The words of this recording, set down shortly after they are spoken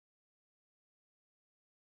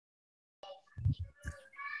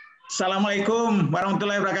Assalamualaikum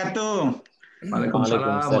warahmatullahi wabarakatuh.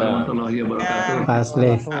 Waalaikumsalam warahmatullahi wabarakatuh.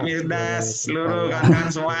 Pak Mirdas, seluruh kawan-kawan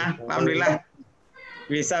semua, alhamdulillah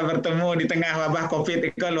bisa bertemu di tengah wabah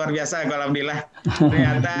COVID itu luar biasa. Alhamdulillah.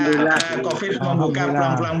 Ternyata COVID membuka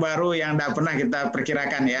peluang-peluang baru yang tidak pernah kita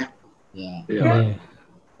perkirakan ya. Ya.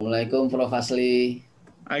 Assalamualaikum Prof. Asli.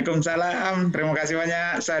 Waalaikumsalam. Terima kasih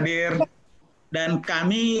banyak Sadir. Dan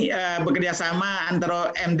kami bekerja sama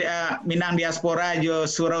antara Minang Diaspora jo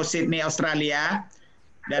Surau Sydney Australia,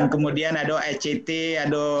 dan kemudian ada ECT,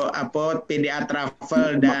 ada PDA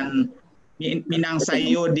Travel dan Minang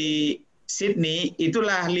Sayo di Sydney.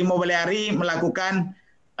 Itulah 5 hari melakukan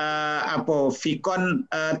Fikon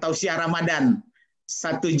Tausiah Ramadan.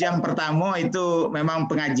 1 jam pertama itu memang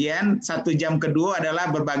pengajian, 1 jam kedua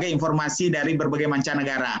adalah berbagai informasi dari berbagai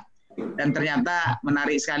mancanegara. Dan ternyata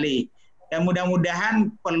menarik sekali. Dan mudah-mudahan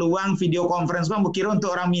peluang video conference Bang kira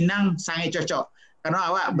untuk orang Minang sangat cocok. Karena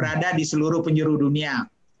awak berada di seluruh penjuru dunia.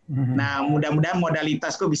 Nah, mudah-mudahan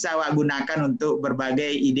modalitasku bisa awak gunakan untuk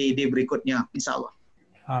berbagai ide-ide berikutnya, insya Allah.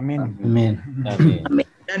 Amin. Amin.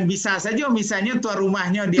 Dan bisa saja misalnya tuan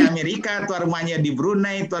rumahnya di Amerika, tuan rumahnya di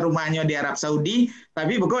Brunei, tuan rumahnya di Arab Saudi,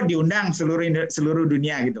 tapi bukan diundang seluruh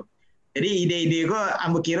dunia gitu. Jadi ide-ide gue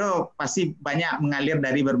ambil kira pasti banyak mengalir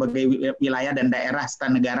dari berbagai wilayah dan daerah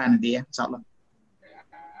serta negara nanti ya, insya Allah.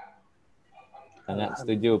 Sangat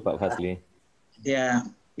setuju Pak Fasli. Ya,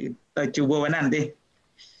 kita coba nanti.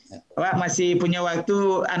 Wak masih punya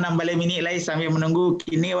waktu 6 menit lagi sambil menunggu.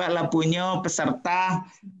 Kini Wak lah punya peserta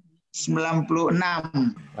 96.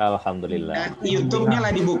 Alhamdulillah. Nah, YouTube-nya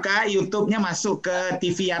lah dibuka, YouTube-nya masuk ke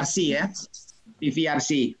TV YARSI ya. TV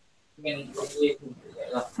YARSI.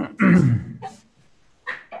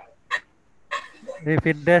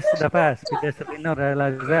 Fides dapat, Fides Linur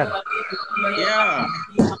Lazar. Ya,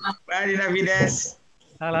 Pak Dina Fides.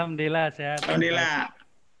 Alhamdulillah sehat. Alhamdulillah.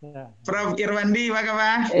 Ya. Prof. Irwandi, apa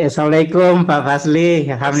kabar? Assalamualaikum Pak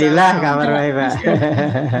Fasli. Alhamdulillah kabar baik Pak.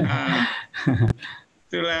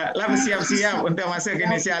 Itulah, lah bersiap-siap untuk masuk ke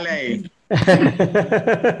Indonesia lagi.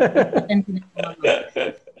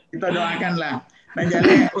 Kita doakanlah. Dan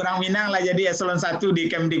jadi orang Minang lah jadi eselon 1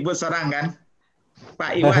 di Kemdikbud seorang kan.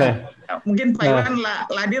 Pak Iwan. Mungkin Pak Iwan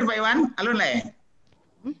hadir Pak Iwan? Alun lah ya?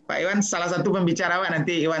 Pak Iwan salah satu pembicara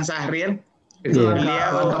nanti Iwan Sahril.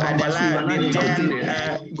 Beliau adalah Dirjen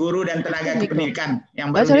Guru dan Tenaga Kependidikan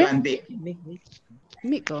yang baru dilantik.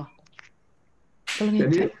 Mik kok.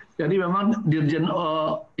 Jadi memang Dirjen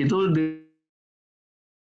itu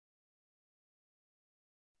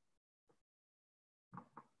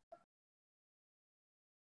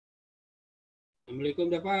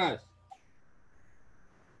Assalamualaikum Dapas.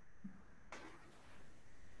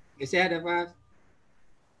 Sehat Dapas.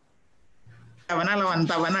 Mana lawan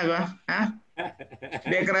mana gua? Hah?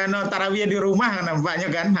 Dia kerana tarawih di rumah kan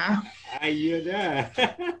nampaknya kan, hah? Ayo dah.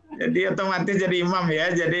 Jadi otomatis jadi imam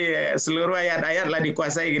ya. Jadi seluruh ayat-ayat lah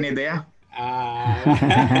dikuasai gini tuh ya.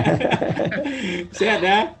 Sehat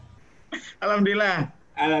dah? Alhamdulillah.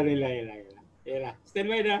 Alhamdulillah. Yalah.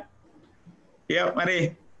 Stand by dah. Yuk,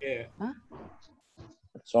 mari. Yeah.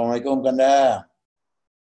 Assalamualaikum Kanda.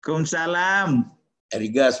 Waalaikumsalam.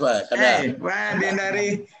 Erigas Pak Kanda. Pak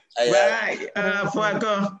Dendari. Pak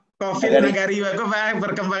COVID negari Pak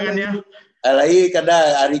perkembangannya. Alai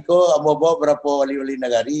Kanda Ariko ambobo berapa wali-wali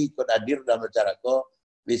negari ikut hadir dalam acara ko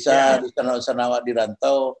bisa di sana di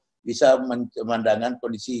rantau bisa memandangan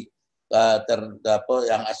kondisi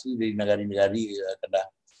yang asli di negari-negari Kanda.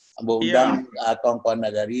 Ambo undang kawan-kawan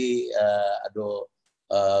negari ado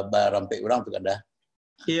barampe orang tuh Kanda.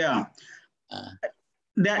 Iya.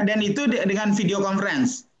 Dan itu dengan video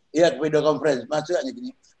conference. Iya, video conference. Masuk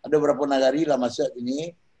gini. Ada beberapa nagari lah masuk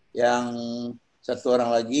ini, yang satu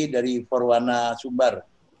orang lagi dari Forwana Sumbar,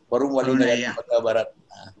 Forum Wali Negara Sumatera Barat.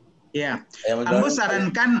 Iya. Aku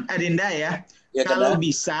sarankan Adinda ya, kalau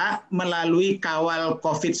bisa melalui kawal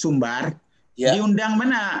COVID Sumbar, diundang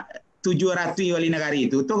mana 700 wali negara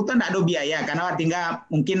itu tidak ada biaya karena tinggal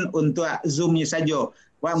mungkin untuk Zoom-nya saja.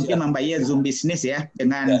 Wah, mungkin membayar Zoom bisnis ya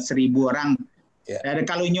dengan 1000 orang. Dan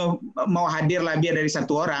kalau mau hadir lebih dari 1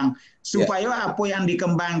 orang, supaya apa yang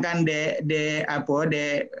dikembangkan de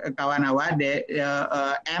kawan awak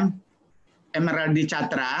Emeraldi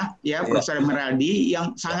Catra ya, Profesor Emeraldi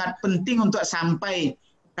yang sangat penting untuk sampai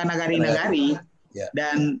ke negari-negari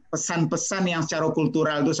dan pesan-pesan yang secara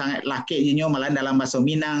kultural itu sangat lakinya malah dalam bahasa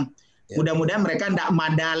Minang. Mudah-mudahan mereka tidak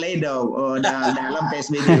madale dalam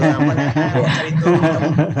PSBB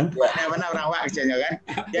mana orang wak kecilnya kan.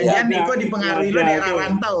 Jangan Niko dipengaruhi lo daerah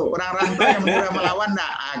rantau, orang rantau yang mengira melawan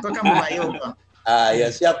dah. Aku kan membayar kok.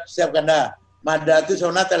 Ya siap Kanda. Mada itu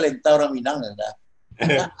sebenarnya talenta orang Minang Kanda.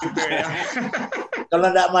 Gitu ya. Kalau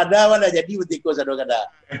ndak mada mana jadi betiko sado kada.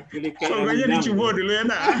 Pokoknya dicoba dulu ya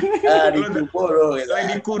nak. Dicoba dulu gitu. Kalau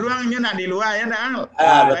dikurangnya nak di luar ya nak.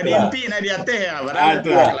 Betul. Di impi nak di atas ya. Barang itu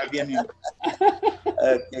kelebihannya.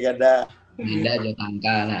 Oke kada. Anda jo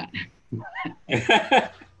tangka lah.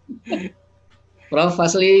 Prof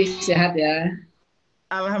Fasli sehat ya?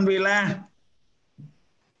 Alhamdulillah.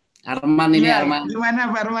 Arman ini Ya, Arman.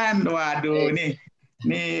 gimana Pak Arman? Waduh,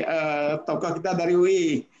 nih tokoh kita dari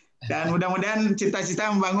UI. Dan mudah-mudahan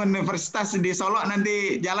cita-cita membangun universitas di Solo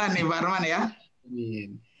nanti jalan nih Pak Arman ya.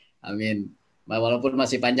 Amin. Amin. Walaupun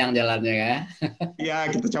masih panjang jalannya ya. Ya,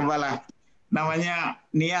 kita cobalah. Namanya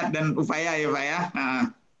niat dan upaya ya Pak ya.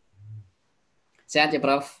 Nah. Sehat ya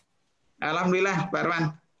Prof? Alhamdulillah Pak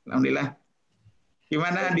Arman. Alhamdulillah.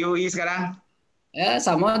 Gimana di UI sekarang? Ya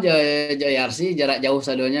sama aja YARSI, jarak jauh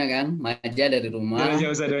sadonya kan. Maja dari rumah. Jarak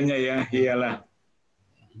jauh sadonya ya, iyalah.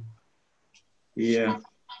 Iya.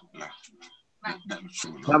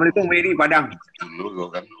 Assalamualaikum Wiri Padang.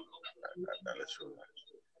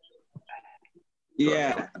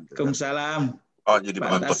 Iya, Waalaikumsalam. Oh, jadi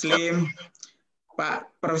Pak Taslim.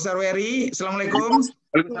 Pak Profesor Weri, Assalamualaikum.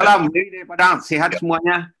 Waalaikumsalam, Wiri dari Padang. Sehat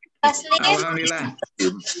semuanya? Alhamdulillah.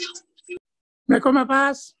 Assalamualaikum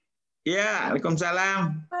Mas. Ya,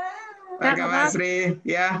 Waalaikumsalam. Pak Basri,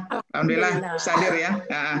 ya, Alhamdulillah. Sadir ya.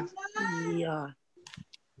 Iya.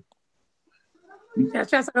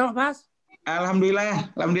 Sehat-sehat Mas.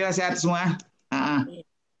 Alhamdulillah sehat semua.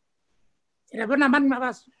 Tidak pun aman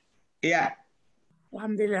Mas. Iya.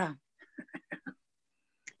 Alhamdulillah.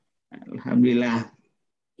 Alhamdulillah.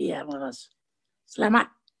 Iya Mas. Selamat.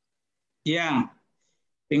 Iya.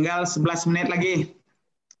 Tinggal 11 menit lagi.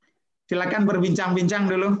 Silakan berbincang-bincang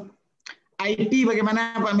dulu. IP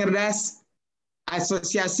bagaimana Pak Mirdas?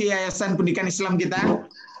 Asosiasi Yayasan Pendidikan Islam kita.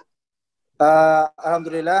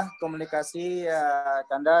 Alhamdulillah komunikasi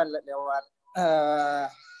Kanda lewat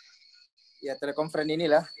ya telekonferensi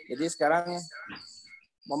inilah. Jadi sekarang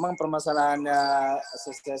memang permasalahan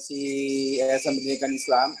Asosiasi Yayasan Pendidikan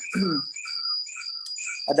Islam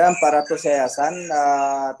ada 400 yayasan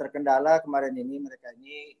terkendala kemarin ini mereka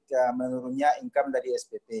ini menurunnya income dari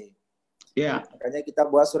SPP. Ya. Makanya kita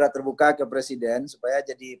buat surat terbuka ke Presiden supaya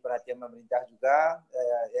jadi perhatian pemerintah juga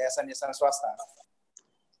yayasan-yayasan swasta.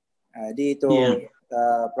 Jadi itu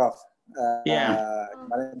Prof.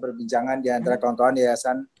 Kemarin perbincangan di antara kawan-kawan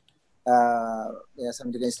yayasan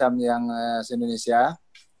pendidikan Islam yang se-Indonesia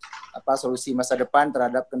apa solusi masa depan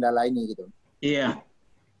terhadap kendala ini gitu. Iya.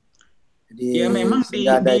 Jadi memang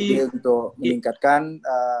ada ide untuk meningkatkan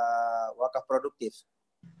wakaf produktif.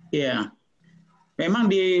 Iya.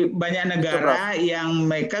 Memang di banyak negara yang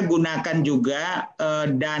mereka gunakan juga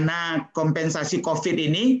dana kompensasi COVID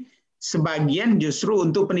ini sebagian justru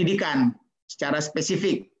untuk pendidikan secara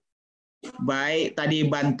spesifik. Baik tadi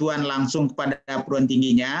bantuan langsung kepada perguruan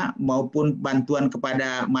tingginya maupun bantuan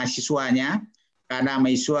kepada mahasiswanya, karena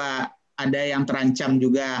mahasiswa ada yang terancam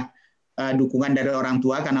juga dukungan dari orang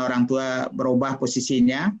tua karena orang tua berubah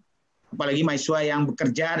posisinya, apalagi mahasiswa yang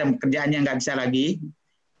bekerja dan pekerjaannya nggak bisa lagi.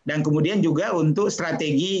 Dan kemudian juga untuk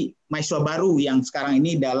strategi mahasiswa baru yang sekarang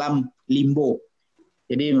ini dalam limbo.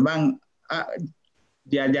 Jadi memang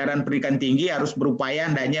jajaran pendidikan tinggi harus berupaya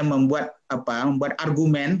hendaknya membuat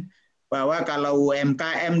argumen bahwa kalau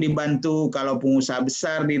UMKM dibantu, kalau pengusaha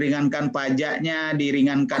besar diringankan pajaknya,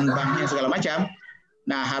 diringankan banknya segala macam.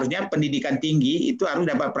 Nah, harusnya pendidikan tinggi itu harus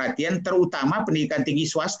dapat perhatian, terutama pendidikan tinggi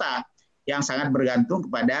swasta yang sangat bergantung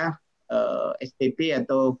kepada SPP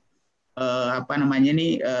atau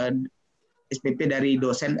SPP dari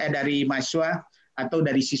dosen dari mahasiswa atau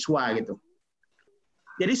dari siswa gitu.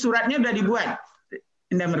 Jadi suratnya sudah dibuat,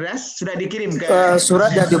 Indah Merdas, sudah dikirim ke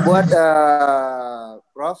surat sudah dibuat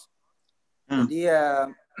Prof. Jadi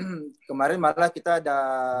kemarin malah kita ada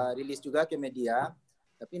rilis juga ke media,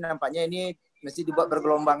 tapi nampaknya ini mesti dibuat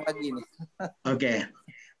bergelombang lagi nih. Oke.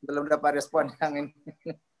 Belum dapat respon yang ini.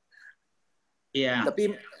 Iya.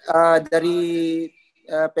 Tapi dari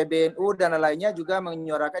PBNU dan lainnya juga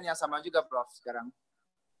menyuarakan yang sama juga, Prof. Sekarang.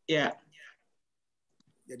 Iya.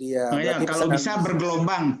 Jadi ya. Kalau bisa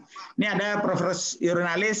bergelombang. Ini ada Profesor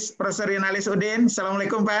Yurnalis Udin.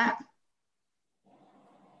 Assalamualaikum Pak.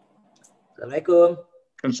 Assalamualaikum.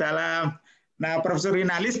 Waalaikumsalam. Nah, Profesor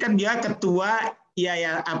Yurnalis kan dia ketua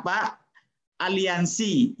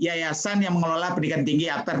aliansi yayasan yang mengelola pendidikan tinggi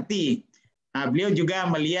APERTI. Nah, beliau juga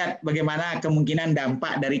melihat bagaimana kemungkinan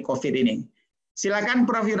dampak dari COVID ini. Silakan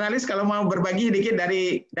Prof. Yurnalis kalau mau berbagi sedikit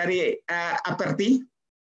dari APERTI.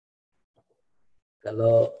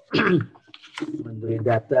 Kalau menurut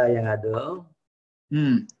data yang ada,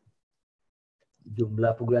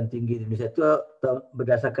 jumlah perguruan tinggi di Indonesia itu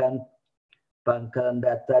berdasarkan pangkalan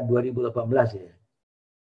data 2018 ya.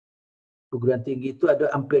 Perguruan tinggi itu ada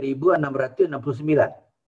hampir 1.669.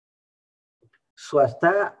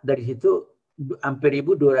 Swasta dari situ hampir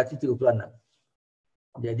 1.236.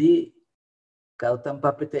 Jadi kalau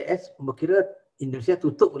tanpa PTS, kira Indonesia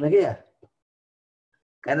tutup lagi ya.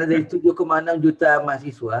 Karena dari 7,6 juta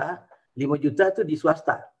mahasiswa, 5 juta itu di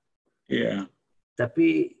swasta. Iya.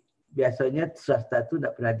 Tapi biasanya swasta itu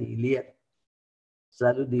tidak pernah dilihat.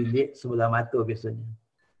 Selalu dilihat sebelah mata biasanya.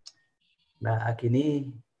 Nah, akhirnya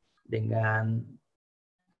dengan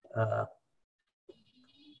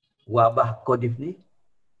wabah COVID ini,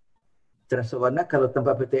 terasa warna kalau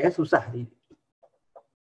tanpa PTS susah.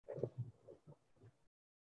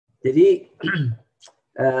 Jadi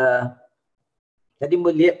tadi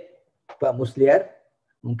melihat Pak Musliar,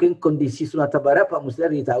 mungkin kondisi Sumatera Barat Pak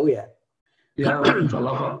Musliar tahu ya. Ya,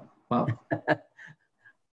 salah Pak.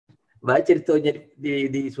 Baca ceritanya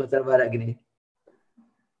di Sumatera Barat gini.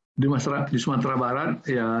 Di Sumatera Barat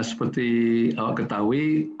ya seperti awak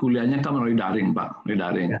ketahui kuliahnya kan melalui daring Pak, melalui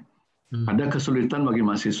daring. Ya. Ada kesulitan bagi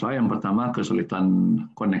mahasiswa, yang pertama kesulitan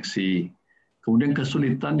koneksi, kemudian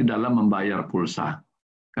kesulitan di dalam membayar pulsa.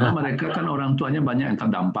 Karena mereka kan orang tuanya banyak yang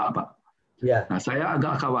terdampak Pak. Ya. Nah, saya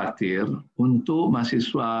agak khawatir untuk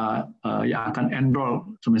mahasiswa yang akan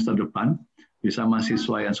enroll semester depan, bisa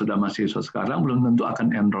mahasiswa yang sudah mahasiswa sekarang belum tentu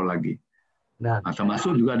akan enroll lagi. Nah,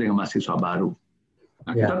 termasuk juga dengan mahasiswa baru.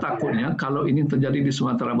 Nah, kita takutnya kalau ini terjadi di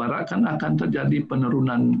Sumatera Barat kan akan terjadi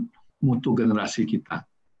penurunan mutu generasi kita.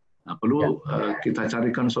 Nah, perlu kita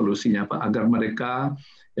carikan solusinya Pak, agar mereka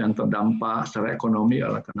yang terdampak secara ekonomi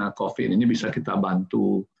karena COVID ini bisa kita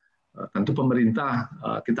bantu. Tentu pemerintah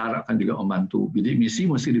kita harapkan juga membantu. Bidik misi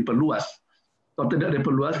mesti diperluas. Kalau tidak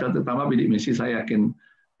diperluas, terutama bidik misi saya yakin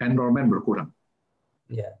enrollment berkurang.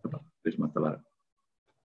 Ya. Di Sumatera Barat.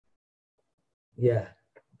 Ya,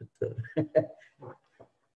 betul.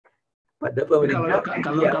 Pada pemerintah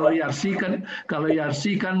kalau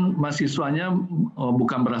YARSI kan mahasiswanya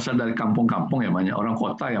bukan berasal dari kampung-kampung ya, banyak orang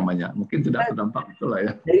kota yang banyak, mungkin tidak terdampak betul lah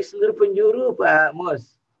ya. Dari seluruh penjuru Pak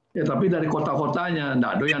Mus. Ya, tapi dari kota-kotanya,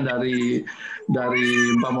 enggak ada yang dari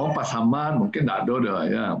Pasaman, mungkin enggak ada dah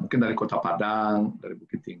ya, mungkin dari Kota Padang, dari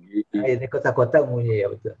Bukit Tinggi. Ini kota-kota umumnya ya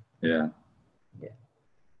betul. Ya. Ya.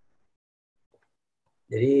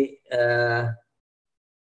 Jadi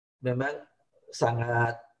memang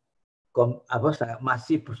sangat sangat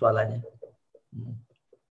masif persoalannya.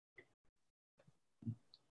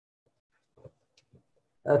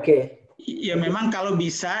 Oke. Ya memang kalau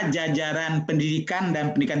bisa jajaran pendidikan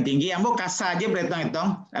dan pendidikan tinggi, ambo kasa aja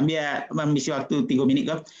berhitung-hitung, ambil mengisi waktu 3 menit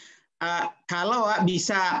kok. Kalau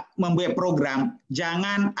bisa membuat program,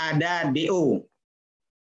 jangan ada DO.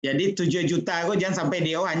 Jadi 7 juta kok jangan sampai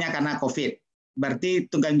DO hanya karena COVID. Berarti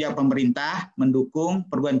tanggung jawab pemerintah mendukung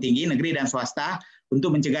perguruan tinggi negeri dan swasta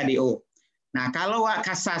untuk mencegah DO. Nah, kalau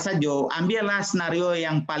kasa saja, ambillah senario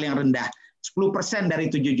yang paling rendah, 10% dari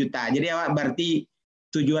 7 juta. Jadi awak berarti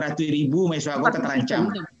 700.000 mahasiswa kok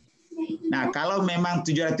terancam. Nah, kalau memang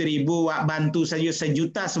 700.000 wak bantu saja 1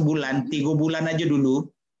 juta sebulan, 3 bulan aja dulu.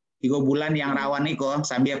 3 bulan yang rawan nih kok,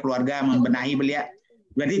 sambil keluarga membenahi beliau.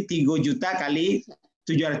 Berarti 3 juta kali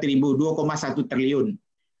 700.000, 2,1 triliun.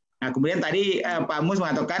 Nah, kemudian tadi Pak Mus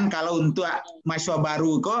mengatakan kalau untuk mahasiswa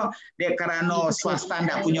baru kok, dia karena swasta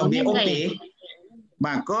tidak punya BOP,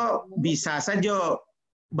 maka bisa saja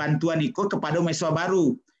bantuan itu kepada mahasiswa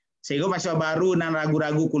baru. Sehingga mahasiswa baru dan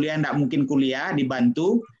ragu-ragu kuliah tidak mungkin kuliah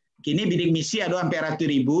dibantu. Kini bidik misi ada hampir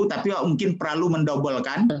 100.000, tapi mungkin perlu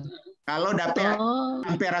mendoublekan. Kalau dapat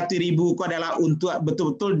hampir 100.000 itu adalah untuk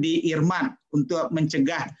betul-betul diirman untuk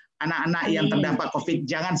mencegah anak-anak yang terdampak COVID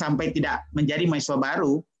jangan sampai tidak menjadi mahasiswa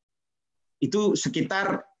baru. Itu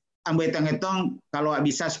sekitar ambil hitung-hitung kalau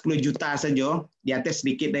bisa 10 juta saja, di atas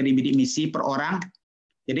sedikit dari bidik misi per orang.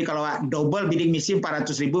 Jadi kalau double bidik misi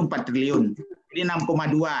 400.000, 4 triliun. Jadi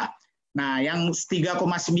 6,2. Nah, yang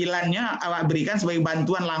 3,9-nya awak berikan sebagai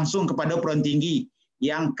bantuan langsung kepada perguruan tinggi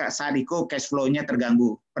yang saat itu cash flow-nya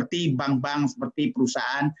terganggu. Seperti bank-bank, seperti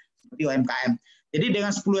perusahaan, seperti UMKM. Jadi dengan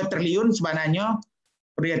 10 triliun sebenarnya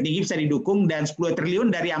perguruan tinggi bisa didukung, dan 10 triliun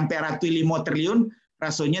dari hampir 5 triliun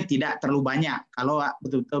rasanya tidak terlalu banyak kalau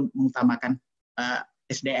betul-betul mengutamakan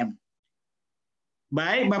SDM.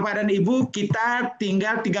 Baik, Bapak dan Ibu, kita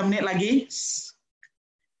tinggal 3 menit lagi.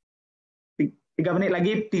 3 menit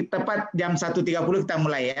lagi, tepat jam 1.30 kita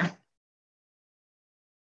mulai ya.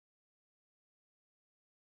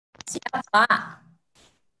 Siap, Pak.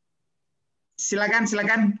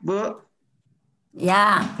 Silakan, Bu.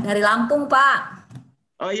 Ya, dari Lampung, Pak.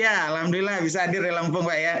 Oh ya, alhamdulillah bisa hadir di Lampung,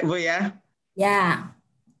 Pak ya, Bu ya. Ya.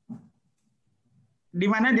 Di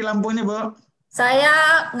mana di Lampungnya, Bu? Saya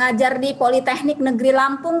ngajar di Politeknik Negeri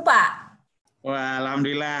Lampung, Pak. Wah,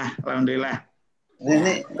 alhamdulillah, alhamdulillah.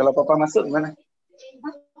 Ini kalau Papa masuk gimana?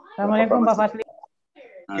 Assalamualaikum Pak Fasli.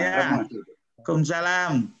 Ya,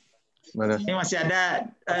 Waalaikumsalam. Ini masih ada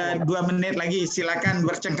 2 menit lagi. Silakan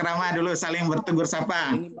bercengkerama dulu, saling bertegur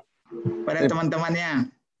sapa pada teman-temannya.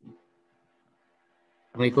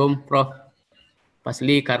 Assalamualaikum, Prof.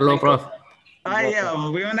 Fasli, Carlo, Prof. Oh iya,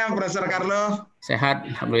 bagaimana Profesor Carlo? Sehat,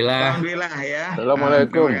 alhamdulillah. Alhamdulillah ya.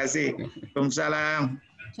 Assalamualaikum. Terima kasih. Waalaikumsalam.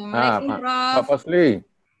 Assalamualaikum, Prof. Pak Fasli.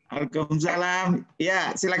 Waalaikumsalam.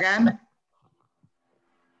 Ya, silakan.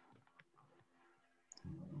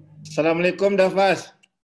 Assalamualaikum Dafas.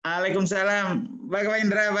 Waalaikumsalam. Bagaimana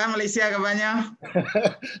Indra, Bang? Malaysia kabarnya?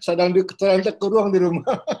 Sedang terkurung di rumah.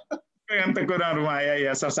 Yang terkurung rumah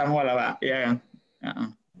ya, sama lah Pak. Ya.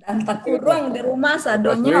 Dan terkurung di rumah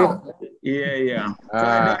Sadonyo. Iya.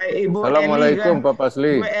 Ibu Assalamualaikum Eli, Pak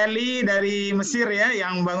Fasli. Ibu Eli dari Mesir ya,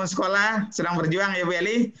 yang bangun sekolah, sedang berjuang ya Bu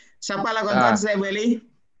Eli. Siapa lah kawan saya Bu Eli?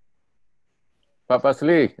 Pak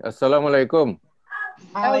Fasli, Assalamualaikum.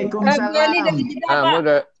 Waalaikumsalam.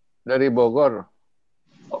 Dari Bogor.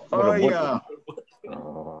 Oh iya.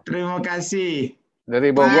 Terima kasih.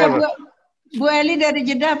 Dari Bogor. Bu Eli dari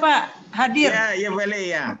Jeddah, Pak. Hadir. Ya, Bu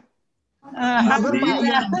Eli ya.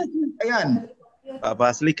 Alhamdulillah. Pak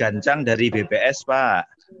Fasli Gancang dari BPS, Pak.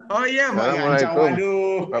 Oh iya, Pak Gancang. Assalamualaikum.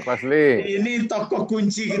 Waduh. Pak Fasli. Ini tokoh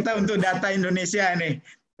kunci kita untuk data Indonesia nih.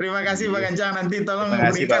 Terima kasih Pak Gancang. Nanti tolong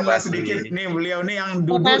memberikanlah sedikit. Nih beliau nih yang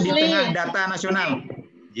duduk di tengah data nasional.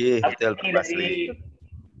 Iya, betul Pak Fasli.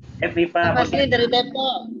 Pak Fasli dari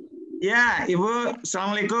Depok. Ya, Ibu.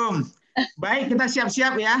 Assalamualaikum. Baik, kita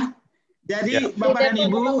siap-siap ya. Jadi Bapak dan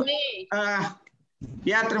Ibu,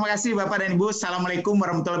 ya terima kasih Bapak dan Ibu. Assalamualaikum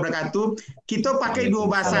warahmatullahi wabarakatuh. Kita pakai 2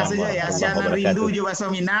 bahasa saja ya. Siapa rindu juga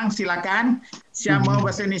bahasa Minang, silakan. Siapa mau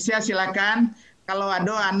bahasa Indonesia, silakan. Kalau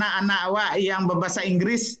ada anak-anak awak yang berbahasa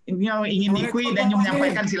Inggris ingin ikut dan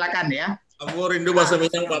menyampaikan, silakan ya. Kamu rindu bahasa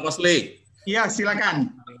Minang Pak Fasli? Ya,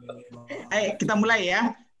 silakan. Kita mulai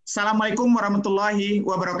ya. Assalamualaikum warahmatullahi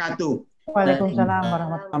wabarakatuh. Waalaikumsalam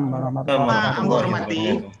warahmatullahi wabarakatuh. Yang hormati,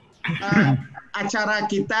 acara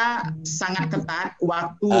kita sangat ketat.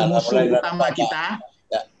 Waktu musuh utama kita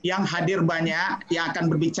yang hadir banyak, yang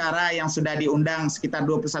akan berbicara yang sudah diundang sekitar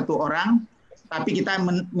 21 orang. Tapi kita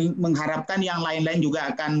mengharapkan yang lain-lain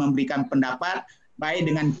juga akan memberikan pendapat,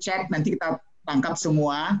 baik dengan chat, nanti kita tangkap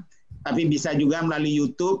semua, tapi bisa juga melalui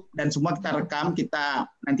YouTube, dan semua kita rekam,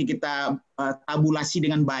 nanti kita tabulasi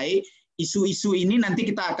dengan baik. Isu-isu ini nanti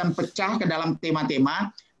kita akan pecah ke dalam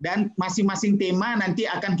tema-tema, dan masing-masing tema nanti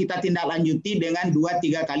akan kita tindak lanjuti dengan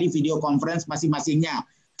 2-3 kali video conference masing-masingnya.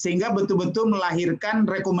 Sehingga betul-betul melahirkan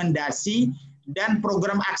rekomendasi dan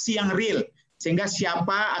program aksi yang real. Sehingga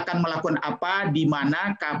siapa akan melakukan apa, di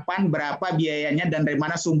mana, kapan, berapa biayanya, dan dari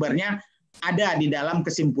mana sumbernya ada di dalam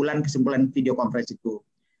kesimpulan-kesimpulan video conference itu.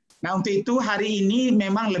 Nah, untuk itu hari ini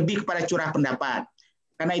memang lebih kepada curah pendapat.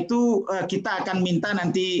 Karena itu kita akan minta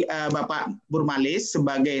nanti Bapak Burmalis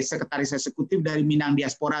sebagai Sekretaris Eksekutif dari Minang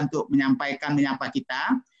Diaspora untuk menyapa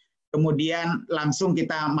kita. Kemudian langsung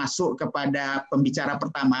kita masuk kepada pembicara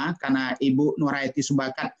pertama, karena Ibu Nurhayati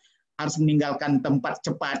Subakat harus meninggalkan tempat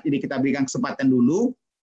cepat, jadi kita berikan kesempatan dulu.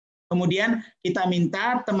 Kemudian kita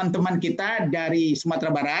minta teman-teman kita dari Sumatera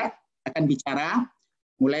Barat akan bicara,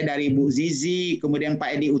 mulai dari Bu Zizi, kemudian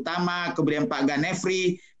Pak Edi Utama, kemudian Pak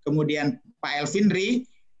Ganefri, kemudian Pak Elvinri,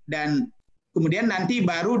 dan kemudian nanti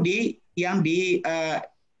baru yang di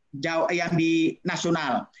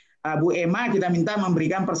nasional. Bu Emma kita minta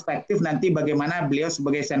memberikan perspektif nanti bagaimana beliau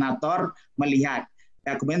sebagai senator melihat.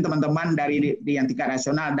 Ya, kemudian teman-teman dari yang tingkat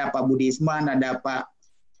nasional ada Pak Budi Isman, ada Pak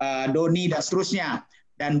Doni dan seterusnya.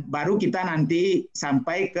 Dan baru kita nanti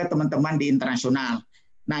sampai ke teman-teman di internasional.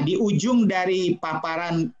 Nah, di ujung dari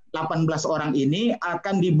paparan 18 orang ini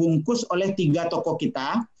akan dibungkus oleh 3 tokoh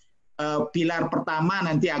kita. Pilar pertama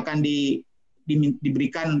nanti akan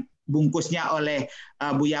diberikan bungkusnya oleh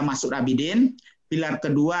Buya Masud Abidin. Pilar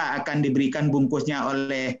kedua akan diberikan bungkusnya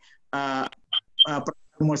oleh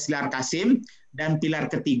Musliar Kasim. Dan pilar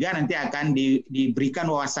ketiga nanti akan diberikan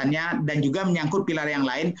wawasannya dan juga menyangkut pilar yang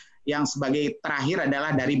lain yang sebagai terakhir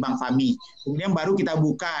adalah dari Bang Fahmi. Kemudian baru kita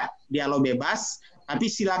buka dialog bebas. Tapi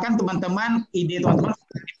silakan teman-teman, ide teman-teman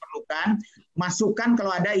diperlukan, masukkan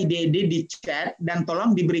kalau ada ide-ide di chat, dan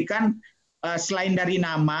tolong diberikan selain dari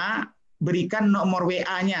nama, berikan nomor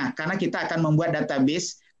WA-nya, karena kita akan membuat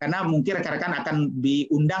database, karena mungkin rekan-rekan akan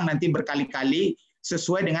diundang nanti berkali-kali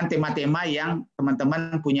sesuai dengan tema-tema yang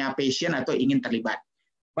teman-teman punya passion atau ingin terlibat.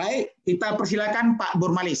 Baik, kita persilakan Pak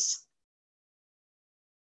Burmalis.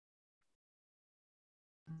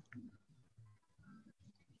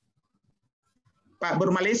 Pak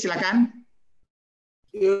Burmali, silakan.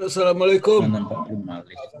 Ya, Assalamualaikum.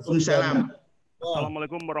 Waalaikumsalam.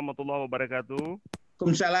 Assalamualaikum warahmatullahi wabarakatuh.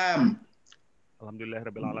 Waalaikumsalam.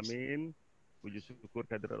 Alhamdulillahirrahmanirrahim. Puji syukur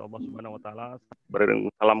kehadirat Allah Subhanahu wa taala. Beriring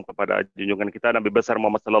salam kepada junjungan kita Nabi besar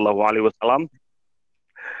Muhammad sallallahu alaihi wasallam.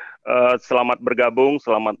 Selamat bergabung,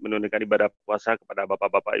 selamat menunaikan ibadah puasa kepada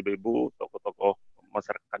bapak-bapak, ibu-ibu, tokoh-tokoh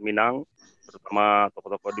masyarakat Minang, terutama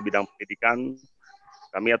tokoh-tokoh di bidang pendidikan.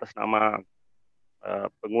 Kami atas nama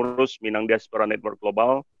pengurus Minang Diaspora Network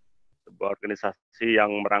Global, sebuah organisasi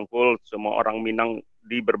yang merangkul semua orang Minang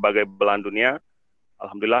di berbagai belahan dunia.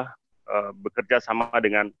 Alhamdulillah bekerja sama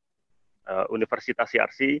dengan Universitas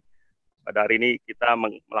YARSI. Pada hari ini kita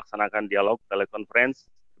melaksanakan dialog telekonferensi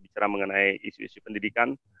bicara mengenai isu-isu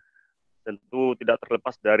pendidikan. Tentu tidak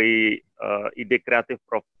terlepas dari ide kreatif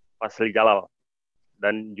Prof. Fasli Jalal.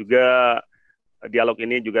 Dan juga dialog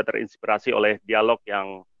ini juga terinspirasi oleh dialog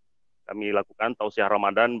yang kami lakukan, Tausiah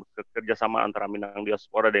Ramadan, kerjasama antara Minang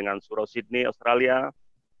Diaspora dengan Surau Sydney, Australia,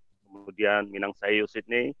 kemudian Minang Sayu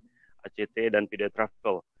Sydney, ACT, dan Video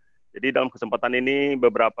Travel. Jadi dalam kesempatan ini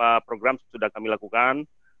beberapa program sudah kami lakukan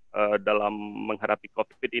dalam menghadapi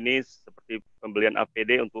COVID ini, seperti pembelian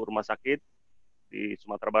APD untuk rumah sakit di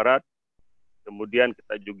Sumatera Barat. Kemudian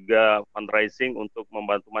kita juga fundraising untuk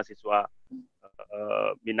membantu mahasiswa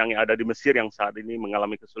Minang yang ada di Mesir yang saat ini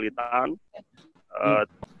mengalami kesulitan.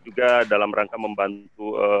 Juga dalam rangka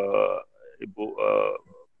membantu Ibu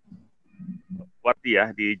Warti ya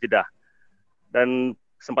di Jeddah. Dan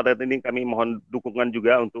kesempatan ini kami mohon dukungan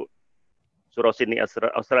juga untuk Surau Sydney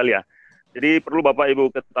Australia. Jadi perlu Bapak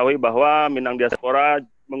Ibu ketahui bahwa Minang Diaspora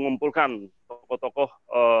mengumpulkan tokoh-tokoh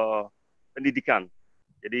pendidikan.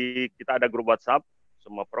 Jadi kita ada grup WhatsApp,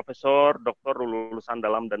 semua profesor, doktor, lulusan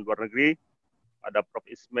dalam dan luar negeri. Ada Prof.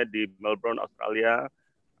 Ismet di Melbourne, Australia.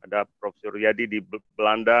 Ada Prof. Suryadi di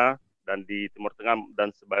Belanda dan di Timur Tengah dan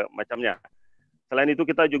semacamnya. Selain itu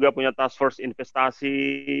kita juga punya task force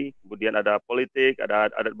investasi, kemudian ada politik, ada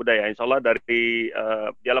adat budaya. Insya Allah dari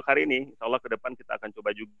dialog hari ini, insya Allah ke depan kita akan coba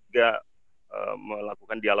juga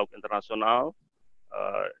melakukan dialog internasional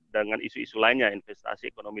dengan isu-isu lainnya, investasi,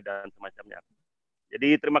 ekonomi, dan semacamnya.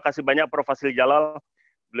 Jadi terima kasih banyak Prof. Fasli Jalal.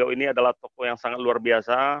 Beliau ini adalah tokoh yang sangat luar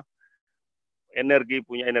biasa,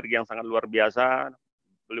 punya energi yang sangat luar biasa.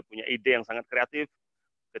 Beliau punya ide yang sangat kreatif.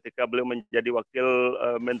 Ketika beliau menjadi wakil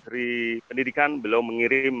Menteri Pendidikan, beliau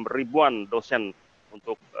mengirim ribuan dosen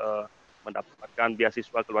untuk mendapatkan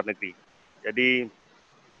beasiswa ke luar negeri. Jadi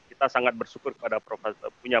kita sangat bersyukur kepada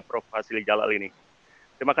punya Prof. Fasli Jalal ini.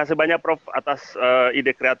 Terima kasih banyak Prof. atas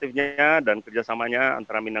ide kreatifnya dan kerjasamanya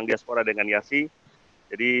antara Minang Diaspora dengan YARSI.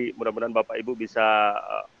 Jadi mudah-mudahan Bapak Ibu bisa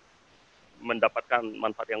mendapatkan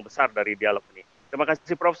manfaat yang besar dari dialog ini. Terima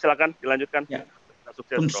kasih Prof. Silakan dilanjutkan. Ya.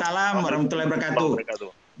 Waalaikumsalam warahmatullahi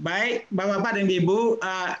wabarakatuh. Baik, Bapak-Bapak dan Ibu,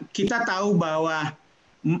 kita tahu bahwa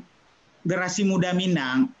generasi muda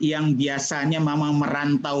Minang yang biasanya memang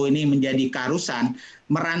merantau ini menjadi keharusan,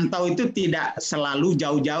 merantau itu tidak selalu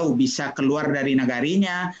jauh-jauh, bisa keluar dari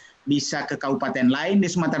negarinya, bisa ke kabupaten lain di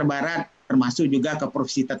Sumatera Barat, termasuk juga ke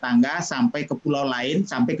provinsi tetangga, sampai ke pulau lain,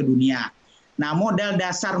 sampai ke dunia. Nah, modal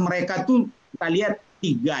dasar mereka tuh kita lihat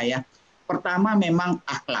 3 ya. Pertama memang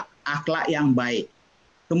akhlak yang baik.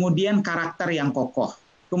 Kemudian karakter yang kokoh.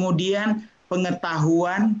 Kemudian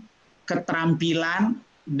pengetahuan, keterampilan,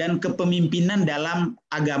 dan kepemimpinan dalam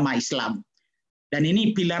agama Islam. Dan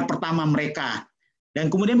ini pilar pertama mereka. Dan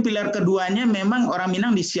kemudian pilar keduanya memang orang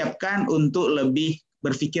Minang disiapkan untuk lebih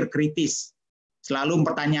berpikir kritis. Selalu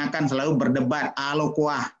mempertanyakan, selalu berdebat, alo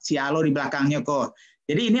kuah, si alo di belakangnya kok.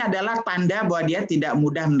 Jadi ini adalah tanda bahwa dia tidak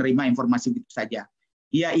mudah menerima informasi begitu saja.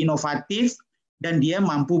 Dia inovatif dan dia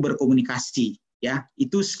mampu berkomunikasi. Ya,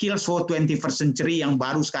 itu skills for 21st century yang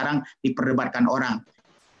baru sekarang diperdebatkan orang.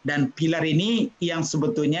 Dan pilar ini yang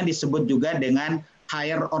sebetulnya disebut juga dengan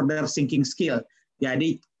higher order thinking skill.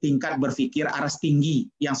 Jadi tingkat berpikir aras tinggi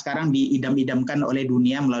yang sekarang diidam-idamkan oleh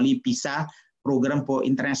dunia melalui PISA, Program for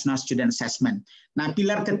International Student Assessment. Nah,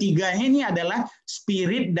 pilar ketiganya ini adalah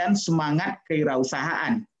spirit dan semangat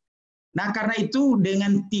kewirausahaan. Nah, karena itu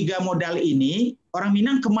dengan 3 modal ini, orang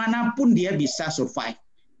Minang kemanapun dia bisa survive.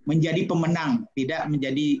 Menjadi pemenang, tidak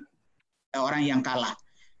menjadi orang yang kalah.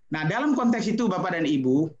 Nah, dalam konteks itu Bapak dan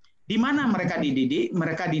Ibu, di mana mereka dididik?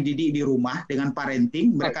 Mereka dididik di rumah dengan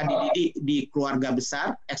parenting, mereka dididik di keluarga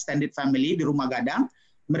besar, extended family, di rumah gadang,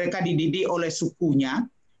 mereka dididik oleh sukunya,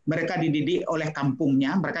 mereka dididik oleh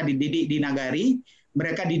kampungnya, mereka dididik di nagari,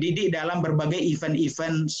 mereka dididik dalam berbagai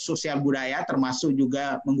event-event sosial budaya, termasuk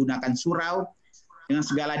juga menggunakan surau, dengan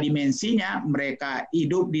segala dimensinya. Mereka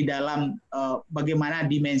hidup di dalam bagaimana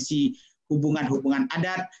dimensi hubungan-hubungan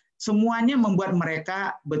adat, semuanya membuat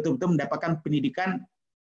mereka betul-betul mendapatkan pendidikan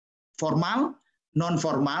formal,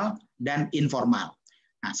 non-formal, dan informal.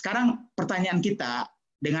 Nah, sekarang pertanyaan kita,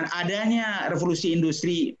 dengan adanya revolusi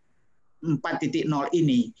industri 4.0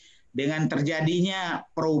 ini, dengan terjadinya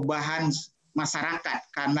perubahan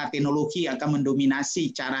masyarakat karena teknologi akan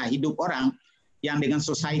mendominasi cara hidup orang, yang dengan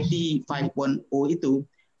society 5.0 itu,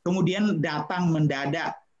 kemudian datang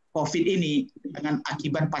mendadak COVID ini dengan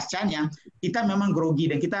akibat pascanya, kita memang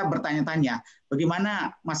grogi dan kita bertanya-tanya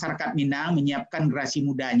bagaimana masyarakat Minang menyiapkan generasi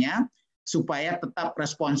mudanya supaya tetap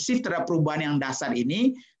responsif terhadap perubahan yang dasar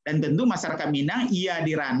ini, dan tentu masyarakat Minang iya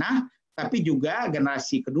di ranah, tapi juga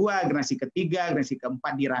generasi kedua, generasi ketiga, generasi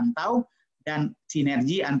keempat di rantau, dan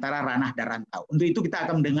sinergi antara ranah dan rantau. Untuk itu kita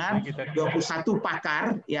akan mendengar 21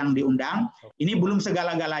 pakar yang diundang. Ini belum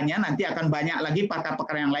segala-galanya, nanti akan banyak lagi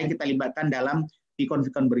pakar-pakar yang lain kita libatkan dalam di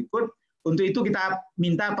konferensi berikut. Untuk itu kita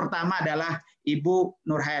minta pertama adalah Ibu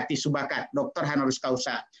Nurhayati Subakat, Dr. Honoris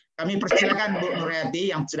Causa. Kami persilakan Bu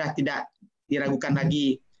Nurhayati yang sudah tidak diragukan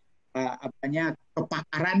lagi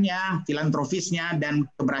kepakarannya, filantropisnya, dan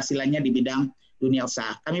keberhasilannya di bidang dunia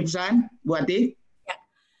usaha. Kami persilakan, Bu Ati.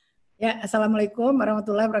 Ya, Assalamualaikum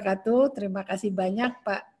warahmatullahi wabarakatuh. Terima kasih banyak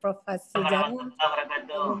Pak Prof. Sejarah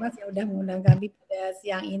Mas yang sudah mengundang kami pada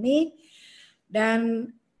siang ini. Dan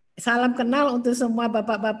salam kenal untuk semua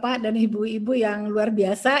bapak-bapak dan ibu-ibu yang luar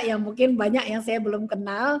biasa, yang mungkin banyak yang saya belum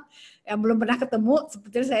kenal, yang belum pernah ketemu.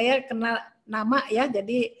 Seperti saya kenal nama ya,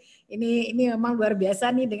 jadi ini memang luar biasa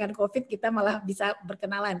nih, dengan COVID kita malah bisa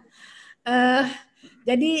berkenalan.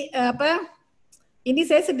 Ini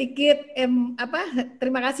saya sedikit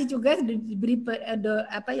terima kasih juga diberi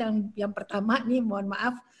yang pertama nih, mohon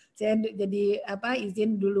maaf saya jadi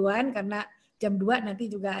izin duluan karena jam 2 nanti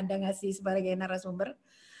juga Anda ngasih sebagai narasumber.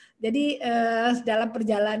 Jadi dalam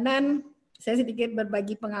perjalanan saya sedikit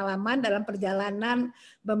berbagi pengalaman dalam perjalanan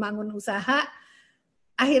membangun usaha.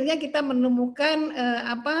 Akhirnya kita menemukan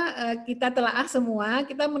kita telaah semua,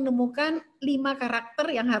 kita menemukan 5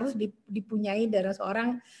 karakter yang harus dipunyai dari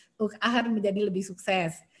seorang agar menjadi lebih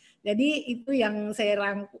sukses. Jadi itu yang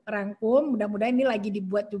saya rangkum, mudah-mudahan ini lagi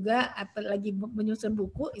dibuat juga, lagi menyusun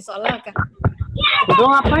buku, insya Allah akan. Udah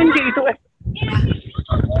ngapain sih itu? Nah,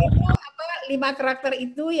 itu 5 karakter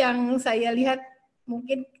itu yang saya lihat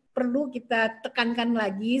mungkin perlu kita tekankan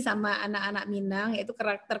lagi sama anak-anak Minang, yaitu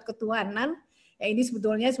karakter ketuhanan. Ya, ini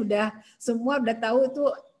sebetulnya sudah semua udah tahu itu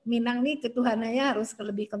Minang nih ketuhanannya harus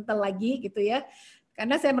lebih kental lagi gitu ya.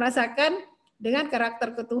 Karena saya merasakan dengan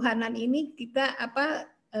karakter ketuhanan ini kita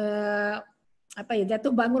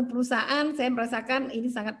jatuh bangun perusahaan, saya merasakan ini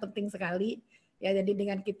sangat penting sekali. Ya, jadi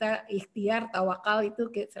dengan kita ikhtiar, tawakal itu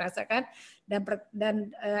saya rasakan dan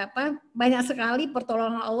banyak sekali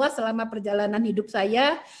pertolongan Allah selama perjalanan hidup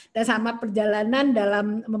saya dan sama perjalanan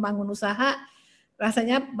dalam membangun usaha.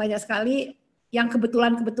 Rasanya banyak sekali yang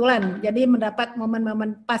kebetulan-kebetulan, jadi mendapat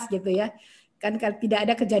momen-momen pas gitu ya. Kan tidak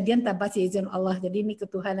ada kejadian tanpa izin Allah. Jadi ini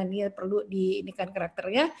ketuhanan ini perlu diinikan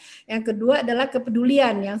karakternya. Yang kedua adalah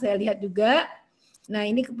kepedulian yang saya lihat juga. Nah,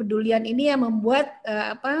 ini kepedulian ini yang membuat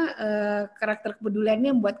karakter kepedulian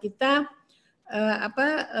ini membuat kita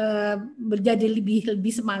menjadi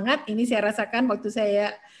lebih semangat. Ini saya rasakan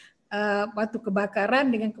waktu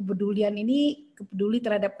kebakaran, dengan kepedulian ini, peduli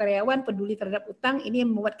terhadap karyawan, peduli terhadap utang, ini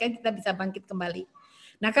yang membuatkan kita bisa bangkit kembali.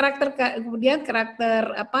 Nah, kemudian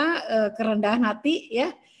karakter kerendahan hati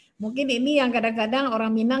ya. Mungkin ini yang kadang-kadang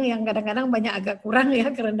orang Minang yang kadang-kadang banyak agak kurang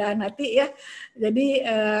ya, kerendahan hati ya. Jadi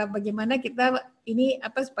bagaimana kita ini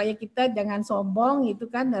supaya kita jangan sombong gitu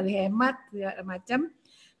kan, dari hemat segala macam.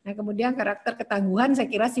 Nah, kemudian karakter ketangguhan saya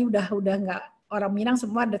kira sih udah enggak, orang Minang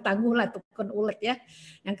semua ada tangguh lah, tukun ulet ya.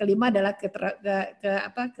 Yang kelima adalah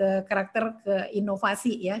karakter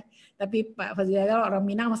inovasi ya. Tapi Pak Fazlil orang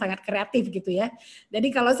Minang sangat kreatif gitu ya. Jadi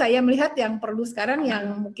kalau saya melihat yang perlu sekarang,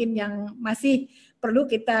 yang mungkin yang masih perlu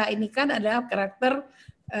kita inikan adalah karakter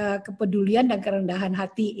kepedulian dan kerendahan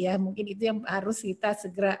hati ya. Mungkin itu yang harus kita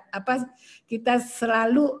segera kita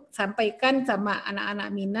selalu sampaikan sama anak-anak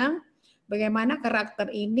Minang, bagaimana karakter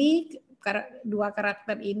ini, 2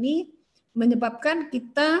 karakter ini menyebabkan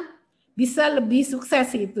kita bisa lebih sukses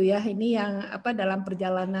gitu ya. Ini yang dalam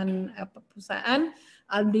perjalanan perusahaan.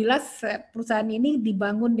 Alhamdulillah perusahaan ini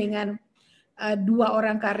dibangun dengan 2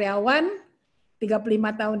 orang karyawan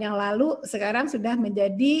 35 tahun yang lalu, sekarang sudah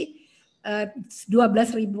menjadi 12.000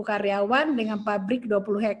 karyawan dengan pabrik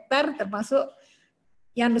 20 hektar, termasuk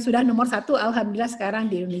yang sudah nomor 1 alhamdulillah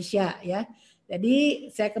sekarang di Indonesia ya. Jadi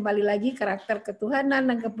saya kembali lagi, karakter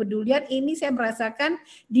ketuhanan dan kepedulian ini saya merasakan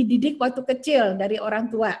dididik waktu kecil dari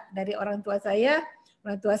orang tua. Dari orang tua saya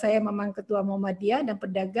memang ketua Muhammadiyah dan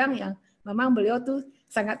pedagang yang memang beliau tuh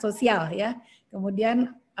sangat sosial ya.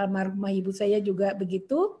 Kemudian almarhumah ibu saya juga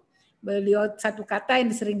begitu. Beliau satu kata yang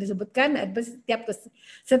sering disebutkan,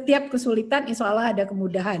 setiap kesulitan insya Allah ada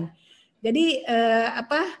kemudahan. Jadi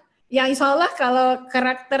yang insya Allah kalau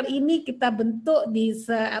karakter ini kita bentuk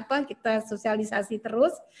kita sosialisasi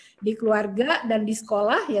terus di keluarga dan di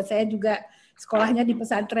sekolah, ya saya juga sekolahnya di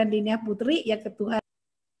pesantren Dinia Putri ya Ketuhan.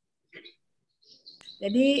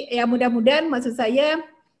 Jadi ya mudah-mudahan maksud saya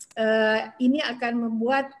ini akan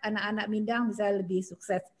membuat anak-anak Minang bisa lebih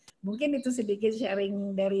sukses. Mungkin itu sedikit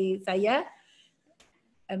sharing dari saya.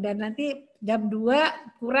 Dan nanti jam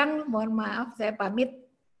 2 kurang, mohon maaf, saya pamit.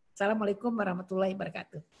 Assalamualaikum warahmatullahi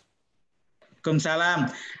wabarakatuh.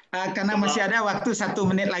 Waalaikumsalam. Karena masih ada waktu 1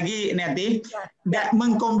 menit lagi, Neti,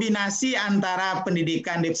 mengkombinasi antara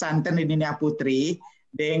pendidikan di pesantren di Dinia Putri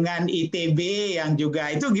dengan ITB yang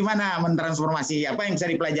juga itu gimana mentransformasi? Apa yang bisa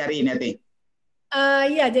dipelajari, Neti?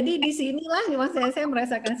 Ya, jadi di sinilah memang saya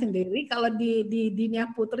merasakan sendiri kalau di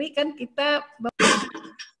Dinia Putri kan kita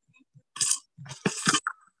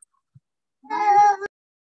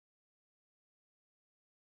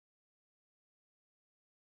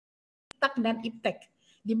IPTAK dan IPTEK,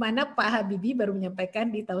 di mana Pak Habibie baru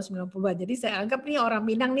menyampaikan di tahun 90-an. Jadi saya anggap nih orang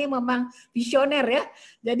Minang nih memang visioner ya.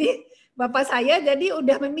 Jadi Bapak saya jadi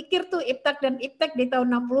udah memikir tuh IPTAK dan IPTEK di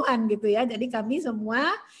tahun 60-an gitu ya. Jadi kami semua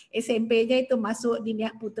SMP-nya itu masuk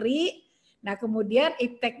Dinia Putri. Nah, kemudian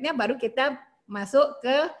IPTEK-nya baru kita masuk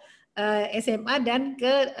ke SMA dan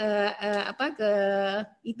ke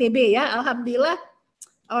ITB ya. Alhamdulillah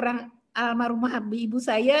orang almarhumah ibu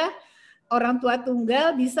saya orang tua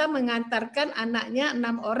tunggal bisa mengantarkan anaknya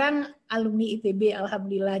 6 orang alumni ITB,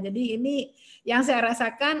 alhamdulillah. Jadi ini yang saya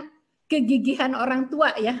rasakan kegigihan orang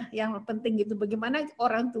tua ya, yang penting gitu. Bagaimana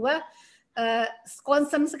orang tua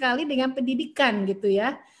concern sekali dengan pendidikan gitu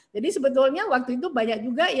ya. Jadi sebetulnya waktu itu banyak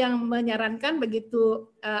juga yang menyarankan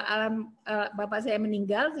begitu bapak saya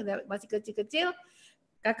meninggal, masih kecil-kecil,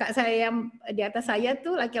 kakak saya yang di atas saya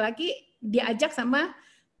tuh laki-laki diajak sama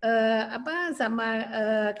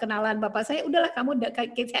kenalan bapak saya, udahlah kamu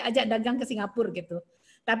saya ajak dagang ke Singapura gitu.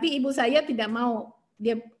 Tapi ibu saya tidak mau.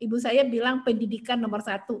 Ibu saya bilang pendidikan nomor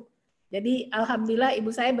 1. Jadi alhamdulillah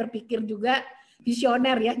ibu saya berpikir juga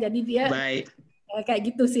visioner ya. Jadi dia kayak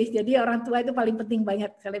gitu sih. Jadi orang tua itu paling penting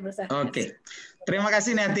banget kalian berusaha. Oke. Terima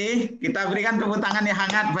kasih Neti. Kita berikan tepuk tangan yang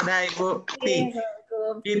hangat pada Ibu Ti.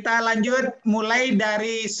 Kita lanjut mulai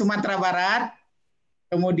dari Sumatera Barat,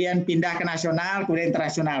 kemudian pindah ke nasional, kemudian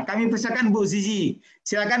internasional. Kami persilakan Bu Zizi.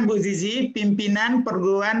 Silakan Bu Zizi, pimpinan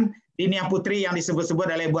perguruan Dinia Putri yang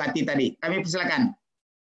disebut-sebut oleh Bu Ati tadi. Kami persilakan.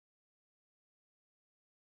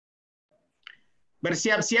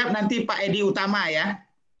 Bersiap-siap nanti Pak Edi Utama ya.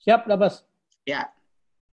 Siap, Dabas. Ya.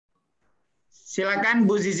 Silakan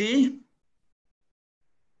Bu Zizi.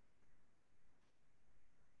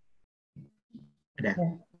 Ada.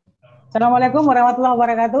 Assalamualaikum warahmatullahi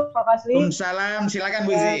wabarakatuh, Pak Fasli. Waalaikumsalam, silakan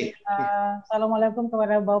Bu Zizi. Assalamualaikum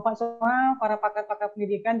kepada Bapak semua, para pakar-pakar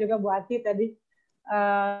pendidikan, juga Bu Ati tadi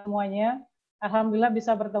semuanya. Alhamdulillah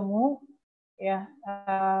bisa bertemu. Ya,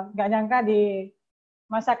 nggak nyangka di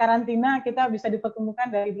masa karantina kita bisa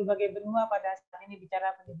dipertemukan dari berbagai benua pada saat ini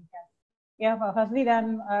bicara pendidikan. Ya, Pak Fasli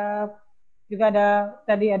dan juga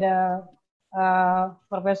tadi ada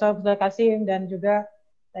Profesor Kasim dan juga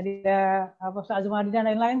tadi ada Profesor Azumadi dan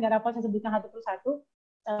lain-lain, nggak dapat saya sebutkan satu persatu.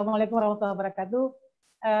 Assalamualaikum warahmatullahi wabarakatuh.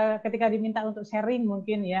 Ketika diminta untuk sharing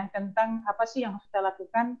mungkin ya tentang apa sih yang harus kita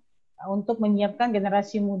lakukan untuk menyiapkan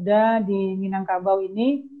generasi muda di Minangkabau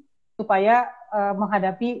ini supaya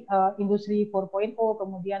menghadapi industri 4.0,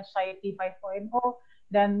 kemudian society 5.0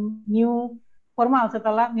 dan new normal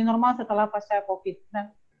setelah pasca COVID. Nah,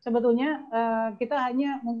 sebetulnya kita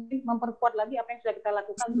hanya mungkin memperkuat lagi apa yang sudah kita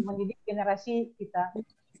lakukan untuk mendidik generasi kita.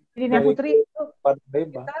 Di Dinia Putri itu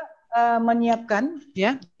kita menyiapkan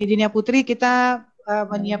ya, di Dinia Putri kita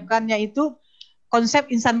menyiapkannya itu konsep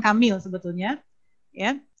insan kamil sebetulnya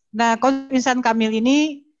ya. Nah, konsep insan kamil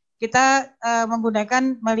ini kita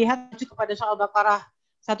melihat kepada soal Baqarah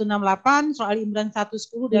 168, soal Imran 110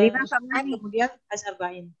 dan kemudian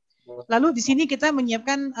As-Arba'in. Lalu di sini kita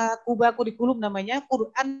menyiapkan kubah kurikulum namanya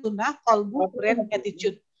Quran, Sunnah, Qalbu, Brand,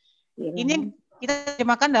 Attitude. Ini kita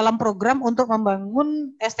terjemahkan dalam program untuk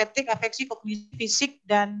membangun estetik, afeksi, kognisi, fisik,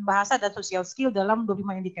 dan bahasa dan social skill dalam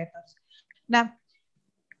 25 indikator. Nah,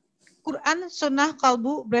 Quran, Sunnah,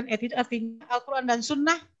 Qalbu, Brand, Attitude artinya Al-Quran dan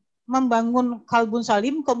Sunnah membangun kalbun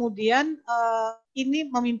salim, kemudian ini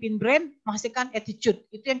memimpin brand, menghasilkan attitude.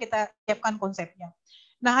 Itu yang kita siapkan konsepnya.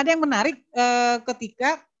 Nah, ada yang menarik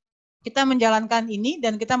ketika kita menjalankan ini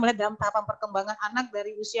dan kita melihat dalam tahapan perkembangan anak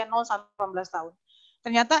dari usia 0 sampai 18 tahun.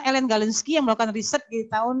 Ternyata Ellen Galensky yang melakukan riset di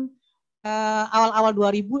tahun awal-awal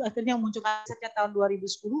 2000 akhirnya muncul konsepnya tahun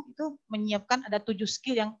 2010 itu menyiapkan ada 7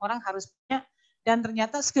 skill yang orang harus punya, dan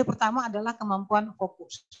ternyata skill pertama adalah kemampuan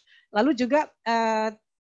fokus. Lalu juga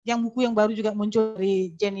yang buku yang baru juga muncul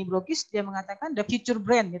dari Jenny Brokis, dia mengatakan The Future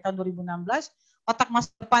Brain di tahun 2016, otak masa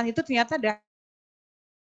depan itu ternyata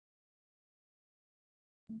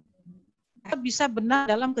bisa benar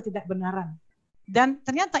dalam ketidakbenaran. Dan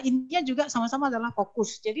ternyata intinya juga sama-sama adalah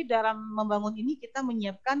fokus. Jadi dalam membangun ini kita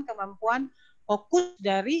menyiapkan kemampuan fokus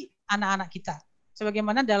dari anak-anak kita.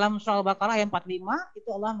 Sebagaimana dalam surah Al-Baqarah ayat 45 itu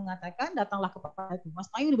Allah mengatakan, datanglah kepadaku,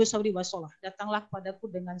 wasta'inu bis-sabri was-shalah, datanglah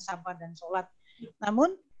kepadaku dengan sabar dan sholat.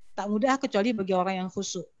 Namun tak mudah kecuali bagi orang yang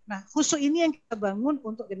khusyuk. Nah, khusyuk ini yang kita bangun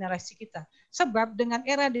untuk generasi kita. Sebab dengan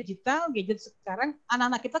era digital, gadget sekarang,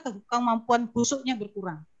 anak-anak kita kemampuan khusyuknya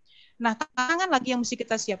berkurang. Nah, tantangan lagi yang mesti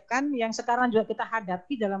kita siapkan, yang sekarang juga kita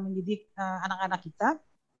hadapi dalam mendidik anak-anak kita,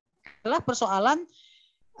 adalah persoalan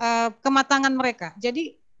kematangan mereka.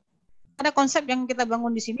 Jadi, ada konsep yang kita bangun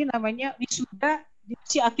di sini namanya wisuda di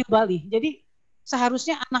usia akhir Bali. Jadi,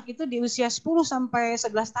 seharusnya anak itu di usia 10 sampai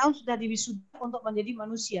 11 tahun sudah diwisuda untuk menjadi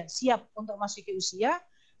manusia, siap untuk masuk ke usia,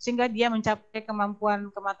 sehingga dia mencapai kemampuan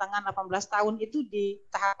kematangan 18 tahun itu di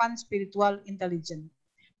tahapan spiritual intelligence.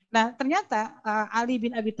 Nah, ternyata Ali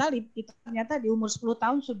bin Abi Thalib itu ternyata di umur 10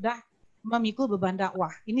 tahun sudah memikul beban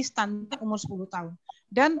dakwah. Ini standar umur 10 tahun.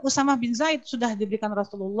 Dan Usamah bin Zaid sudah diberikan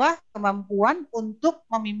Rasulullah kemampuan untuk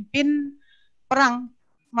memimpin perang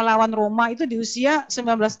melawan Roma itu di usia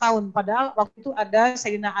 19 tahun. Padahal waktu itu ada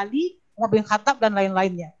Sayyidina Ali, Umar bin Khattab, dan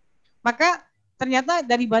lain-lainnya. Maka ternyata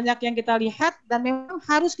dari banyak yang kita lihat dan memang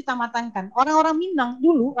harus kita matangkan. Orang-orang Minang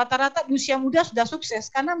dulu rata-rata di usia muda sudah sukses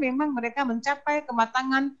karena memang mereka mencapai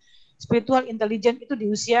kematangan spiritual intelligence itu di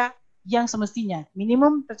usia yang semestinya.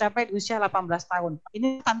 Minimum tercapai di usia 18 tahun.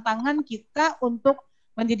 Ini tantangan kita untuk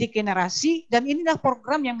mendidik generasi, dan inilah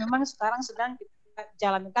program yang memang sekarang sedang kita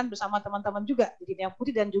jalankan bersama teman-teman juga di Dunia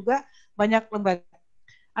Putih dan juga banyak lembaga.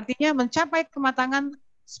 Artinya mencapai kematangan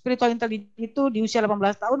spiritual intelligence itu di usia 18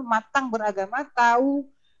 tahun, matang beragama, tahu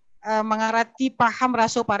mengarati, paham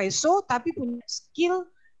raso pareso, tapi punya skill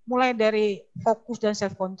mulai dari fokus dan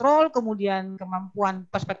self control, kemudian kemampuan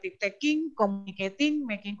perspective taking, communicating,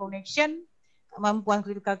 making connection, kemampuan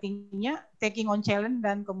critical thinking-nya, taking on challenge,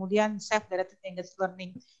 dan kemudian self directed engaged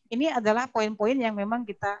learning. Ini adalah poin-poin yang memang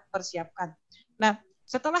kita persiapkan. Nah,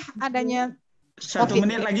 setelah adanya 1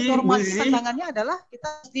 menit lagi, tantangannya adalah kita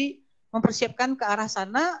mesti mempersiapkan ke arah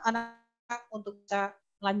sana anak untuk bisa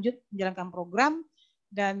lanjut menjalankan program,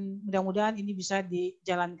 dan mudah-mudahan ini bisa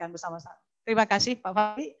dijalankan bersama-sama. Terima kasih Pak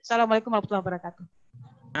Fahri. Assalamualaikum warahmatullahi wabarakatuh.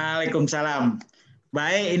 Waalaikumsalam.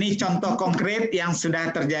 Baik, ini contoh konkret yang sudah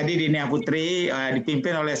terjadi di Nia Putri,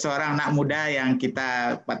 dipimpin oleh seorang anak muda yang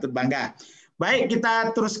kita patut bangga. Baik,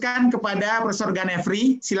 kita teruskan kepada Profesor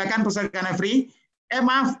Ganefri. Silakan Profesor Ganefri.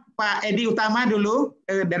 Maaf, Pak Edi Utama dulu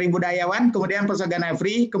dari Budayawan, kemudian Profesor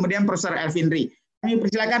Ganefri, kemudian Profesor Elvindri. Kami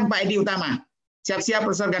persilakan Pak Edi Utama. Siap-siap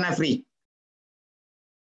Profesor Ganefri.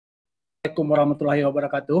 Assalamualaikum warahmatullahi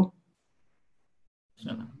wabarakatuh.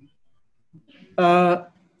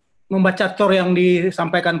 Membaca cor yang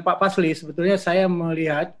disampaikan Pak Fasli, sebetulnya saya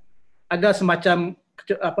melihat ada semacam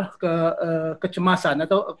kecemasan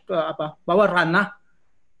atau bahwa ranah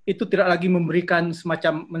itu tidak lagi memberikan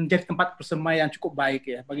semacam menjadi tempat persemaian yang cukup baik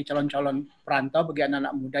ya bagi calon-calon perantau, bagi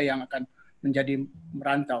anak-anak muda yang akan menjadi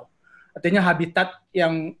merantau. Artinya habitat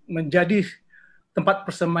yang menjadi tempat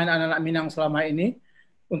persemaian anak-anak Minang selama ini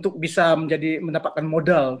untuk bisa mendapatkan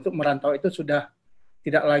modal untuk merantau itu sudah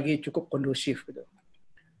tidak lagi cukup kondusif gitu.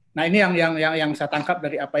 Nah, ini yang saya tangkap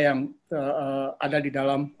dari apa yang ada di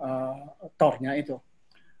dalam tornya itu.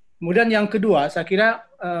 Kemudian yang kedua, saya kira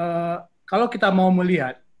kalau kita mau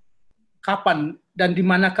melihat kapan dan di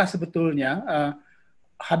manakah sebetulnya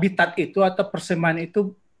habitat itu atau persemaian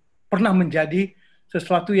itu pernah menjadi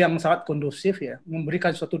sesuatu yang sangat kondusif ya,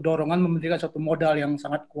 memberikan suatu dorongan, memberikan suatu modal yang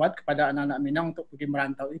sangat kuat kepada anak-anak Minang untuk pergi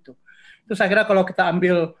merantau itu. Itu saya kira kalau kita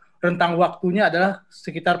ambil rentang waktunya adalah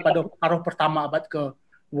sekitar pada paruh pertama abad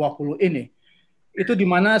ke-20 ini. Itu di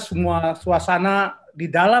mana semua suasana di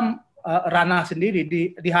dalam ranah sendiri,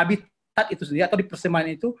 di habitat itu sendiri atau di persemaian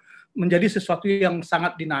itu menjadi sesuatu yang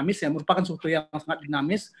sangat dinamis ya, merupakan sesuatu yang sangat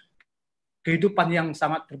dinamis, kehidupan yang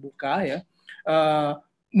sangat terbuka ya.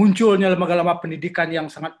 Munculnya lembaga-lembaga pendidikan yang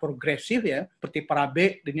sangat progresif ya, seperti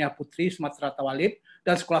Parabe, Dunia Putri, Sumatera Tawalib,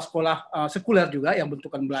 dan sekolah-sekolah sekuler juga yang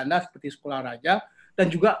bentukan Belanda seperti Sekolah Raja, dan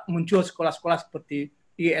juga muncul sekolah-sekolah seperti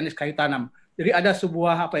INS Kayu Tanam. Jadi ada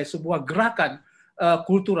sebuah gerakan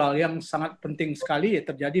kultural yang sangat penting sekali ya,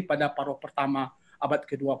 terjadi pada paruh pertama abad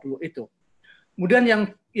ke-20 itu. Kemudian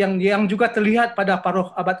yang juga terlihat pada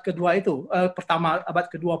paruh abad kedua itu, pertama abad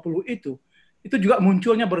ke-20 itu juga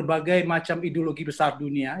munculnya berbagai macam ideologi besar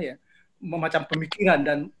dunia ya, macam pemikiran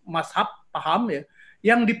dan mazhab paham ya,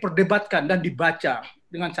 yang diperdebatkan dan dibaca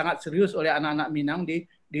dengan sangat serius oleh anak-anak Minang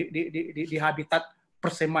di habitat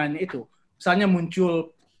persemaian itu. Misalnya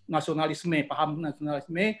muncul nasionalisme, paham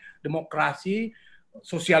nasionalisme, demokrasi,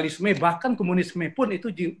 sosialisme, bahkan komunisme pun itu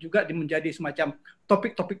juga menjadi semacam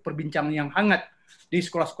topik-topik perbincangan yang hangat di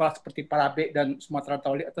sekolah-sekolah seperti Parabe dan Sumatera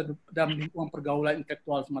Utara atau dalam lingkungan pergaulan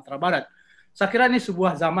intelektual Sumatera Barat. Saya kira ini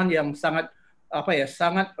sebuah zaman yang sangat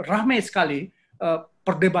sangat ramai sekali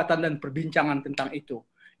perdebatan dan perbincangan tentang itu.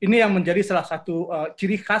 Ini yang menjadi salah satu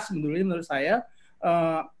ciri khas menurut saya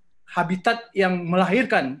habitat yang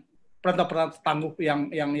melahirkan perantau-perantau tangguh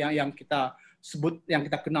yang kita sebut, yang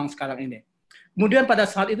kita kenang sekarang ini. Kemudian pada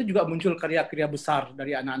saat itu juga muncul karya-karya besar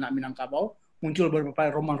dari anak-anak Minangkabau, muncul beberapa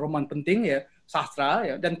roman-roman penting ya, sastra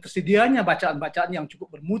ya, dan tersedianya bacaan-bacaan yang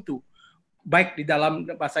cukup bermutu, baik di dalam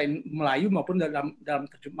bahasa Melayu maupun dalam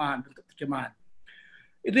terjemahan, bentuk terjemahan.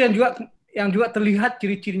 Itu yang juga terlihat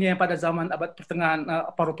ciri-cirinya pada zaman abad pertengahan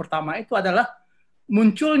paruh pertama itu adalah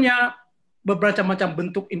munculnya beberapa macam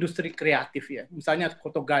bentuk industri kreatif ya. Misalnya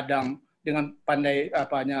koto gadang dengan pandai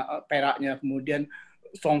peraknya, kemudian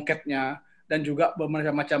songketnya, dan juga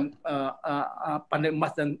beberapa macam pandai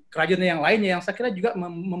emas dan kerajaan yang lainnya yang saya kira juga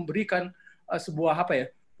memberikan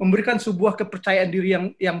memberikan sebuah kepercayaan diri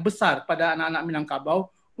yang besar pada anak-anak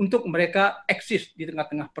Minangkabau untuk mereka eksis di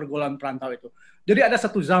tengah-tengah pergaulan perantau itu. Jadi ada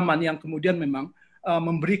satu zaman yang kemudian memang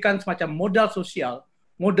memberikan semacam modal sosial,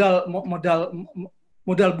 modal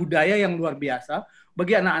budaya yang luar biasa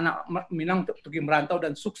bagi anak-anak Minang untuk pergi merantau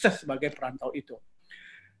dan sukses sebagai perantau itu.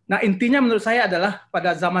 Nah, intinya menurut saya adalah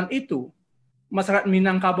pada zaman itu masyarakat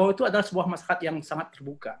Minangkabau itu adalah sebuah masyarakat yang sangat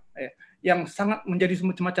terbuka, yang sangat menjadi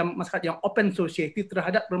semacam masyarakat yang open society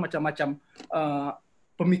terhadap bermacam-macam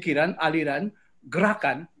pemikiran, aliran,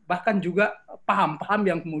 gerakan, bahkan juga paham-paham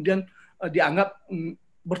yang kemudian dianggap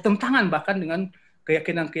bertentangan bahkan dengan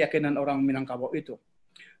keyakinan-keyakinan orang Minangkabau itu.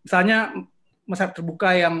 Misalnya masyarakat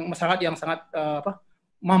terbuka masyarakat yang sangat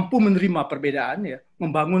mampu menerima perbedaan, ya,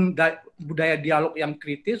 membangun budaya dialog yang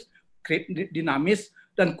kritis, dinamis,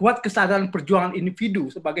 dan kuat kesadaran perjuangan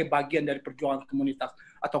individu sebagai bagian dari perjuangan komunitas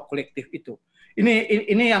atau kolektif itu.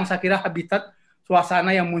 Ini yang saya kira habitat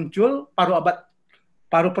suasana yang muncul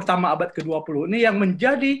paruh pertama abad ke-20 ini yang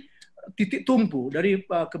menjadi titik tumpu dari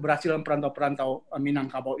keberhasilan perantau-perantau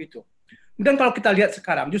Minangkabau itu. Dan kalau kita lihat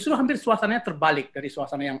sekarang, justru hampir suasananya terbalik dari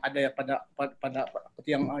suasana yang ada pada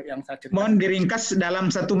yang saya ceritakan. Mohon diringkas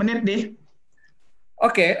dalam 1 menit deh.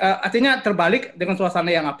 Oke, artinya terbalik dengan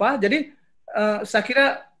suasana yang apa? Jadi saya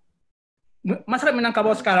kira masyarakat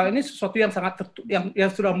Minangkabau sekarang ini sesuatu yang sangat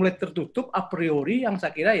yang sudah mulai tertutup a priori, yang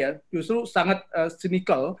saya kira ya justru sangat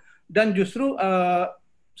cynical dan justru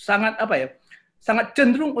sangat sangat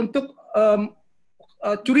cenderung untuk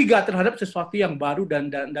curiga terhadap sesuatu yang baru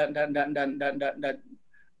dan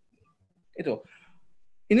itu.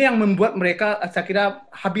 Ini yang membuat mereka, saya kira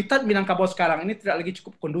habitat Minangkabau sekarang ini tidak lagi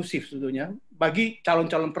cukup kondusif sebetulnya bagi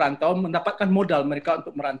calon-calon perantau mendapatkan modal mereka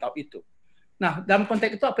untuk merantau itu. Nah, dalam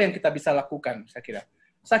konteks itu apa yang kita bisa lakukan, saya kira?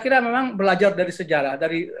 Saya kira memang belajar dari sejarah,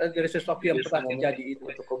 dari sesuatu yang pernah terjadi itu.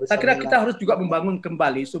 Saya kira kita harus juga membangun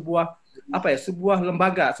kembali sebuah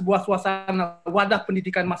lembaga, sebuah suasana wadah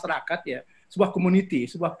pendidikan masyarakat ya, sebuah community,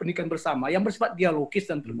 sebuah pendidikan bersama yang bersifat dialogis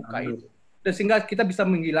dan terbuka itu. Dan sehingga kita bisa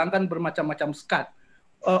menghilangkan bermacam-macam sekat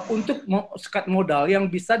untuk sekat modal yang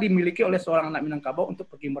bisa dimiliki oleh seorang anak Minangkabau untuk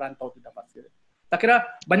pergi merantau tidak pasti. Saya kira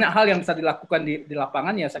banyak hal yang bisa dilakukan di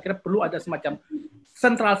lapangan ya. Saya kira perlu ada semacam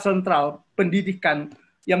sentral pendidikan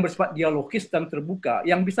yang bersifat dialogis dan terbuka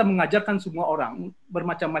yang bisa mengajarkan semua orang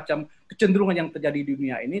bermacam-macam kecenderungan yang terjadi di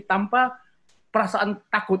dunia ini tanpa perasaan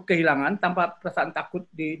takut kehilangan, tanpa perasaan takut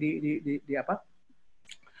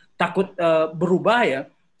takut berubah ya.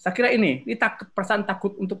 Saya kira ini perasaan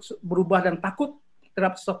takut untuk berubah dan takut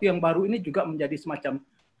terhadap sesuatu yang baru ini juga menjadi semacam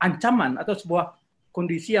ancaman atau sebuah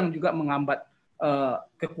kondisi yang juga menghambat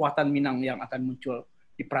kekuatan Minang yang akan muncul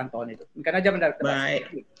di perantauan itu. Mungkin aja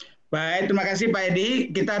Baik, terima kasih Pak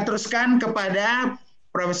Edi. Kita teruskan kepada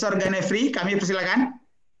Profesor Ganefri. Kami persilakan.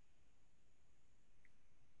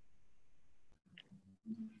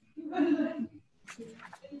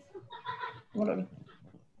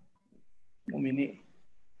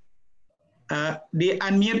 Di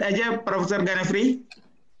unmute aja Profesor Ganefri.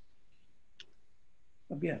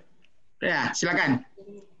 Ya, silakan.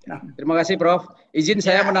 Terima kasih Prof. Izin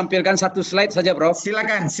saya menampilkan 1 slide saja Prof.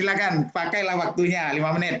 Silakan. Pakailah waktunya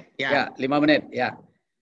 5 menit. Ya, 5 menit. Ya.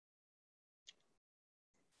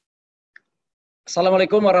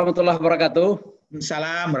 Assalamualaikum warahmatullahi wabarakatuh.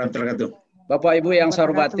 Assalamualaikum warahmatullahi wabarakatuh. Bapak Ibu yang saya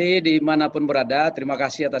hormati dimanapun berada, terima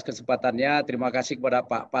kasih atas kesempatannya. Terima kasih kepada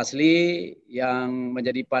Pak Pasli yang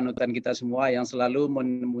menjadi panutan kita semua, yang selalu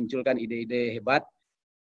memunculkan ide-ide hebat.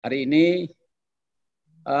 Hari ini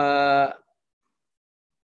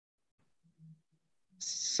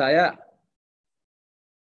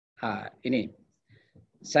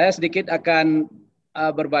saya sedikit akan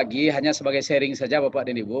berbagi hanya sebagai sharing saja Bapak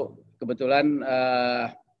dan Ibu. Kebetulan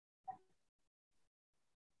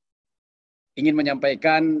ingin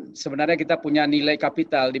menyampaikan sebenarnya kita punya nilai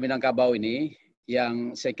kapital di Minangkabau ini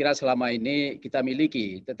yang saya kira selama ini kita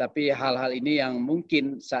miliki, tetapi hal-hal ini yang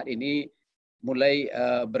mungkin saat ini mulai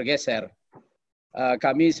bergeser.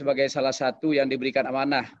 Kami sebagai salah satu yang diberikan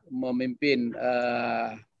amanah memimpin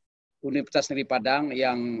Universitas Negeri Padang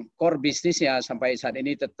yang core bisnisnya sampai saat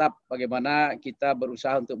ini tetap bagaimana kita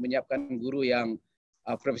berusaha untuk menyiapkan guru yang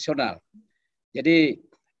profesional. Jadi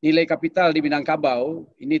nilai kapital di Minangkabau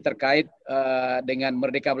ini terkait dengan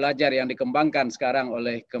Merdeka Belajar yang dikembangkan sekarang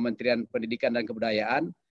oleh Kementerian Pendidikan dan Kebudayaan.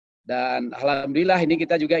 Dan alhamdulillah ini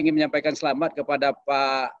kita juga ingin menyampaikan selamat kepada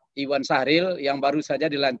Pak Iwan Sahril yang baru saja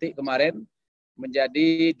dilantik kemarin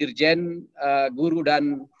menjadi Dirjen Guru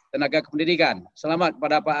dan Tenaga Kependidikan. Selamat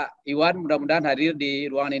kepada Pak Iwan, mudah-mudahan hadir di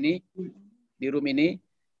ruangan ini, di room ini.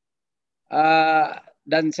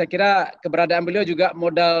 Dan saya kira keberadaan beliau juga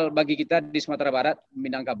modal bagi kita di Sumatera Barat,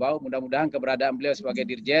 Minangkabau. Mudah-mudahan keberadaan beliau sebagai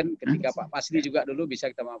Dirjen ketika Pak Pasli juga dulu bisa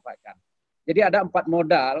kita manfaatkan. Jadi ada 4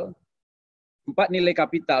 modal, 4 nilai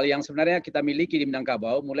kapital yang sebenarnya kita miliki di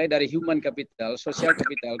Minangkabau, mulai dari human capital, social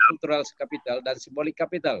capital, cultural capital, dan symbolic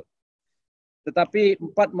capital. Tetapi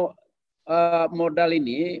 4 modal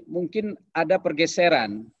ini mungkin ada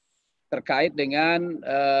pergeseran terkait dengan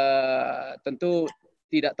tentu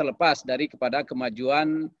tidak terlepas dari kepada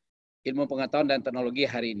kemajuan ilmu pengetahuan dan teknologi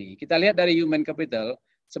hari ini. Kita lihat dari human capital,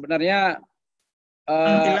 sebenarnya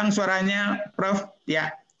hilang suaranya, Prof.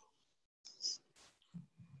 Ya,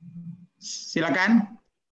 silakan.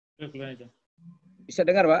 Bisa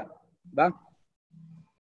dengar, Pak? Bang?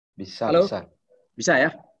 Bisa. Halo? Bisa. Bisa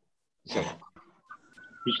ya? Bisa.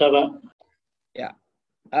 Bisa, Pak. Ya.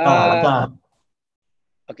 Ada.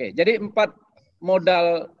 Oke, jadi 4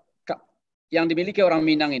 modal yang dimiliki orang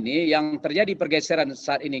Minang ini yang terjadi pergeseran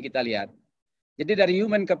saat ini kita lihat. Jadi dari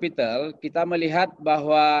human capital kita melihat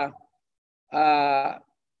bahwa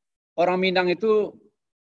orang Minang itu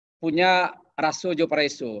punya raso jo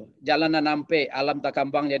preso, jalanan nampe, alam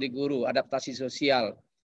takambang jadi guru, adaptasi sosial,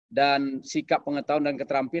 dan sikap pengetahuan dan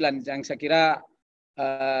keterampilan yang saya kira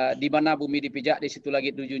di mana bumi dipijak di situ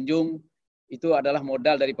lagi dijunjung. Itu adalah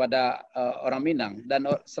modal daripada orang Minang. Dan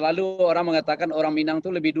selalu orang mengatakan orang Minang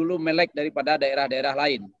itu lebih dulu melek daripada daerah-daerah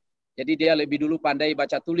lain. Jadi dia lebih dulu pandai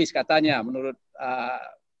baca tulis katanya menurut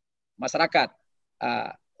masyarakat.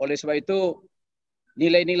 Oleh sebab itu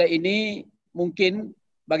nilai-nilai ini mungkin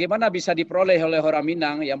bagaimana bisa diperoleh oleh orang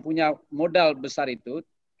Minang yang punya modal besar itu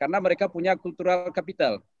karena mereka punya cultural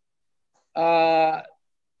capital.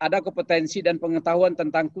 Ada kompetensi dan pengetahuan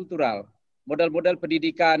tentang kultural. Modal-modal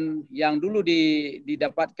pendidikan yang dulu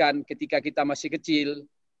didapatkan ketika kita masih kecil,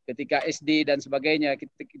 ketika SD dan sebagainya,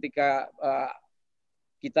 ketika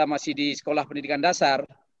kita masih di sekolah pendidikan dasar,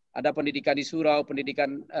 ada pendidikan di surau,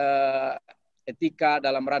 pendidikan etika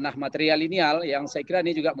dalam ranah material lineal yang saya kira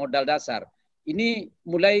ini juga modal dasar. Ini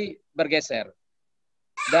mulai bergeser.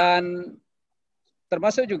 Dan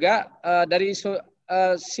termasuk juga dari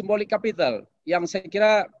symbolic capital yang saya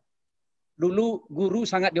kira dulu guru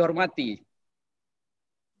sangat dihormati.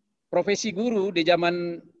 Profesi guru di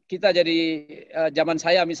zaman kita jadi zaman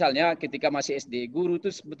saya misalnya ketika masih SD, guru itu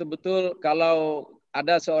betul-betul kalau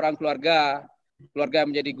ada seorang keluarga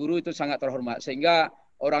yang menjadi guru itu sangat terhormat sehingga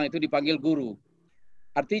orang itu dipanggil guru.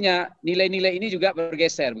 Artinya nilai-nilai ini juga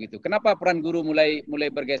bergeser begitu. Kenapa peran guru mulai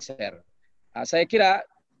bergeser? Saya kira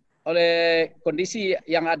oleh kondisi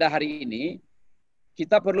yang ada hari ini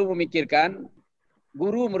kita perlu memikirkan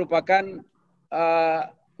guru merupakan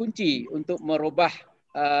kunci untuk merubah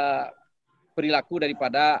perilaku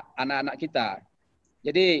daripada anak-anak kita.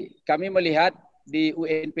 Jadi kami melihat di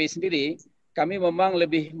UNP sendiri, kami memang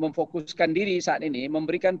lebih memfokuskan diri saat ini,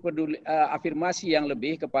 memberikan afirmasi yang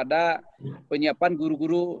lebih kepada penyiapan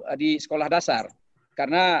guru-guru di sekolah dasar.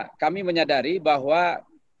 Karena kami menyadari bahwa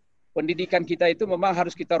pendidikan kita itu memang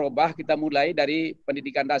harus kita robah, kita mulai dari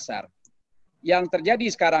pendidikan dasar. Yang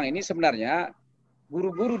terjadi sekarang ini sebenarnya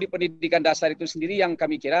guru-guru di pendidikan dasar itu sendiri yang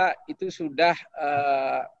kami kira itu sudah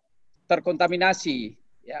terkontaminasi.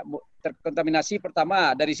 Ya, terkontaminasi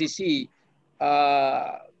pertama dari sisi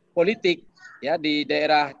politik, ya di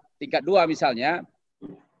daerah tingkat 2 misalnya,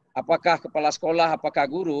 apakah kepala sekolah, apakah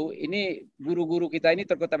guru, ini guru-guru kita ini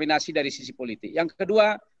terkontaminasi dari sisi politik. Yang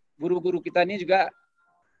kedua, guru-guru kita ini juga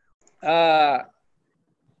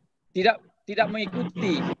tidak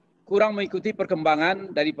mengikuti, kurang mengikuti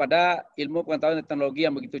perkembangan daripada ilmu pengetahuan dan teknologi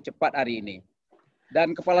yang begitu cepat hari ini.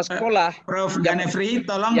 Dan kepala sekolah, Prof. Ganefri,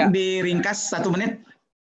 tolong diringkas 1 menit.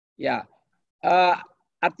 Ya,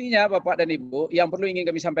 artinya Bapak dan Ibu, yang perlu ingin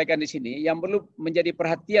kami sampaikan di sini, yang perlu menjadi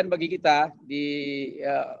perhatian bagi kita di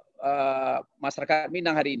masyarakat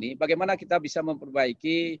Minang hari ini, bagaimana kita bisa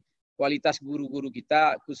memperbaiki kualitas guru-guru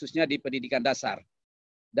kita, khususnya di pendidikan dasar.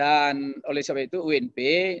 Dan oleh sebab itu UNP,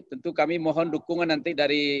 tentu kami mohon dukungan nanti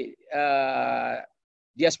dari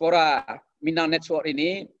Diaspora Minang Network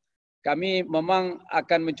ini. Kami memang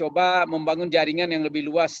akan mencoba membangun jaringan yang lebih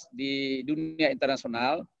luas di dunia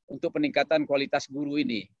internasional untuk peningkatan kualitas guru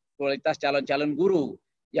ini, kualitas calon-calon guru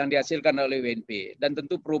yang dihasilkan oleh UNP. Dan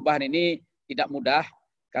tentu perubahan ini tidak mudah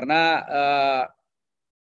karena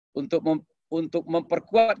untuk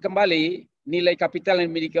memperkuat kembali nilai kapital yang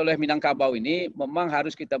dimiliki oleh Minangkabau ini memang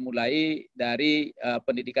harus kita mulai dari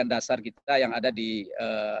pendidikan dasar kita yang ada di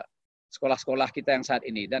sekolah-sekolah kita yang saat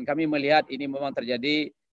ini. Dan kami melihat ini memang terjadi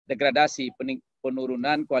degradasi,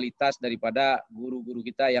 penurunan kualitas daripada guru-guru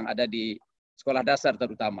kita yang ada di sekolah dasar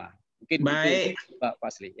terutama. Mungkin baik, itu, Pak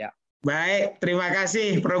Fasli. Ya. Baik, terima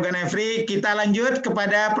kasih Prof. Ganefri. Kita lanjut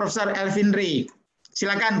kepada Profesor Elvindri.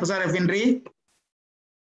 Silakan Profesor Elvindri.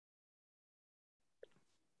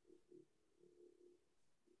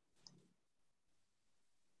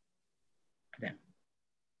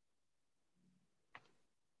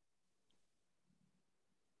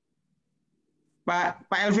 Pak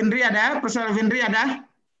Elvindri ada? Profesor Elvindri ada?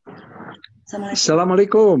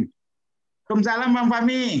 Assalamualaikum. Waalaikumsalam Bang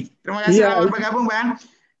Fahmi. Terima kasih telah bergabung Bang.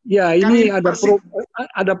 Ya, ini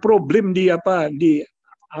ada problem di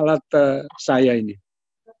alat saya ini.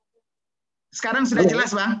 Sekarang sudah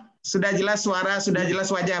jelas Bang. Sudah jelas suara, sudah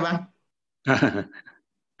jelas wajah Bang.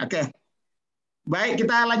 Oke. Baik,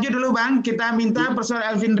 kita lanjut dulu Bang. Kita minta Profesor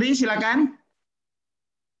Elvindri, silakan.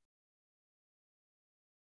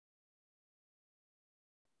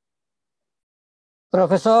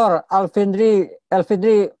 Profesor Elvindri,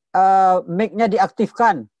 mic-nya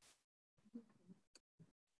diaktifkan.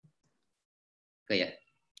 Oke ya.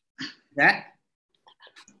 Ya.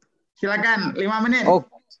 Silakan, 5 menit. Oh,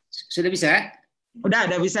 sudah bisa? Udah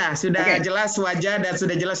bisa. Sudah jelas wajah dan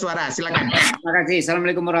sudah jelas suara. Silakan. Terima kasih.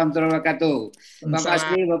 Assalamualaikum warahmatullahi wabarakatuh. Bapak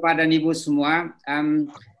Asli, Bapak dan Ibu semua.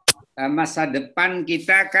 Masa depan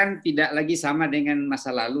kita kan tidak lagi sama dengan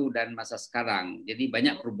masa lalu dan masa sekarang. Jadi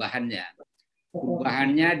banyak perubahannya.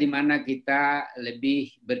 Perubahannya di mana kita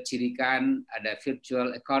lebih bercirikan ada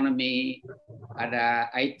virtual economy, ada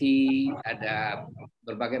IT, ada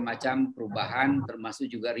berbagai macam perubahan termasuk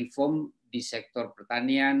juga reform di sektor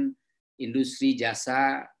pertanian, industri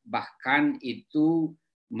jasa, bahkan itu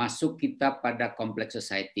masuk kita pada complex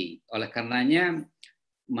society. Oleh karenanya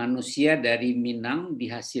manusia dari Minang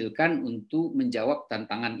dihasilkan untuk menjawab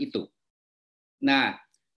tantangan itu. Nah,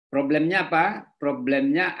 problemnya apa?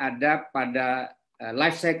 Problemnya ada pada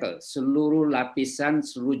life cycle, seluruh lapisan,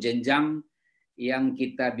 seluruh jenjang yang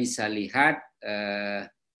kita bisa lihat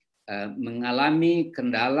mengalami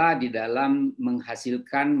kendala di dalam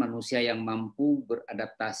menghasilkan manusia yang mampu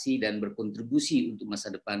beradaptasi dan berkontribusi untuk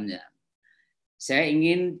masa depannya. Saya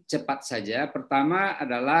ingin cepat saja. Pertama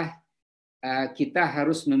adalah kita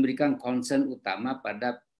harus memberikan concern utama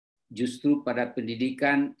pada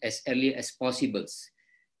pendidikan as early as possible.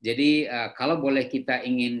 Jadi kalau boleh kita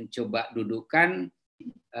ingin coba dudukkan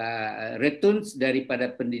returns daripada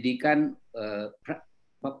pendidikan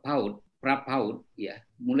pra-PAUD, ya,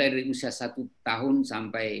 mulai dari usia 1 tahun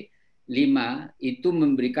sampai 5 itu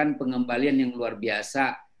memberikan pengembalian yang luar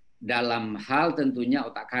biasa dalam hal tentunya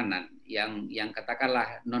otak kanan yang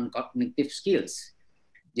katakanlah non-cognitive skills.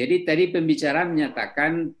 Jadi tadi pembicara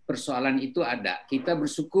menyatakan persoalan itu ada. Kita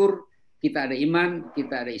bersyukur kita ada iman,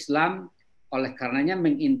 kita ada Islam. Oleh karenanya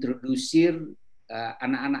mengintrodusir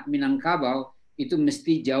anak-anak Minangkabau itu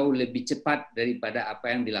mesti jauh lebih cepat daripada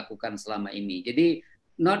apa yang dilakukan selama ini. Jadi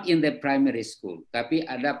not in the primary school, tapi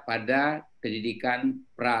ada pada pendidikan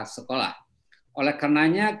prasekolah. Oleh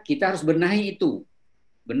karenanya kita harus benahi itu.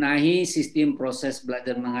 Benahi sistem proses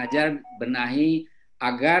belajar mengajar, benahi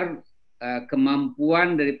agar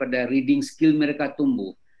kemampuan daripada reading skill mereka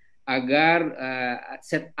tumbuh, agar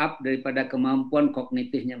set up daripada kemampuan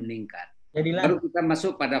kognitifnya meningkat. Baru kita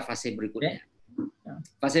masuk pada fase berikutnya.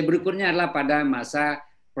 Fase berikutnya adalah pada masa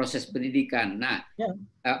proses pendidikan. Nah,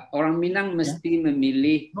 orang Minang mesti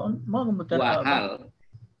memilih dua hal.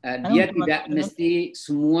 Dia tidak mesti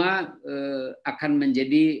semua akan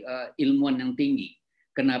menjadi ilmuwan yang tinggi.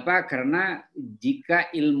 Kenapa? Karena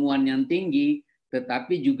jika ilmuwan yang tinggi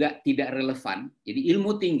tetapi juga tidak relevan, jadi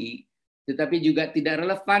ilmu tinggi tetapi juga tidak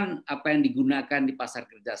relevan apa yang digunakan di pasar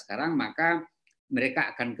kerja sekarang, maka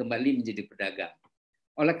mereka akan kembali menjadi pedagang.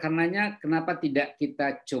 Oleh karenanya, kenapa tidak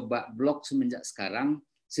kita coba blok semenjak sekarang,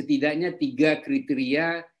 setidaknya 3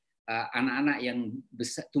 kriteria anak-anak yang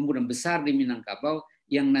tumbuh dan besar di Minangkabau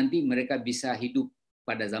yang nanti mereka bisa hidup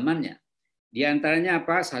pada zamannya. Di antaranya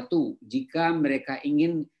apa? 1, jika mereka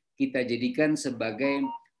ingin kita jadikan sebagai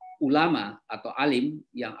ulama atau alim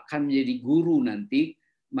yang akan menjadi guru nanti,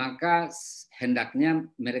 maka hendaknya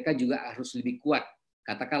mereka juga harus lebih kuat.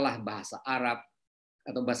 Katakanlah bahasa Arab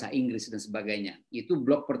atau bahasa Inggris dan sebagainya. Itu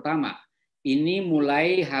blok pertama. Ini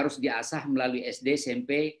mulai harus diasah melalui SD,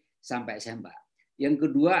 SMP, sampai SMA. Yang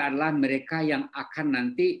kedua adalah mereka yang akan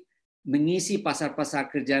nanti mengisi pasar-pasar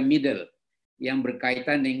kerja middle yang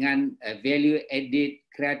berkaitan dengan value added,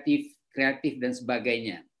 kreatif dan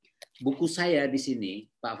sebagainya. Buku saya di sini,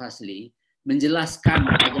 Pak Fasli, menjelaskan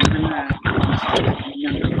bagaimana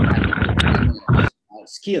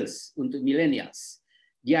skills untuk millennials.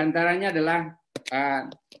 Di antaranya adalah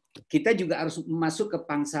kita juga harus masuk ke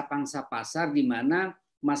pangsa-pangsa pasar di mana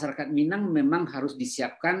masyarakat Minang memang harus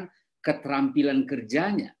disiapkan keterampilan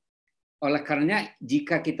kerjanya. Oleh karenanya,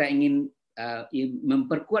 jika kita ingin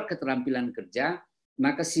memperkuat keterampilan kerja,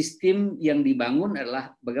 maka sistem yang dibangun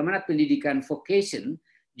adalah bagaimana pendidikan vocation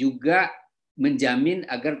juga menjamin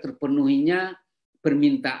agar terpenuhinya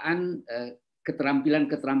permintaan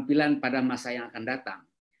keterampilan-keterampilan pada masa yang akan datang.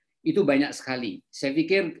 Itu banyak sekali. Saya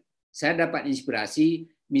pikir saya dapat inspirasi,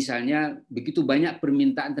 misalnya begitu banyak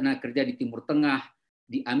permintaan tenaga kerja di Timur Tengah,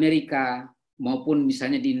 di Amerika, maupun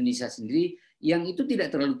misalnya di Indonesia sendiri, yang itu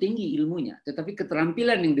tidak terlalu tinggi ilmunya, tetapi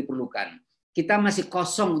keterampilan yang diperlukan. Kita masih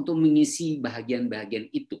kosong untuk mengisi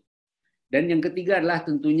bahagian-bahagian itu. Dan yang ketiga adalah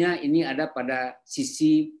tentunya ini ada pada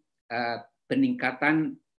sisi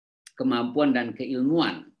peningkatan kemampuan dan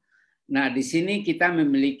keilmuan. Nah, di sini kita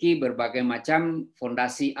memiliki berbagai macam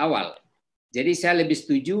fondasi awal. Jadi saya lebih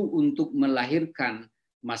setuju untuk melahirkan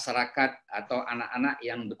masyarakat atau anak-anak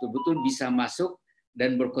yang betul-betul bisa masuk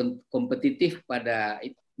dan berkompetitif pada,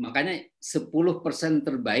 makanya 10%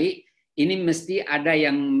 terbaik ini mesti ada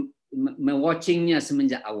yang me-watchingnya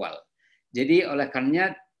semenjak awal. Jadi oleh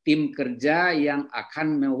karenanya tim kerja yang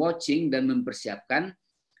akan me-watching dan mempersiapkan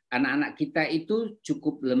anak-anak kita itu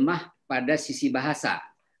cukup lemah pada sisi bahasa,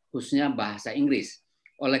 khususnya bahasa Inggris.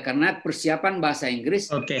 Oleh karena persiapan bahasa Inggris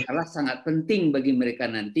adalah sangat penting bagi mereka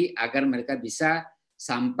nanti agar mereka bisa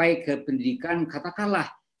sampai ke pendidikan, katakanlah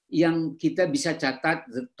yang kita bisa catat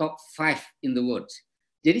the top 5 in the world.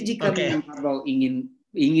 Jadi jika Minangkabau ingin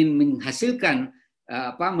menghasilkan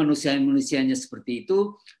manusia-manusianya seperti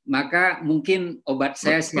itu, maka mungkin obat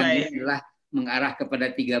saya sekarang adalah mengarah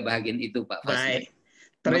kepada 3 bahagian itu, Pak Fasli.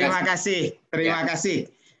 Terima kasih.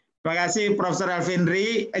 Terima kasih Profesor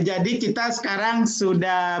Alvindri. Jadi kita sekarang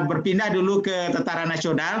sudah berpindah dulu ke tataran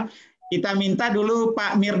nasional. Kita minta dulu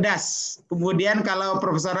Pak Mirdas. Kemudian kalau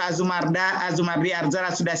Profesor Azumardi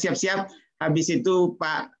Arzara sudah siap-siap, habis itu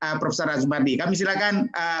Pak Profesor Azumardi. Kami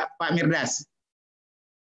silakan Pak Mirdas.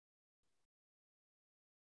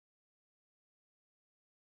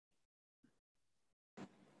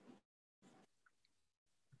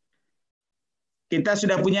 Kita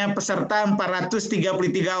sudah punya peserta 433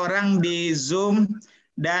 orang di Zoom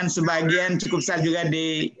dan sebagian cukup besar juga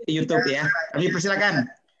di YouTube ya. Kami persilakan.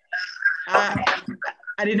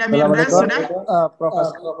 Adinda Mirdas sudah?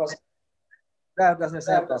 Sudah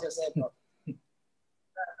selesai, Prof.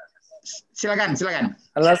 Silakan.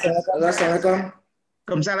 Halo, Assalamualaikum.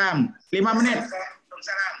 Waalaikumsalam. 5 menit.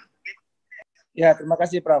 Ya, terima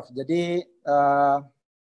kasih, Prof. Jadi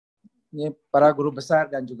ini para guru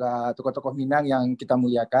besar dan juga tokoh-tokoh Minang yang kita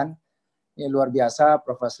muliakan. Ini luar biasa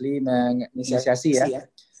Prof. Fasli menginisiasi ya.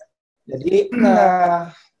 Jadi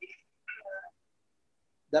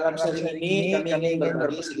dalam sesi ini kami ingin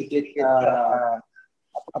berbagi sedikit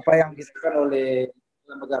apa yang disampaikan oleh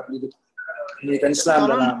lembaga pendidikan Islam.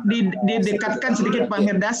 Tolong didekatkan sedikit Pak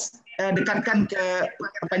Mirdas, dekatkan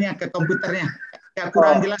ke komputernya. Ya,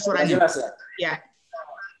 kurang jelas suaranya. Jelas ya.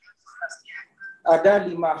 Ada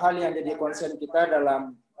 5 hal yang jadi concern kita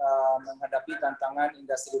dalam menghadapi tantangan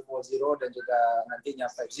industri 4.0 dan juga nantinya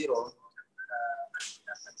 5.0.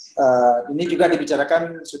 Ini juga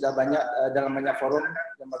dibicarakan sudah banyak dalam banyak forum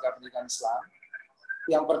lembaga pendidikan Islam.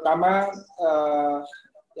 Yang pertama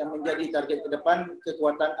yang menjadi target ke depan,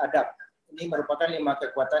 kekuatan adab. Ini merupakan 5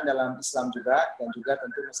 kekuatan dalam Islam juga dan juga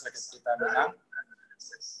tentu masyarakat kita Minang.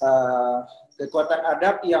 Kekuatan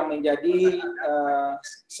adab yang menjadi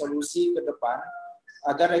solusi ke depan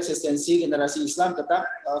agar eksistensi generasi Islam tetap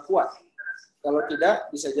kuat. Kalau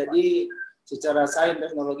tidak, bisa jadi secara sains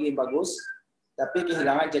teknologi yang bagus, tapi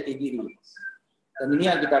kehilangan jati diri. Dan ini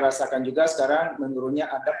yang kita rasakan juga sekarang menurunnya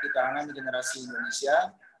adab di kalangan generasi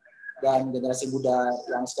Indonesia dan generasi muda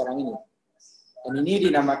yang sekarang ini. Dan ini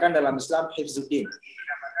dinamakan dalam Islam hifzuddin.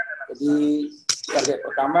 Jadi target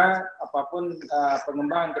pertama, apapun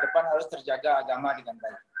pengembangan ke depan harus terjaga agama dengan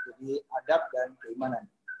baik. Jadi adab dan keimanan.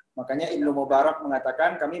 Makanya Ibnu Mubarak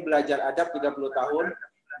mengatakan kami belajar adab 30 tahun,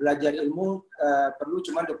 belajar ilmu perlu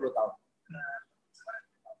cuma 20 tahun.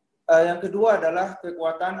 Yang kedua adalah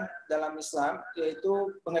kekuatan dalam Islam,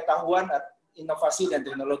 yaitu pengetahuan, inovasi, dan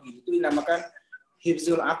teknologi. Itu dinamakan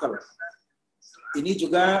hifzul aql. Ini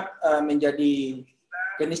juga menjadi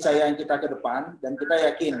keniscayaan kita ke depan, dan kita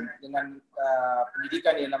yakin dengan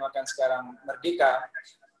pendidikan yang dinamakan sekarang merdeka,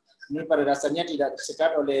 ini pada dasarnya tidak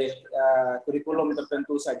tersekat oleh kurikulum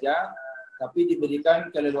tertentu saja, tapi diberikan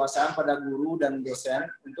keleluasaan pada guru dan dosen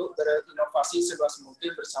untuk berinovasi seluas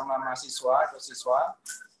mungkin bersama mahasiswa atau siswa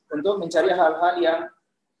untuk mencari hal-hal yang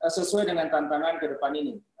sesuai dengan tantangan ke depan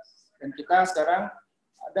ini. Dan kita sekarang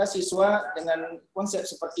ada siswa dengan konsep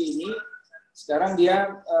seperti ini, sekarang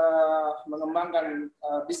dia mengembangkan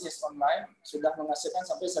bisnis online, sudah menghasilkan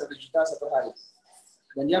sampai 100 juta satu hari.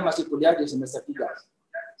 Dan dia masih kuliah di semester 3.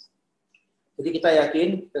 Jadi kita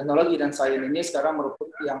yakin teknologi dan sains ini sekarang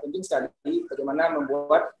merupakan yang penting sekali bagaimana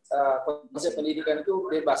membuat konsep pendidikan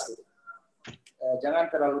itu bebas. Gitu.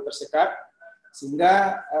 Jangan terlalu tersekat,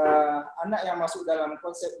 sehingga anak yang masuk dalam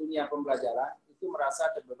konsep dunia pembelajaran itu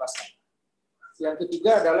merasa terbebaskan. Yang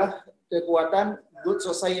ketiga adalah kekuatan good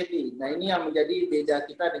society. Nah ini yang menjadi beda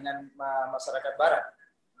kita dengan masyarakat Barat.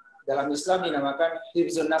 Dalam Islam dinamakan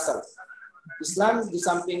hifzun nasl. Islam di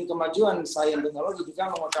samping kemajuan sains teknologi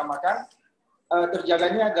juga mengutamakan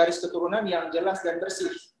terjaganya garis keturunan yang jelas dan bersih.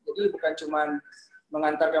 Jadi bukan cuma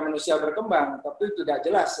mengantarkan manusia berkembang, tapi tidak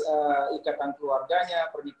jelas ikatan keluarganya,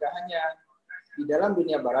 pernikahannya. Di dalam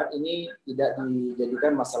dunia Barat ini tidak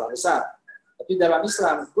dijadikan masalah besar. Tapi dalam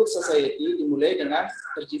Islam, good society dimulai dengan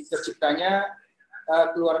terciptanya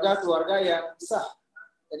keluarga-keluarga yang sah.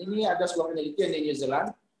 Dan ini ada sebuah penelitian di New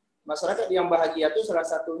Zealand. Masyarakat yang bahagia itu salah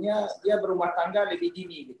satunya dia berumah tangga lebih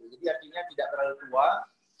dini. Gitu. Jadi artinya tidak terlalu tua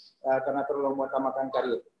karena terlalu mengutamakan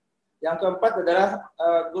karir. Yang keempat adalah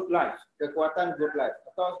good life, kekuatan good life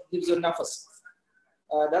atau hifzun nafas.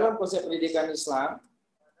 Dalam konsep pendidikan Islam,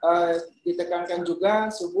 ditekankan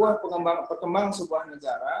juga sebuah perkembangan sebuah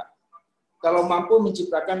negara kalau mampu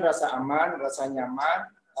menciptakan rasa aman, rasa nyaman,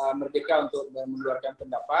 merdeka untuk mengeluarkan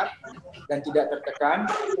pendapat dan tidak tertekan,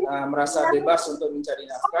 merasa bebas untuk mencari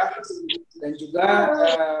nafkah, dan juga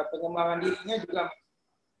pengembangan dirinya juga.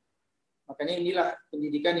 Makanya inilah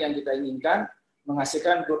pendidikan yang kita inginkan,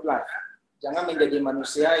 menghasilkan good life. Jangan menjadi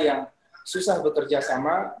manusia yang susah bekerja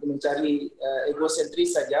sama, mencari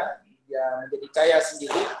egosentris saja, ya menjadi kaya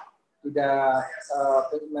sendiri, tidak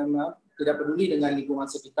peduli dengan lingkungan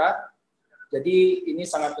sekitar. Jadi ini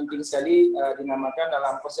sangat penting sekali dinamakan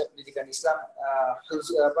dalam konsep pendidikan Islam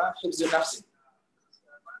hifzun nafsi.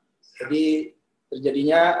 Jadi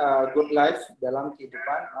terjadinya good life dalam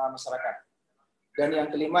kehidupan masyarakat. Dan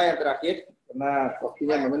yang kelima, yang terakhir, karena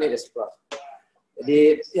waktunya menit ya, Prof.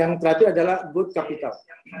 Jadi yang terakhir adalah good capital.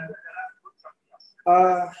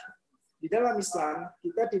 Di dalam Islam,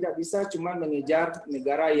 kita tidak bisa cuma mengejar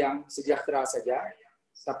negara yang sejahtera saja,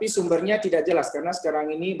 tapi sumbernya tidak jelas, karena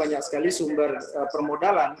sekarang ini banyak sekali sumber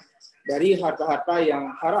permodalan dari harta-harta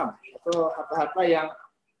yang haram, atau harta-harta yang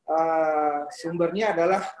sumbernya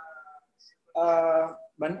adalah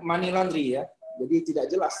money laundry, ya. Jadi tidak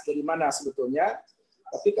jelas dari mana sebetulnya,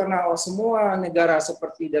 tapi karena semua negara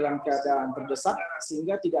seperti dalam keadaan terdesak,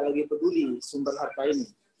 sehingga tidak lagi peduli sumber harta ini.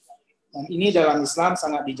 Dan ini dalam Islam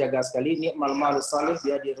sangat dijaga sekali. Ni'mal malus salih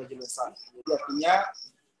biadi rajulun salih. Jadi artinya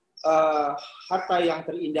harta yang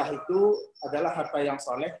terindah itu adalah harta yang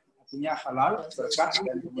soleh, artinya halal, berkah,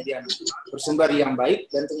 dan kemudian bersumber yang baik.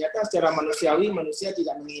 Dan ternyata secara manusiawi, manusia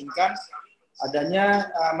tidak menginginkan adanya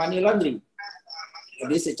money laundry.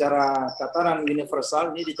 Jadi secara tataran universal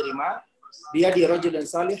ini diterima, dia di rajulun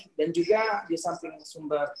salih, dan juga di samping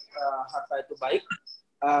sumber harta itu baik,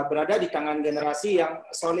 berada di tangan generasi yang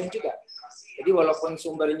soleh juga. Jadi walaupun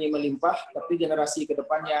sumber ini melimpah, tapi generasi ke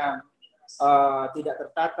depannya tidak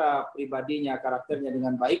tertata pribadinya, karakternya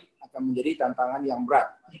dengan baik, akan menjadi tantangan yang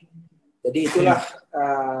berat. Jadi itulah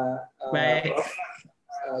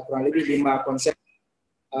kurang lebih 5 konsep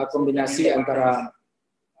kombinasi antara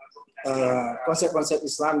konsep-konsep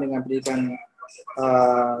Islam dengan pendidikan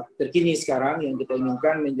terkini sekarang yang kita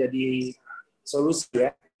inginkan menjadi solusi, ya.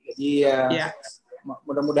 Jadi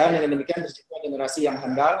mudah-mudahan dengan demikian tercipta generasi yang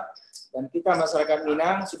handal, Dan kita masyarakat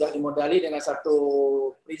Minang sudah dimodali dengan satu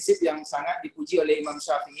prinsip yang sangat dipuji oleh Imam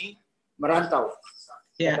Syafi'i, merantau.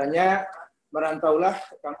 Katanya, merantaulah,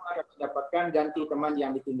 kamu akan mendapatkan ganti teman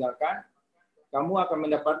yang ditinggalkan. Kamu akan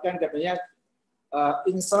mendapatkan, katanya,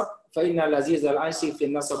 insaf fa inna lazizal aishi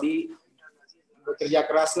fin nasabi. Bekerja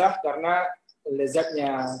keraslah karena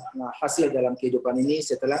lezatnya hasil dalam kehidupan ini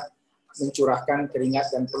setelah mencurahkan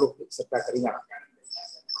keringat dan peluh serta keringat.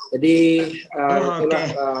 Jadi itulah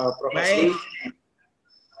Prof. Asli.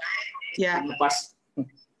 Ya.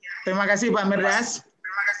 Terima kasih Pak Mirdas.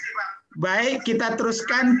 Baik, kita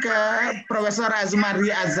teruskan ke Profesor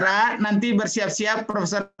Azmardi Azra. Nanti bersiap-siap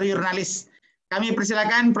Profesor Jurnalis. Kami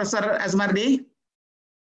persilakan Profesor Azmardi.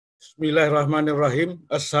 Bismillahirrahmanirrahim.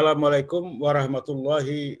 Assalamualaikum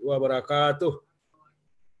warahmatullahi wabarakatuh.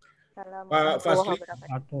 Pak Fasli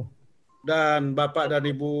dan Bapak dan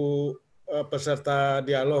Ibu peserta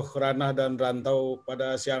dialog ranah dan rantau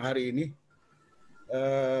pada siang hari ini.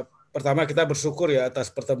 Pertama kita bersyukur ya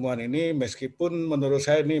atas pertemuan ini, meskipun menurut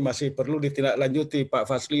saya ini masih perlu ditindaklanjuti Pak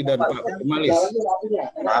Fasli dan Pak Malis.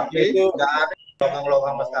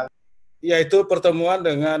 Yaitu pertemuan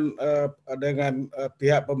dengan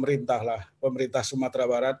pihak pemerintah lah, pemerintah Sumatera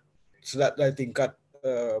Barat, dari tingkat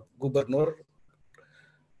gubernur,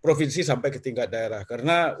 provinsi sampai ke tingkat daerah.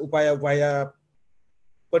 Karena upaya-upaya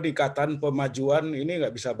peningkatan pemajuan ini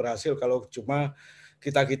nggak bisa berhasil kalau cuma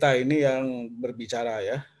kita-kita ini yang berbicara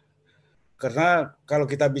ya. Karena kalau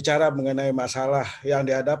kita bicara mengenai masalah yang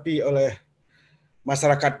dihadapi oleh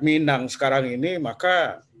masyarakat Minang sekarang ini,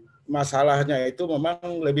 maka masalahnya itu memang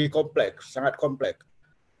lebih kompleks, sangat kompleks.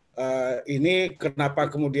 Ini kenapa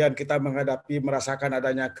kemudian kita merasakan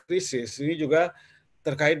adanya krisis, ini juga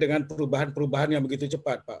terkait dengan perubahan-perubahan yang begitu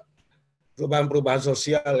cepat, Pak. Perubahan-perubahan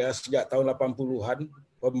sosial ya sejak tahun 80-an,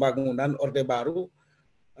 pembangunan Orde Baru,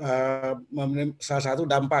 salah satu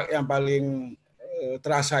dampak yang paling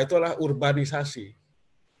terasa itu adalah urbanisasi.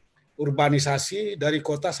 Urbanisasi dari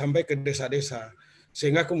kota sampai ke desa-desa.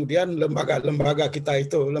 Sehingga kemudian lembaga-lembaga kita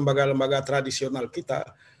itu, lembaga-lembaga tradisional kita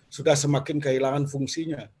sudah semakin kehilangan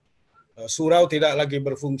fungsinya. Surau tidak lagi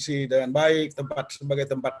berfungsi dengan baik, sebagai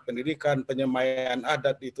tempat pendidikan, penyemaian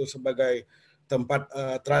adat itu sebagai tempat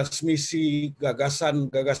transmisi gagasan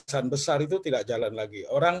besar itu tidak jalan lagi.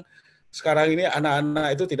 Orang sekarang ini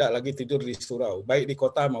anak-anak itu tidak lagi tidur di surau, baik di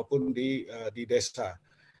kota maupun di desa.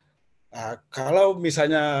 Nah, kalau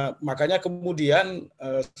misalnya, makanya kemudian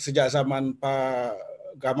sejak zaman Pak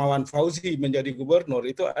Gamawan Fauzi menjadi gubernur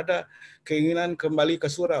itu ada keinginan kembali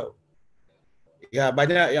ke surau. Ya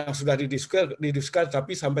banyak yang sudah didiskusikan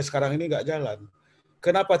tapi sampai sekarang ini nggak jalan.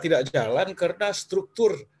 Kenapa tidak jalan? Karena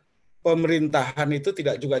struktur pemerintahan itu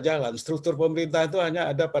tidak juga jalan. Struktur pemerintahan itu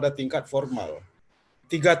hanya ada pada tingkat formal.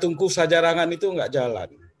 3 tungku sajarangan itu nggak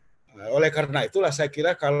jalan. Nah, oleh karena itulah saya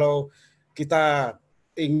kira kalau kita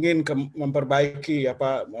ingin memperbaiki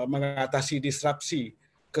mengatasi disrupsi,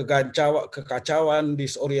 kekacauan,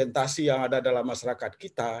 disorientasi yang ada dalam masyarakat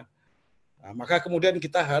kita, nah, maka kemudian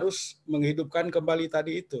kita harus menghidupkan kembali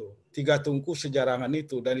tadi itu 3 tungku sejarangan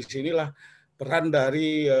itu. Dan disinilah peran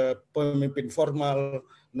dari pemimpin formal,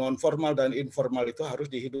 non formal dan informal itu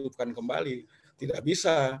harus dihidupkan kembali. Tidak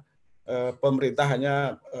bisa pemerintah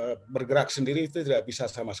hanya bergerak sendiri, itu tidak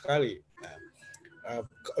bisa sama sekali. Nah,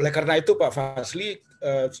 oleh karena itu Pak Fasli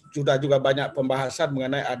sudah juga banyak pembahasan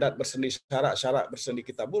mengenai adat berseni syarak berseni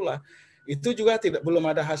kitabullah, itu juga belum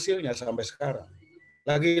ada hasilnya sampai sekarang.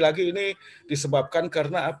 Lagi-lagi ini disebabkan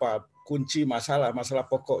karena apa? Kunci masalah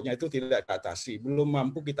pokoknya itu tidak diatasi, belum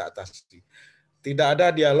mampu kita atasi. Tidak ada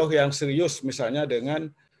dialog yang serius misalnya dengan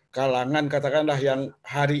kalangan katakanlah yang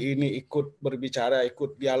hari ini ikut berbicara,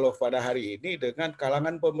 ikut dialog pada hari ini dengan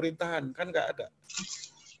kalangan pemerintahan, kan nggak ada.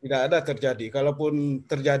 Tidak ada terjadi. Kalaupun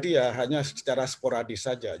terjadi ya hanya secara sporadis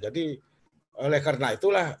saja. Jadi oleh karena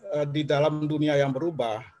itulah di dalam dunia yang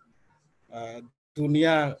berubah,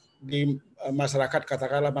 dunia di masyarakat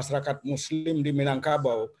katakanlah masyarakat Muslim di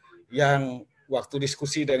Minangkabau yang waktu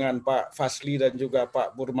diskusi dengan Pak Fasli dan juga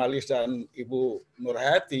Pak Burmalis dan Ibu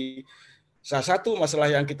Nurhayati, salah satu masalah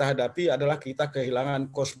yang kita hadapi adalah kita kehilangan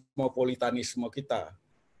kosmopolitanisme kita.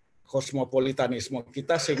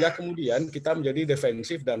 Sehingga kemudian kita menjadi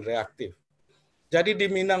defensif dan reaktif. Jadi di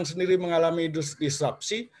Minang sendiri mengalami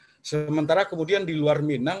disrupsi, sementara kemudian di luar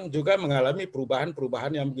Minang juga mengalami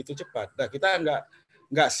perubahan-perubahan yang begitu cepat. Nah, kita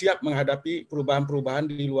nggak siap menghadapi perubahan-perubahan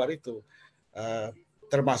di luar itu,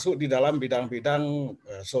 termasuk di dalam bidang-bidang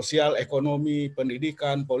sosial, ekonomi,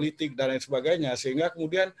 pendidikan, politik, dan lain sebagainya. Sehingga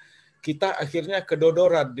kemudian kita akhirnya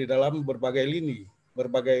kedodoran di dalam berbagai lini.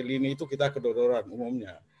 Berbagai lini itu kita kedodoran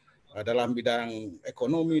umumnya. Dalam bidang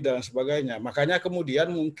ekonomi dan sebagainya. Makanya kemudian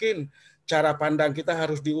mungkin cara pandang kita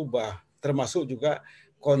harus diubah, termasuk juga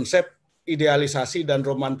konsep idealisasi dan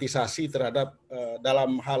romantisasi terhadap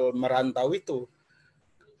dalam hal merantau itu.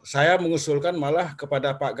 Saya mengusulkan malah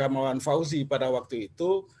kepada Pak Gamawan Fauzi pada waktu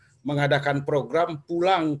itu mengadakan program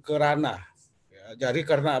pulang ke ranah. Ya, jadi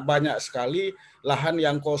karena banyak sekali lahan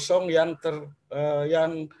yang kosong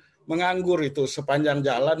yang menganggur itu sepanjang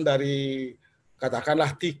jalan dari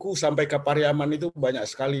katakanlah Tiku sampai ke Pariaman itu banyak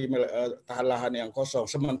sekali lahan yang kosong.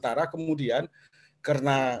 Sementara kemudian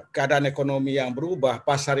karena keadaan ekonomi yang berubah,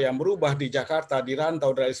 pasar yang berubah di Jakarta, di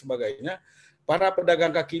rantau dan lain sebagainya, para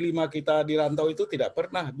pedagang kaki lima kita di rantau itu tidak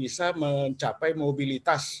pernah bisa mencapai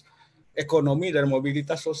mobilitas ekonomi dan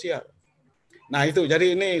mobilitas sosial. Nah itu,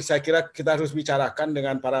 jadi ini saya kira kita harus bicarakan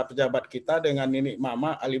dengan para pejabat kita, dengan nenek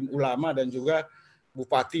mama, alim ulama, dan juga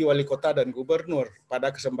bupati, wali kota, dan gubernur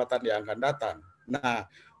pada kesempatan yang akan datang. Nah,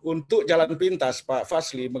 untuk jalan pintas Pak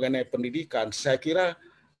Fasli mengenai pendidikan, saya kira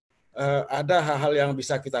ada hal-hal yang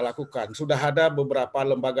bisa kita lakukan. Sudah ada beberapa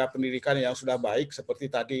lembaga pendidikan yang sudah baik, seperti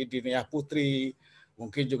tadi Dinia Putri,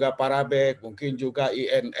 mungkin juga Parabek, mungkin juga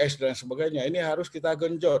INS dan sebagainya. Ini harus kita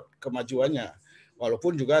genjot kemajuannya,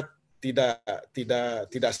 walaupun juga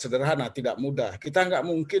tidak sederhana, tidak mudah. Kita nggak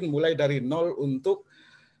mungkin mulai dari nol untuk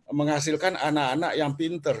menghasilkan anak-anak yang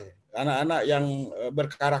pinter, anak-anak yang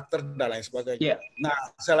berkarakter dan lain sebagainya.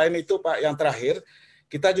 Nah, selain itu Pak, yang terakhir,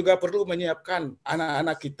 kita juga perlu menyiapkan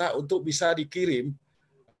anak-anak kita untuk bisa dikirim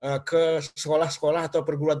ke sekolah-sekolah atau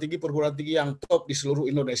perguruan tinggi yang top di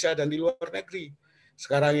seluruh Indonesia dan di luar negeri.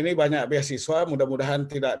 Sekarang ini banyak beasiswa,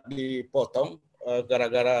 mudah-mudahan tidak dipotong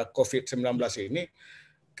gara-gara COVID-19 ini.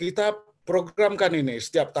 Kita programkan ini,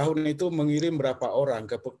 setiap tahun itu mengirim berapa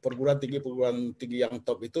orang ke perguruan tinggi yang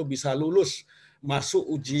top itu bisa lulus masuk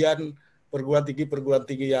ujian perguruan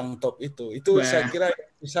tinggi yang top itu. Itu saya kira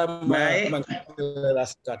bisa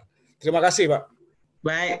menjelaskan. Terima kasih, Pak.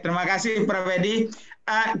 Baik, terima kasih Prof. Edi.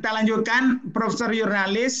 Kita lanjutkan Profesor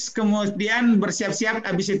Jurnalis, kemudian bersiap-siap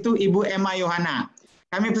habis itu Ibu Emma Yohana.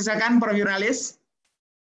 Kami persilakan Prof. Jurnalis.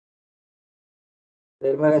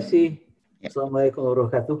 Terima kasih. Assalamualaikum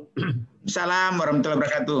warahmatullahi wabarakatuh. Assalamualaikum warahmatullahi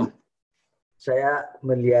wabarakatuh. Saya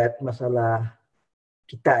melihat masalah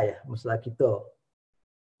kita,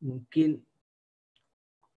 mungkin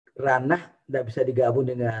ranah tidak bisa digabung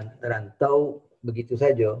dengan rantau begitu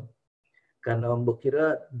saja. Karena Mbak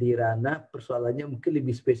kira di ranah persoalannya mungkin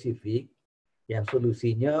lebih spesifik, yang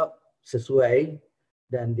solusinya sesuai,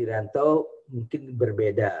 dan di rantau mungkin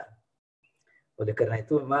berbeda. Oleh karena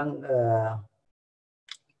itu memang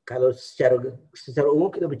kalau secara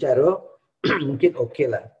umum kita bicara mungkin oke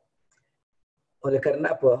lah. Oleh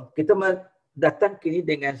karena apa? Kita datang kini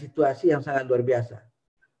dengan situasi yang sangat luar biasa.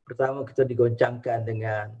 Pertama, kita digoncangkan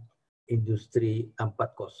dengan industri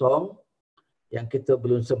 4.0 yang kita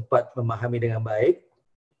belum sempat memahami dengan baik.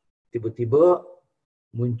 Tiba-tiba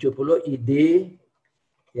muncul pula ide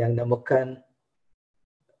yang namakan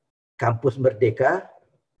kampus merdeka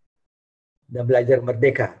dan belajar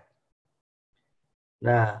merdeka.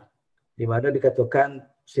 Nah, di mana dikatakan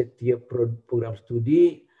setiap program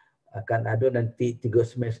studi akan ada nanti 3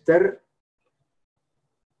 semester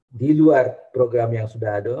di luar program yang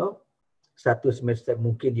sudah ada, 1 semester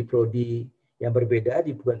mungkin di prodi yang berbeda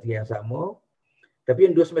di perguruan tinggi yang sama, tapi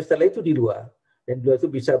yang 2 semester lain itu di luar. Dan di luar itu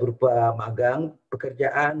bisa berupa magang,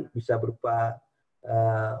 pekerjaan, bisa berupa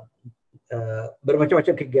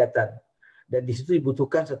bermacam-macam kegiatan. Dan di situ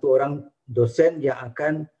dibutuhkan 1 orang dosen yang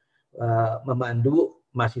akan memandu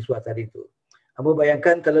mahasiswa tadi itu. Kamu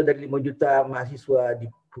bayangkan kalau dari 5 juta mahasiswa di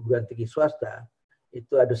perguruan tinggi swasta,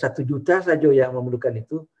 itu ada 1 juta saja yang memerlukan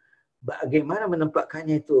itu, bagaimana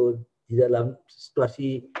menempatkannya itu di dalam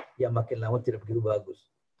situasi yang makin lama tidak begitu bagus.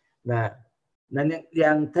 Nah, dan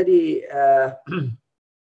yang tadi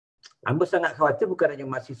Amba sangat khawatir bukan hanya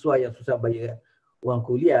mahasiswa yang susah bayar uang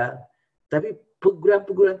kuliah, tapi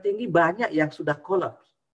perguruan tinggi banyak yang sudah kolaps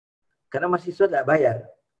karena mahasiswa tidak bayar.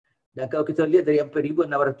 Dan kalau kita lihat dari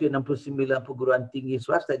 4.669 perguruan tinggi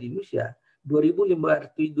swasta di Indonesia,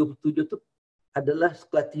 2.527 itu adalah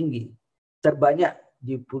sekolah tinggi terbanyak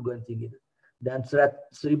di perguruan tinggi. Dan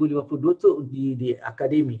 1.052 itu di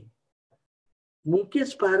akademi. Mungkin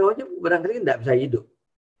separuhnya barangkali tidak bisa hidup.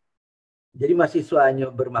 Jadi mahasiswanya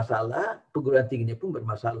bermasalah, perguruan tingginya pun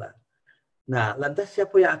bermasalah. Nah, lantas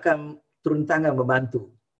siapa yang akan turun tangan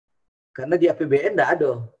membantu? Karena di APBN tidak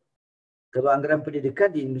ada. Kalau anggaran pendidikan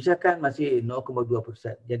di Indonesia kan masih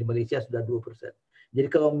 0,2%, jadi Malaysia sudah 2%. Jadi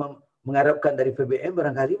kalau mengharapkan dari APBN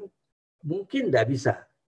barangkali mungkin tidak bisa.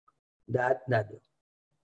 Tidak ada.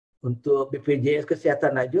 Untuk BPJS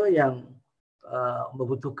kesehatan aja yang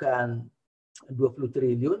membutuhkan 20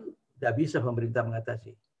 triliun, tidak bisa pemerintah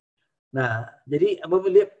mengatasi. Nah, jadi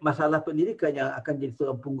melihat masalah pendidikan yang akan jadi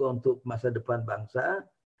tulang punggung untuk masa depan bangsa,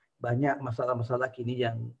 banyak masalah-masalah kini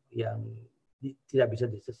yang tidak bisa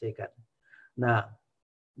diselesaikan. Nah,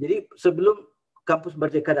 jadi sebelum kampus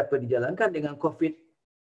Merdeka dapat dijalankan dengan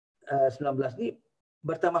COVID-19 ini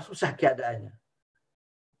bertambah susah keadaannya.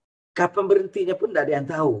 Kapan berhentinya pun tidak ada yang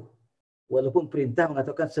tahu. Walaupun perintah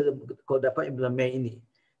mengatakan kalau dapat bulan Mei ini.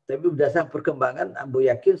 Tapi berdasarkan perkembangan, Ambo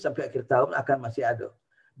yakin sampai akhir tahun akan masih ada.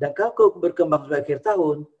 Dan kalau berkembang sampai akhir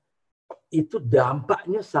tahun, itu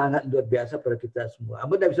dampaknya sangat luar biasa pada kita semua.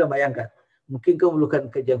 Ambo tidak bisa bayangkan. Mungkin kau memerlukan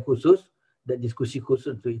kajian khusus dan diskusi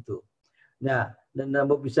khusus untuk itu. Nah, dan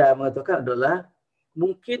Ambo bisa mengatakan adalah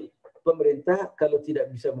mungkin pemerintah kalau tidak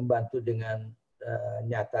bisa membantu dengan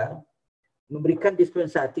nyata, memberikan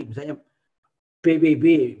dispensasi, misalnya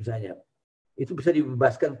PBB misalnya, itu bisa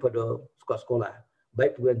dibebaskan pada sekolah-sekolah,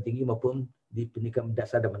 baik perguruan tinggi maupun di pendidikan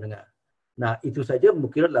dasar dan menengah. Nah, itu saja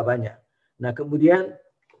mungkin adalah banyak. Nah, kemudian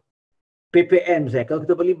PPN misalnya, kalau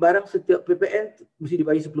kita beli barang setiap PPN mesti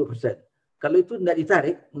dibayar 10%. Kalau itu tidak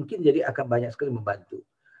ditarik, mungkin jadi akan banyak sekali membantu.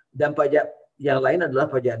 Dan pajak yang lain adalah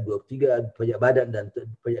pajak 23, pajak badan, dan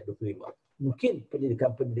pajak 25. Mungkin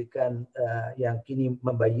pendidikan-pendidikan yang kini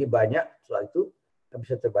membayar banyak soal itu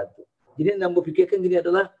bisa terbantu. Jadi yang saya pikirkan gini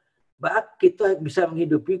adalah bahwa kita bisa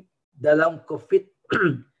menghidupi dalam COVID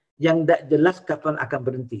yang tidak jelas kapan akan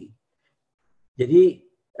berhenti. Jadi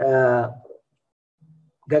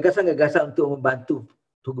gagasan-gagasan untuk membantu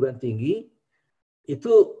perguruan tinggi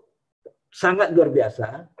itu sangat luar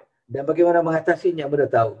biasa, dan bagaimana mengatasinya sudah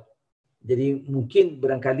tahu. Jadi mungkin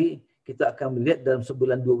barangkali kita akan melihat dalam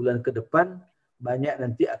sebulan 2 bulan ke depan banyak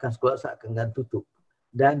nanti akan sekolah akan tutup,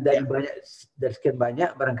 dan dari sekian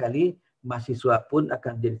banyak barangkali mahasiswa pun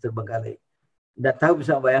akan jadi terbengkalai. Dan tahu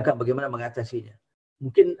bisa membayangkan bagaimana mengatasinya.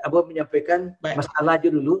 Mungkin Abang menyampaikan masalah aja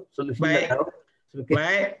dulu, solusinya tahu.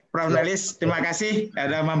 Baik, Prof. Nalis, terima kasih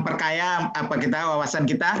sudah memperkaya wawasan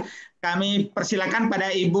kita. Kami persilakan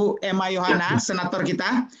pada Ibu Emma Yohana, senator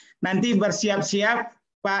kita. Nanti bersiap-siap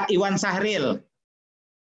Pak Iwan Sahril,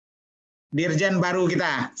 Dirjen baru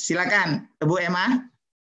kita. Silakan, Ibu Emma.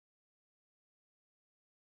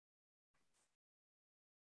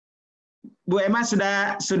 Bu Emma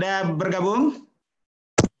sudah bergabung?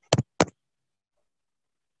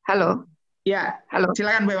 Halo. Ya, halo.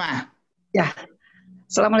 Silakan Bu Emma. Ya.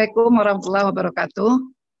 Assalamualaikum warahmatullahi wabarakatuh.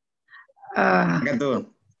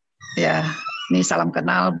 Ya, ini salam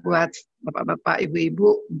kenal buat bapak-bapak,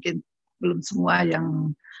 ibu-ibu, mungkin belum semua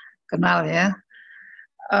yang kenal ya.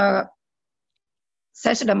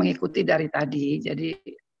 Saya sudah mengikuti dari tadi, jadi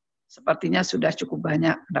sepertinya sudah cukup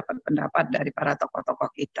banyak pendapat-pendapat dari para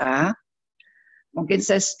tokoh-tokoh kita. Mungkin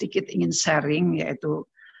saya sedikit ingin sharing, yaitu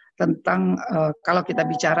tentang kalau kita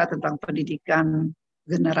bicara tentang pendidikan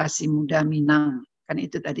generasi muda Minang, kan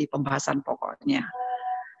itu tadi pembahasan pokoknya.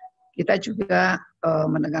 Kita juga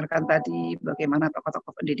mendengarkan tadi bagaimana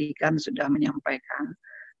tokoh-tokoh pendidikan sudah menyampaikan,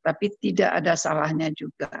 tapi tidak ada salahnya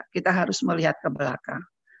juga kita harus melihat ke belakang.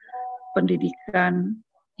 Pendidikan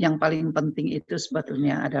yang paling penting itu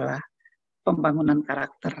sebetulnya adalah pembangunan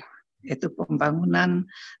karakter, yaitu pembangunan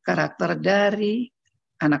karakter dari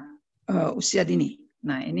anak usia dini.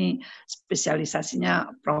 Nah, ini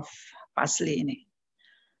spesialisasinya Prof. Pasli ini.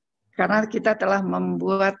 Karena kita telah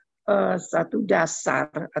membuat satu dasar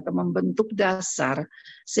atau membentuk dasar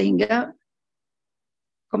sehingga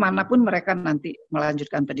kemanapun mereka nanti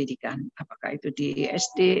melanjutkan pendidikan, apakah itu di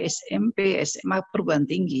SD, SMP, SMA, perguruan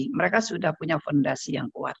tinggi, mereka sudah punya fondasi yang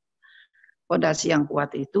kuat. Fondasi yang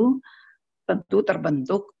kuat itu tentu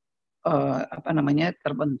terbentuk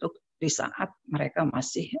terbentuk di saat mereka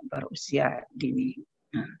masih berusia dini.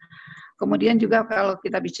 Nah, kemudian juga kalau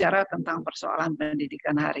kita bicara tentang persoalan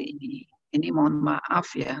pendidikan hari ini mohon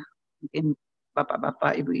maaf ya, mungkin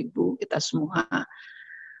bapak-bapak, ibu-ibu, kita semua,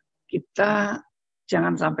 kita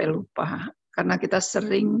jangan sampai lupa, karena kita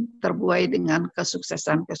sering terbuai dengan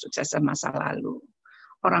kesuksesan-kesuksesan masa lalu.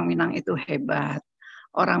 Orang Minang itu hebat,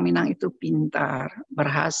 orang Minang itu pintar,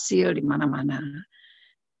 berhasil di mana-mana.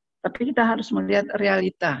 Tapi kita harus melihat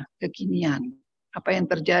realita, kekinian, apa yang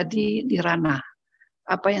terjadi di ranah,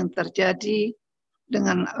 apa yang terjadi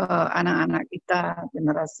dengan anak-anak kita,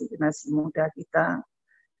 generasi muda kita.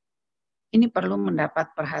 Ini perlu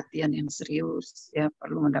mendapat perhatian yang serius, ya,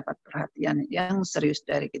 perlu mendapat perhatian yang serius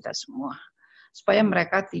dari kita semua, supaya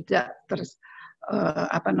mereka tidak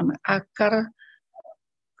akar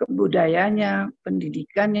kebudayanya,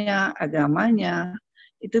 pendidikannya, agamanya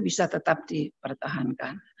itu bisa tetap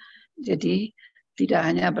dipertahankan. Jadi tidak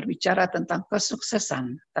hanya berbicara tentang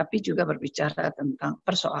kesuksesan, tapi juga berbicara tentang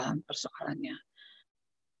persoalan-persoalannya.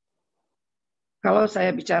 Kalau saya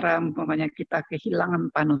bicara umpamanya kita kehilangan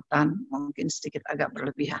panutan, mungkin sedikit agak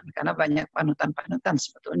berlebihan karena banyak panutan-panutan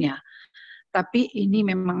sebetulnya. Tapi ini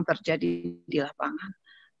memang terjadi di lapangan.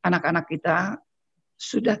 Anak-anak kita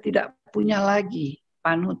sudah tidak punya lagi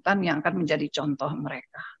panutan yang akan menjadi contoh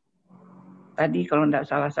mereka. Tadi kalau tidak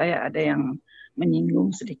salah saya ada yang menyinggung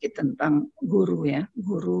sedikit tentang guru ya,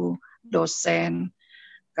 guru, dosen,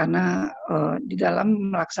 karena di dalam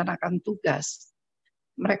melaksanakan tugas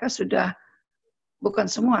mereka sudah bukan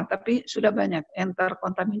semua, tapi sudah banyak yang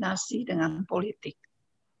terkontaminasi dengan politik.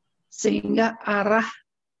 Sehingga arah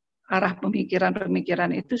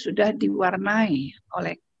pemikiran-pemikiran itu sudah diwarnai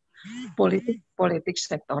oleh politik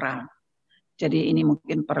sektoral. Jadi ini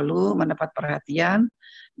mungkin perlu mendapat perhatian.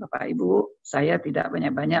 Bapak Ibu, saya tidak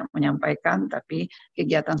banyak-banyak menyampaikan, tapi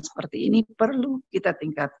kegiatan seperti ini perlu kita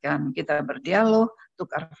tingkatkan. Kita berdialog,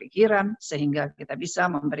 tukar pikiran, sehingga kita bisa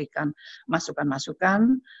memberikan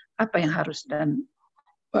masukan-masukan apa yang harus dan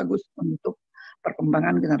bagus untuk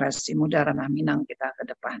perkembangan generasi muda ranah Minang kita ke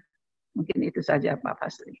depan. Mungkin itu saja Pak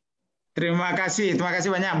Fasli. Terima kasih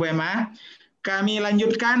banyak Bu Emma. Kami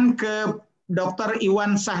lanjutkan ke Dr.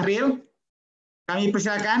 Iwan Sahril. Kami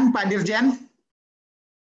persilakan Pak Dirjen.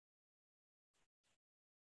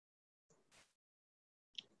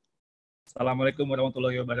 Assalamualaikum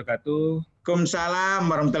warahmatullahi wabarakatuh. Waalaikumsalam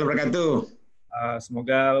warahmatullahi wabarakatuh.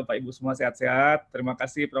 Semoga Bapak Ibu semua sehat-sehat. Terima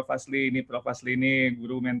kasih Prof. Fasli. Prof. Fasli ini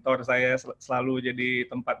guru mentor saya, selalu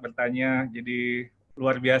jadi tempat bertanya. Jadi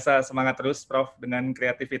luar biasa, semangat terus Prof dengan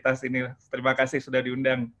kreativitas ini. Terima kasih sudah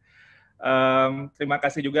diundang. Terima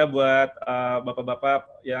kasih juga buat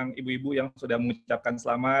bapak-bapak yang ibu-ibu yang sudah mengucapkan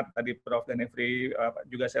selamat. Tadi Prof dan Efri,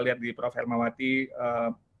 juga saya lihat di Prof Hermawati.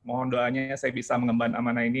 Mohon doanya saya bisa mengemban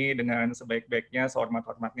amanah ini dengan sebaik-baiknya,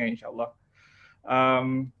 sehormat-hormatnya insya Allah.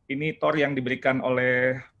 Ini tor yang diberikan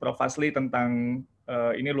oleh Prof. Fasli tentang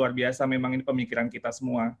ini luar biasa, memang ini pemikiran kita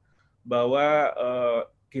semua. Bahwa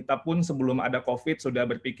kita pun sebelum ada COVID sudah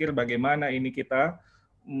berpikir bagaimana ini kita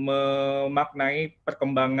memaknai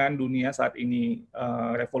perkembangan dunia saat ini,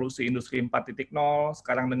 revolusi industri 4.0,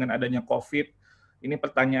 sekarang dengan adanya COVID. Ini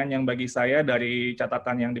pertanyaan yang bagi saya dari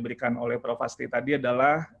catatan yang diberikan oleh Prof. Fasli tadi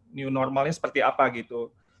adalah new normalnya seperti apa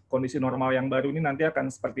gitu. Kondisi normal yang baru ini nanti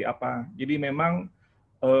akan seperti apa. Jadi memang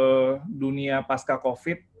dunia pasca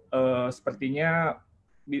COVID sepertinya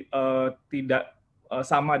tidak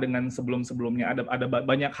sama dengan sebelum-sebelumnya. Ada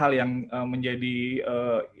banyak hal yang menjadi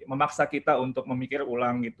memaksa kita untuk memikir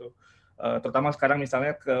ulang gitu. Terutama sekarang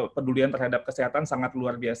misalnya kepedulian terhadap kesehatan sangat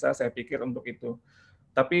luar biasa, saya pikir untuk itu.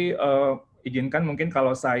 Tapi izinkan mungkin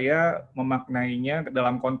kalau saya memaknainya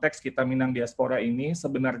dalam konteks kita Minang Diaspora ini,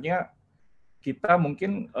 sebenarnya kita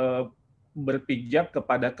mungkin berpijak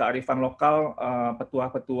kepada kearifan lokal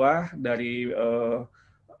petuah-petuah dari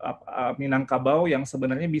Minangkabau yang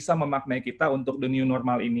sebenarnya bisa memaknai kita untuk the new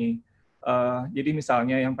normal ini. Jadi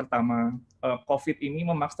misalnya yang pertama, COVID ini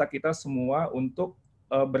memaksa kita semua untuk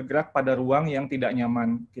bergerak pada ruang yang tidak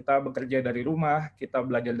nyaman. Kita bekerja dari rumah, kita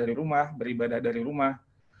belajar dari rumah, beribadah dari rumah.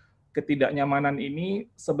 Ketidaknyamanan ini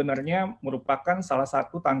sebenarnya merupakan salah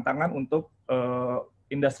satu tantangan untuk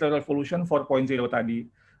Industrial Revolution 4.0 tadi.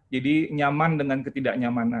 Jadi nyaman dengan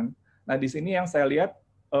ketidaknyamanan. Nah di sini yang saya lihat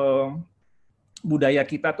budaya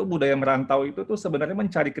kita tuh, budaya merantau itu tuh sebenarnya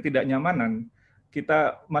mencari ketidaknyamanan.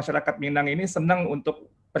 Kita masyarakat Minang ini senang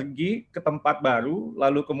untuk pergi ke tempat baru,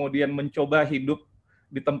 lalu kemudian mencoba hidup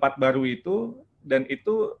di tempat baru itu, dan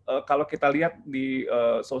itu kalau kita lihat di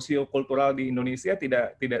sosiokultural di Indonesia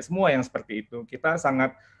tidak semua yang seperti itu. Kita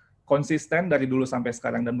sangat konsisten dari dulu sampai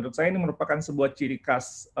sekarang, dan menurut saya ini merupakan sebuah ciri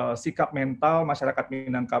khas sikap mental masyarakat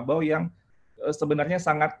Minangkabau yang sebenarnya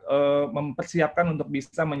sangat mempersiapkan untuk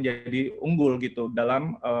bisa menjadi unggul gitu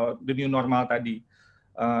dalam the new normal tadi.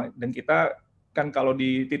 Dan kita kan kalau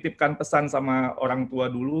dititipkan pesan sama orang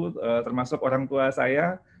tua dulu, termasuk orang tua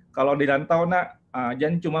saya, kalau di rantau nak,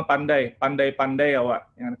 jangan cuma pandai-pandai ya Wak.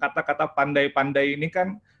 Kata-kata pandai-pandai ini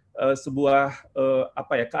kan sebuah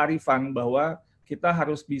kearifan bahwa kita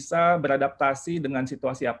harus bisa beradaptasi dengan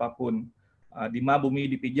situasi apapun. Di ma bumi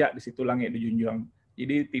dipijak, di situ langit dijunjung.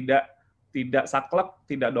 Jadi tidak saklek,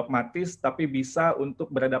 tidak dogmatis, tapi bisa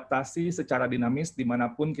untuk beradaptasi secara dinamis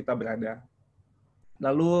dimanapun kita berada.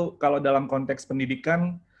 Lalu kalau dalam konteks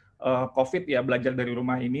pendidikan, COVID ya belajar dari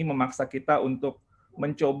rumah ini memaksa kita untuk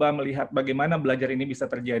mencoba melihat bagaimana belajar ini bisa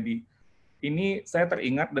terjadi. Ini saya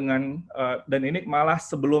teringat dengan, dan ini malah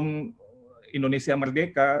sebelum Indonesia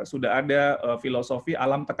merdeka, sudah ada filosofi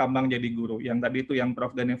alam tekambang jadi guru. Yang tadi itu yang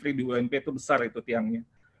Prof. Ganefri di UNP itu besar itu tiangnya.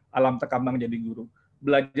 Alam tekambang jadi guru.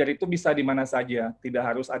 Belajar itu bisa di mana saja, tidak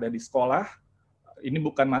harus ada di sekolah, ini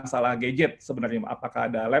bukan masalah gadget sebenarnya, apakah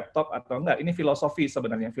ada laptop atau enggak. Ini filosofi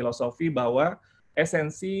sebenarnya, filosofi bahwa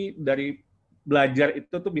esensi dari belajar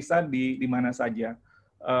itu tuh bisa di mana saja.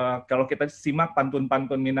 Kalau kita simak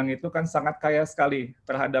pantun-pantun Minang itu kan sangat kaya sekali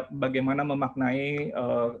terhadap bagaimana memaknai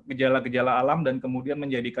gejala-gejala alam dan kemudian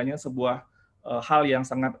menjadikannya sebuah hal yang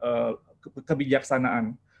sangat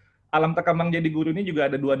kebijaksanaan. Alam Tekambang Jadi Guru ini juga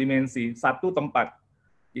ada dua dimensi. Satu, tempat.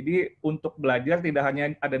 Jadi untuk belajar tidak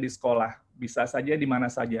hanya ada di sekolah, bisa saja di mana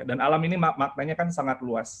saja. Dan alam ini maknanya kan sangat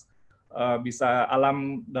luas. Bisa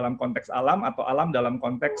alam dalam konteks alam atau alam dalam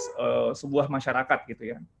konteks sebuah masyarakat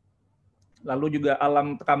gitu ya. Lalu juga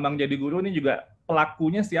alam Tekambang Jadi Guru ini juga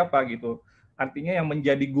pelakunya siapa gitu. Artinya yang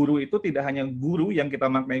menjadi guru itu tidak hanya guru yang kita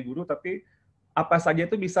maknai guru, tapi apa saja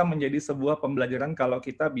itu bisa menjadi sebuah pembelajaran kalau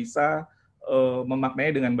kita bisa memaknai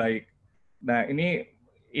dengan baik. Nah ini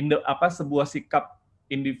sebuah sikap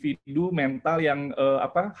individu mental yang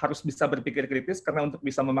harus bisa berpikir kritis, karena untuk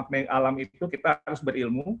bisa memaknai alam itu kita harus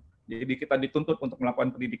berilmu. Jadi kita dituntut untuk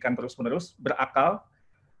melakukan pendidikan terus-menerus, berakal,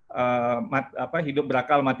 hidup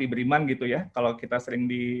berakal mati beriman gitu ya. Kalau kita sering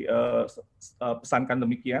dipesankan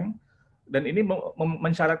demikian. Dan ini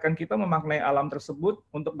mensyaratkan kita memaknai alam tersebut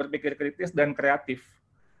untuk berpikir kritis dan kreatif.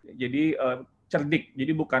 Jadi cerdik.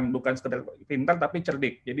 Jadi bukan sekedar pintar tapi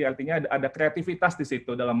cerdik. Jadi artinya ada kreativitas di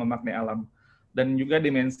situ dalam memaknai alam. Dan juga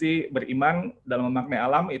dimensi beriman dalam memaknai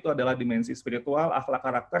alam itu adalah dimensi spiritual, akhlak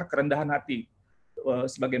karakter, kerendahan hati.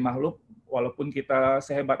 Sebagai makhluk, walaupun kita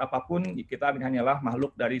sehebat apapun, kita hanyalah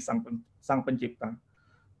makhluk dari sang pencipta.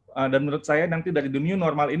 Dan menurut saya nanti dari the new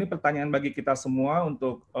normal ini pertanyaan bagi kita semua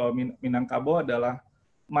untuk Minangkabau adalah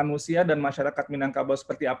manusia dan masyarakat Minangkabau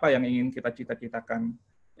seperti apa yang ingin kita cita-citakan.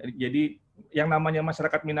 Jadi yang namanya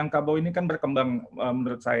masyarakat Minangkabau ini kan berkembang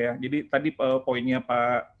menurut saya. Jadi tadi poinnya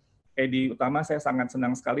Pak Edi Utama, saya sangat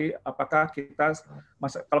senang sekali. Apakah kita,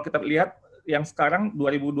 kalau kita lihat yang sekarang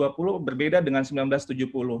 2020 berbeda dengan 1970,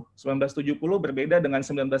 1970 berbeda dengan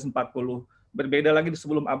 1940, berbeda lagi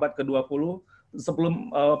sebelum abad ke-20, sebelum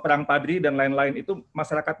Perang Padri dan lain-lain, itu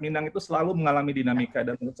masyarakat Minang itu selalu mengalami dinamika,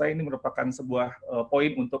 dan menurut saya ini merupakan sebuah poin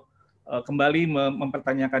untuk kembali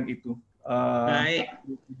mempertanyakan itu. Baik,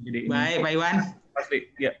 Pak Iwan. Pasti,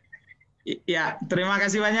 ya. Ya, terima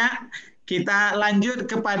kasih banyak. Kita lanjut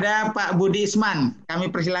kepada Pak Budi Isman. Kami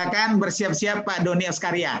persilakan, bersiap-siap Pak Doni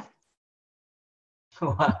Askaria.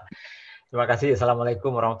 Terima kasih.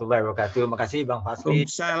 Assalamualaikum warahmatullahi wabarakatuh. Terima kasih Bang Fasli.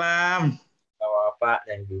 Waalaikumsalam. Bapak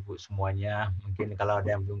dan Ibu semuanya. Mungkin kalau ada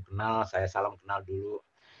yang belum kenal, saya salam kenal dulu.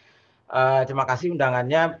 Terima kasih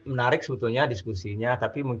undangannya, menarik sebetulnya diskusinya,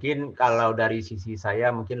 tapi mungkin kalau dari sisi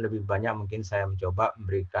saya mungkin lebih banyak mungkin saya mencoba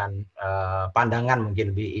memberikan pandangan,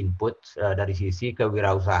 mungkin lebih input dari sisi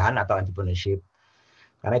kewirausahaan atau entrepreneurship.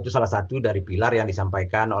 Karena itu salah satu dari pilar yang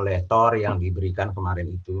disampaikan oleh Thor yang diberikan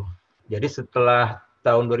kemarin itu. Jadi setelah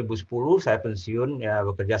tahun 2010 saya pensiun, ya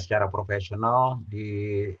bekerja secara profesional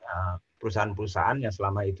di perusahaan-perusahaan yang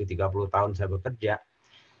selama itu 30 tahun saya bekerja.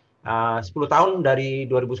 10 tahun dari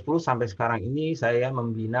 2010 sampai sekarang ini saya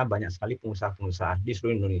membina banyak sekali pengusaha-pengusaha di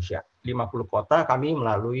seluruh Indonesia. 50 kota kami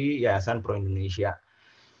melalui Yayasan Pro Indonesia.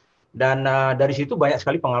 Dan dari situ banyak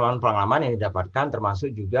sekali pengalaman-pengalaman yang didapatkan,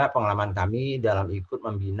 termasuk juga pengalaman kami dalam ikut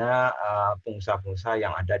membina pengusaha-pengusaha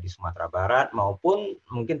yang ada di Sumatera Barat, maupun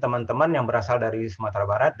mungkin teman-teman yang berasal dari Sumatera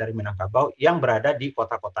Barat, dari Minangkabau, yang berada di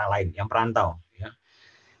kota-kota lain, yang perantau. Ya.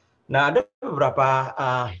 Nah, ada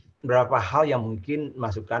beberapa hal yang mungkin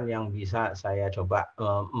masukan yang bisa saya coba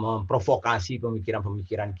memprovokasi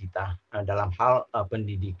pemikiran-pemikiran kita dalam hal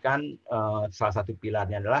pendidikan. Salah satu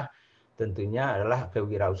pilarnya adalah tentunya adalah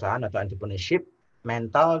kewirausahaan atau entrepreneurship,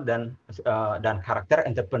 mental dan karakter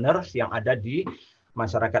entrepreneurs yang ada di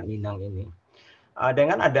masyarakat Minang ini.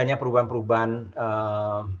 Dengan adanya perubahan-perubahan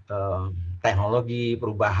teknologi,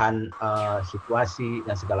 perubahan situasi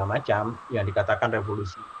dan segala macam yang dikatakan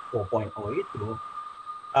revolusi 4.0 itu,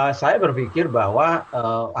 saya berpikir bahwa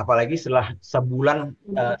apalagi setelah sebulan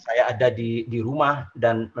saya ada di rumah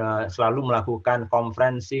dan selalu melakukan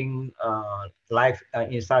conferencing live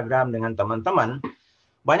Instagram dengan teman-teman,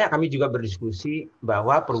 banyak kami juga berdiskusi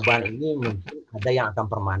bahwa perubahan ini mungkin ada yang akan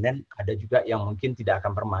permanen, ada juga yang mungkin tidak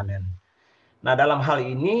akan permanen. Nah, dalam hal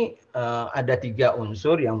ini ada 3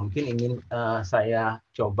 unsur yang mungkin ingin saya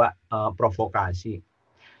coba provokasi.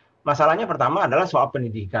 Masalahnya pertama adalah soal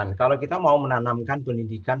pendidikan. Kalau kita mau menanamkan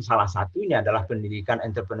pendidikan, salah satunya adalah pendidikan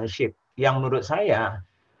entrepreneurship. Yang menurut saya,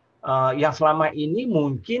 yang selama ini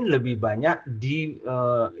mungkin lebih banyak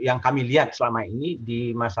yang kami lihat selama ini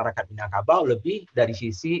di masyarakat Minangkabau lebih dari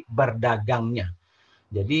sisi berdagangnya.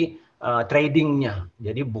 Jadi tradingnya.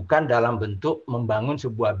 Jadi bukan dalam bentuk membangun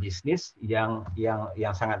sebuah bisnis yang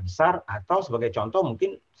sangat besar, atau sebagai contoh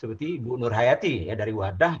mungkin seperti Bu Nur Hayati ya dari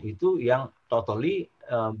Wadah itu yang totally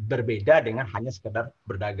berbeda dengan hanya sekedar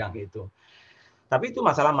berdagang itu. Tapi itu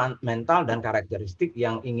masalah mental dan karakteristik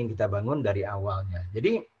yang ingin kita bangun dari awalnya.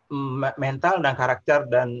 Jadi mental dan karakter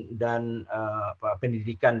dan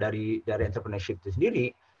pendidikan dari entrepreneurship itu sendiri,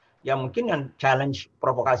 yang mungkin yang challenge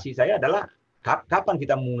provokasi saya adalah kapan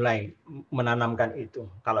kita mulai menanamkan itu.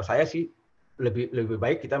 Kalau saya sih lebih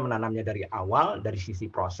baik kita menanamnya dari awal, dari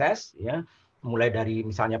sisi proses, ya, mulai dari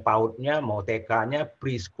misalnya PAUD-nya, mau TK-nya,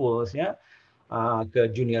 preschool-nya,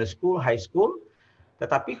 ke junior school, high school.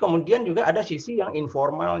 Tetapi kemudian juga ada sisi yang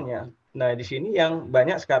informalnya. Nah, di sini yang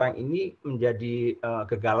banyak sekarang ini menjadi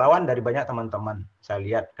kegalauan dari banyak teman-teman. Saya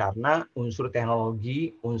lihat karena unsur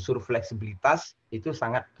teknologi, unsur fleksibilitas itu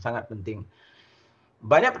sangat penting.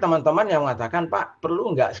 Banyak teman-teman yang mengatakan, Pak,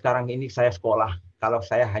 perlu nggak sekarang ini saya sekolah kalau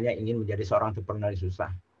saya hanya ingin menjadi seorang entrepreneur susah?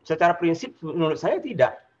 Secara prinsip menurut saya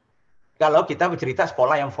tidak. Kalau kita bercerita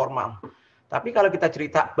sekolah yang formal. Tapi kalau kita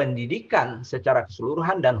cerita pendidikan secara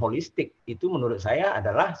keseluruhan dan holistik, itu menurut saya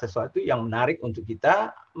adalah sesuatu yang menarik untuk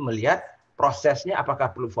kita melihat prosesnya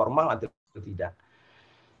apakah perlu formal atau tidak.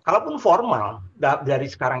 Kalaupun formal,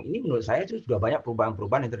 dari sekarang ini menurut saya itu sudah banyak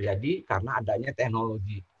perubahan-perubahan yang terjadi karena adanya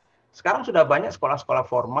teknologi. Sekarang sudah banyak sekolah-sekolah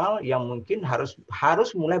formal yang mungkin harus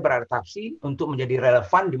mulai beradaptasi untuk menjadi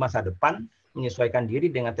relevan di masa depan, menyesuaikan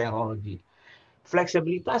diri dengan teknologi.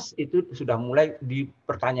 Fleksibilitas itu sudah mulai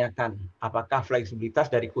dipertanyakan. Apakah fleksibilitas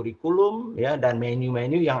dari kurikulum ya dan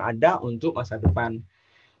menu-menu yang ada untuk masa depan.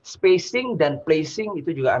 Spacing dan placing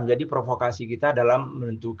itu juga menjadi provokasi kita dalam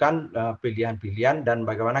menentukan pilihan-pilihan dan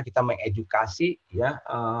bagaimana kita mengedukasi ya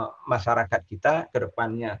masyarakat kita ke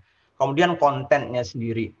depannya. Kemudian kontennya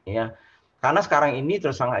sendiri ya. Karena sekarang ini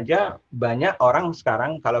terus terang aja banyak orang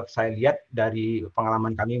sekarang, kalau saya lihat dari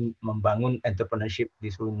pengalaman kami membangun entrepreneurship di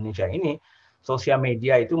seluruh Indonesia ini, sosial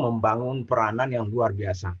media itu membangun peranan yang luar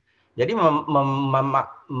biasa. Jadi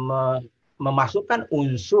memasukkan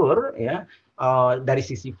unsur ya dari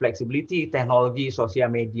sisi flexibility, teknologi, sosial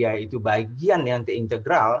media itu bagian yang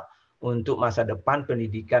integral untuk masa depan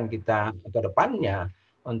pendidikan kita ke depannya,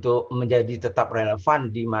 untuk menjadi tetap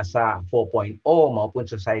relevan di masa 4.0 maupun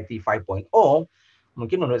society 5.0,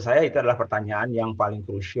 mungkin menurut saya itu adalah pertanyaan yang paling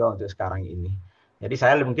krusial untuk sekarang ini. Jadi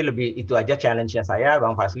saya mungkin lebih itu aja challenge-nya saya,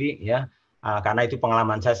 Bang Fazli, ya, karena itu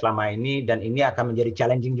pengalaman saya selama ini, dan ini akan menjadi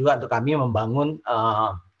challenging juga untuk kami membangun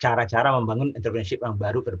cara-cara membangun entrepreneurship yang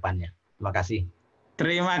baru ke depannya. Terima kasih.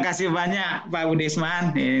 Terima kasih banyak Pak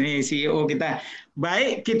Budisman, ini CEO kita.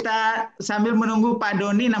 Baik, kita sambil menunggu Pak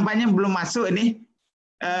Doni, nampaknya belum masuk ini.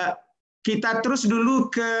 Kita terus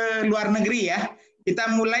dulu ke luar negeri ya.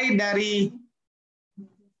 Kita mulai dari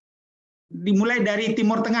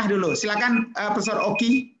Timur Tengah dulu. Silakan Profesor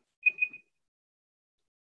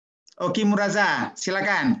Oki Muraza,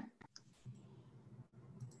 silakan.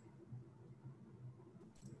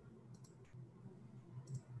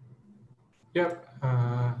 Ya,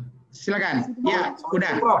 silakan. Ya,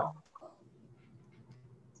 udah.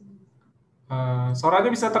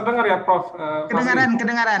 Suaranya bisa terdengar ya, Prof?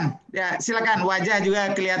 Kedengaran. Ya, silakan. Wajah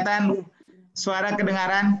juga kelihatan, suara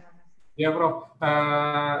kedengaran. Ya, Prof.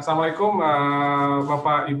 Assalamualaikum,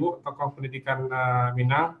 Bapak Ibu tokoh pendidikan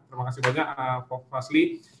Minang. Terima kasih banyak, Prof.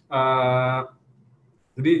 Fazli.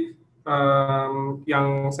 Jadi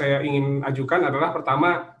yang saya ingin ajukan adalah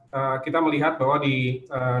pertama, kita melihat bahwa di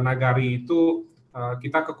Nagari itu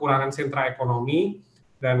kita kekurangan sentra ekonomi,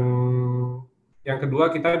 dan yang kedua,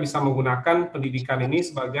 kita bisa menggunakan pendidikan ini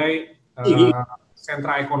sebagai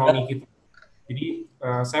sentra ekonomi kita. Jadi,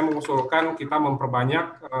 saya mengusulkan kita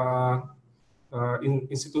memperbanyak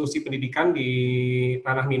institusi pendidikan di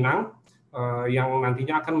Tanah Minang yang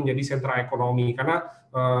nantinya akan menjadi sentra ekonomi. Karena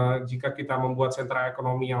jika kita membuat sentra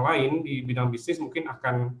ekonomi yang lain di bidang bisnis, mungkin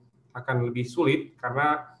akan lebih sulit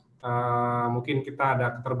karena mungkin kita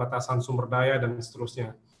ada keterbatasan sumber daya dan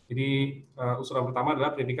seterusnya. Jadi usulan pertama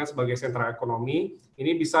adalah pendidikan sebagai sentra ekonomi.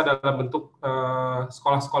 Ini bisa dalam bentuk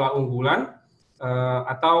sekolah-sekolah unggulan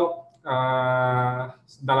atau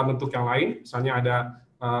dalam bentuk yang lain, misalnya ada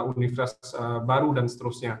universitas baru dan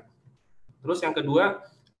seterusnya. Terus yang kedua,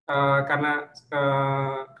 karena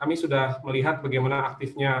kami sudah melihat bagaimana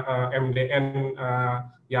aktifnya MDN,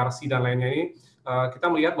 YARSI dan lainnya ini,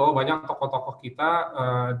 kita melihat bahwa banyak tokoh-tokoh kita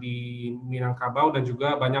di Minangkabau dan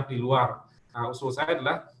juga banyak di luar. Usul saya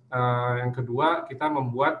adalah yang kedua, kita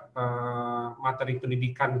membuat materi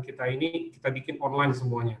pendidikan kita ini, kita bikin online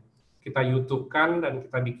semuanya. Kita YouTube-kan dan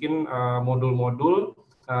kita bikin modul-modul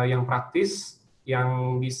yang praktis,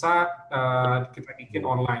 yang bisa kita bikin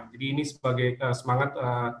online. Jadi ini sebagai semangat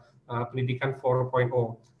pendidikan 4.0.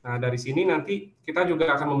 Nah, dari sini nanti kita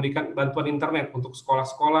juga akan memberikan bantuan internet untuk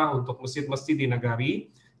sekolah-sekolah, untuk masjid-masjid di negari.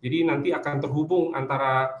 Jadi nanti akan terhubung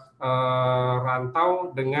antara rantau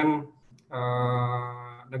dengan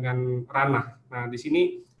ranah. Nah, di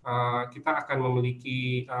sini kita akan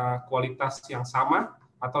memiliki kualitas yang sama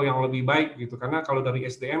atau yang lebih baik gitu. Karena kalau dari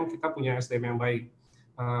SDM kita punya SDM yang baik.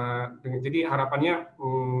 Jadi harapannya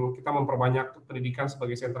kita memperbanyak pendidikan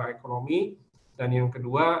sebagai sentra ekonomi. Dan yang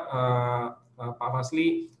kedua, Pak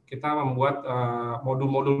Fasli, kita membuat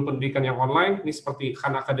modul-modul pendidikan yang online, ini seperti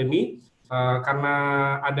Khan Academy, karena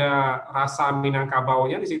ada rasa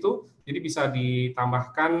Minangkabaunya di situ, jadi bisa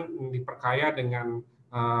ditambahkan, diperkaya dengan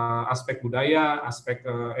aspek budaya, aspek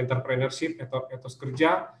entrepreneurship, etos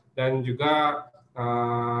kerja, dan juga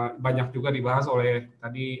banyak juga dibahas oleh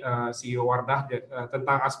tadi CEO Wardah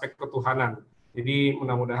tentang aspek ketuhanan. Jadi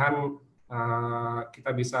mudah-mudahan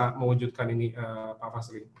kita bisa mewujudkan ini, Pak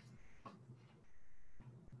Fasli.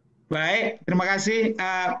 Baik, terima kasih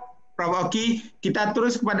Prof. Oki. Kita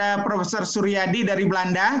terus kepada Profesor Suryadi dari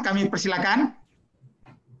Belanda. Kami persilakan.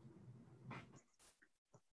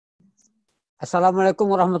 Assalamualaikum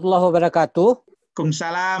warahmatullahi wabarakatuh.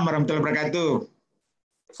 Waalaikumsalam warahmatullahi wabarakatuh.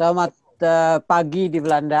 Selamat pagi di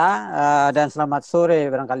Belanda dan selamat sore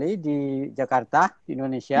barangkali di Jakarta, di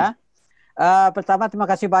Indonesia. Pertama, terima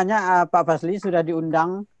kasih banyak Pak Fasli sudah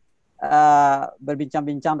diundang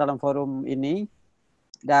berbincang-bincang dalam forum ini.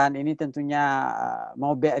 Dan ini tentunya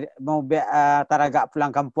mau taragak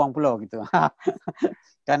pulang kampung pulau gitu.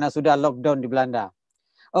 Karena sudah lockdown di Belanda.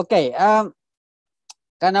 Oke,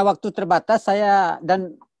 karena waktu terbatas saya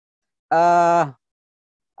dan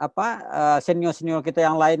senior-senior kita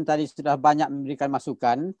yang lain tadi sudah banyak memberikan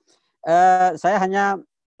masukan. Saya hanya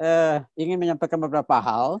ingin menyampaikan beberapa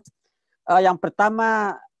hal. Yang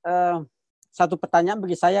pertama, satu pertanyaan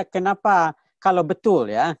bagi saya, kenapa kalau betul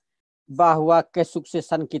ya bahwa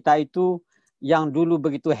kesuksesan kita itu yang dulu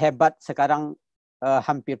begitu hebat sekarang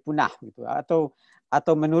hampir punah gitu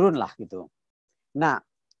atau menurun lah gitu. Nah,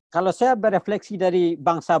 kalau saya berefleksi dari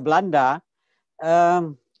bangsa Belanda,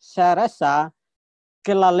 saya rasa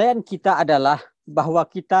kelalaian kita adalah bahwa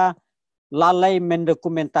kita lalai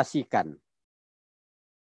mendokumentasikan.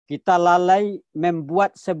 Kita lalai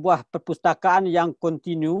membuat sebuah perpustakaan yang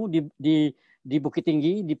kontinu di Bukit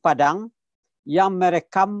Tinggi, di Padang, yang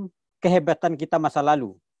merekam kehebatan kita masa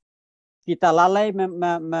lalu. Kita lalai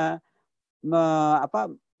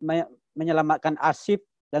menyelamatkan arsip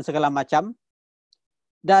dan segala macam.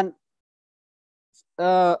 Dan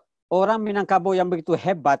orang Minangkabau yang begitu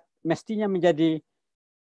hebat mestinya menjadi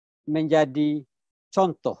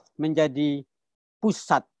contoh, menjadi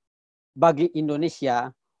pusat bagi Indonesia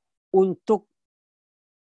untuk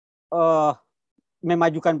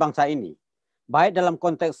memajukan bangsa ini. Baik dalam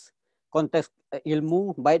konteks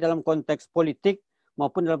ilmu, baik dalam konteks politik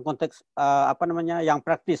maupun dalam konteks yang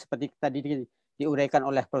praktis seperti tadi diuraikan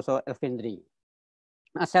oleh Profesor Elfindri.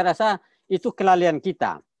 Nah, saya rasa itu kelalaian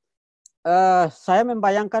kita. Saya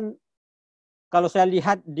membayangkan kalau saya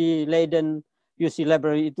lihat di Leiden UC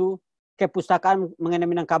Library itu kepustakaan mengenai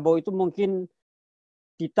Minangkabau itu mungkin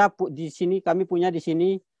kita di sini, kami punya di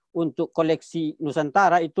sini untuk koleksi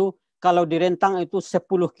Nusantara itu kalau direntang itu 10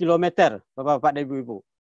 km, Bapak-bapak dan Ibu-ibu.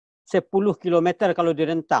 10 km kalau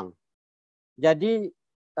direntang. Jadi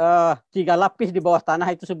 3 lapis di bawah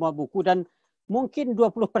tanah itu semua buku dan mungkin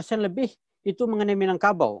 20% lebih itu mengenai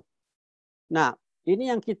Minangkabau. Nah,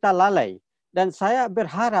 ini yang kita lalai dan saya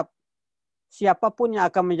berharap siapapun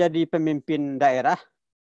yang akan menjadi pemimpin daerah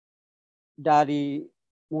dari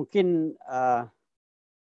mungkin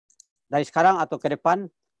dari sekarang atau ke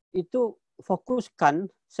depan itu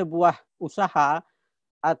fokuskan sebuah usaha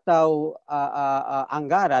atau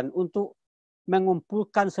anggaran untuk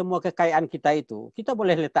mengumpulkan semua kekayaan kita itu. Kita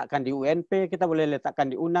boleh letakkan di UNP, kita boleh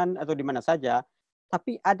letakkan di UNAN atau di mana saja,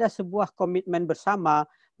 tapi ada sebuah komitmen bersama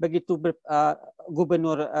begitu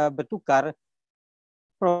gubernur bertukar,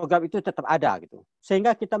 program itu tetap ada gitu.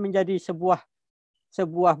 Sehingga kita menjadi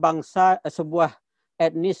sebuah bangsa, sebuah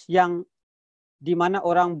etnis yang di mana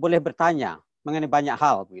orang boleh bertanya mengenai banyak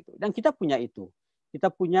hal begitu. Dan kita punya itu.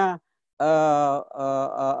 Kita punya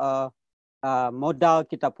modal,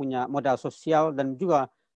 kita punya modal sosial dan juga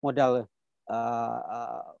modal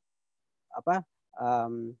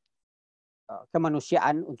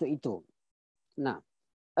kemanusiaan untuk itu. Nah,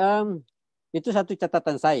 itu satu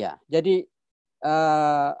catatan saya. Jadi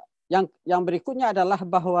yang berikutnya adalah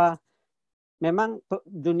bahwa memang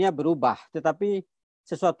dunia berubah, tetapi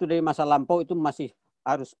sesuatu dari masa lampau itu masih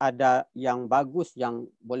harus ada yang bagus yang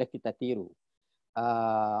boleh kita tiru.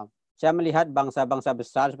 Saya melihat bangsa-bangsa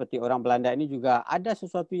besar seperti orang Belanda ini juga ada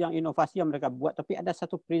sesuatu yang inovasi yang mereka buat, tapi ada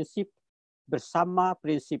satu prinsip bersama,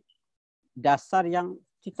 prinsip dasar yang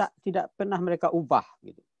tidak pernah mereka ubah.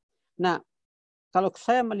 Gitu. Nah, kalau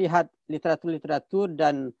saya melihat literatur-literatur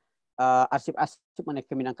dan arsip-arsip mengenai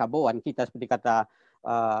Keminangkabauan kita, seperti kata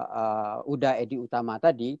Uda Edi Utama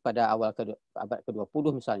tadi pada awal abad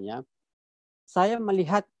ke-20 misalnya, saya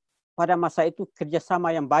melihat pada masa itu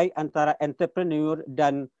kerjasama yang baik antara entrepreneur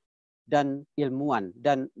dan ilmuwan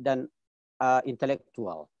dan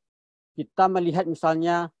intelektual. Kita melihat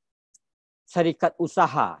misalnya syarikat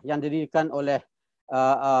usaha yang didirikan oleh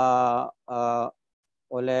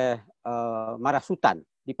Marasutan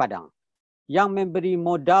di Padang, yang memberi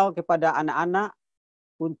modal kepada anak-anak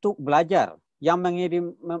untuk belajar, yang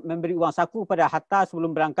memberi uang saku pada Hatta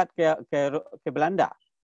sebelum berangkat ke Belanda.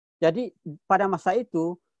 Jadi pada masa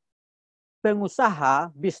itu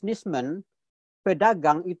pengusaha, bisnismen,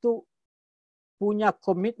 pedagang itu punya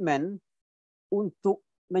komitmen untuk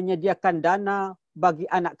menyediakan dana bagi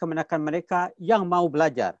anak kemenakan mereka yang mau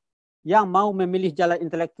belajar, yang mau memilih jalan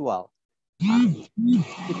intelektual.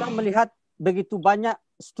 Kita melihat begitu banyak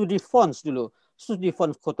studi fonds dulu, studi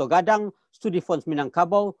fonds Koto Gadang, studi fonds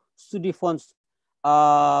Minangkabau, studi fonds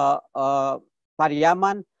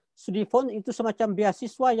Pariaman. Studi fonds itu semacam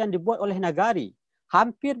beasiswa yang dibuat oleh nagari.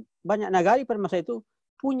 Hampir banyak nagari pada masa itu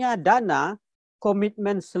punya dana,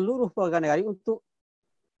 komitmen seluruh warga negara untuk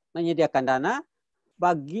menyediakan dana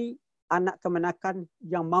bagi anak kemenakan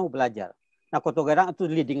yang mau belajar. Nah, Koto Gadang itu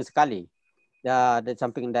leading sekali di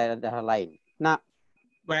samping daerah-daerah lain. Nah,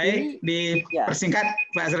 baik,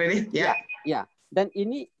 dipersingkat Pak Asredi. Ya. Dan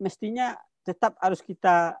ini mestinya tetap harus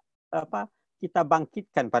kita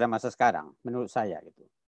bangkitkan pada masa sekarang, menurut saya gitu.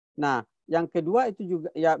 Nah, yang kedua itu juga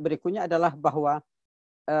ya berikutnya adalah bahwa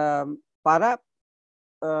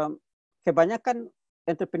kebanyakan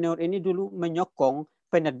entrepreneur ini dulu menyokong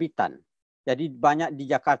penerbitan. Jadi banyak di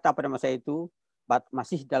Jakarta pada masa itu,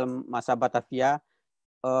 masih dalam masa Batavia,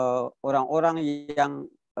 orang-orang yang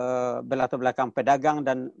berlatar belakang pedagang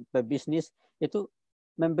dan berbisnis itu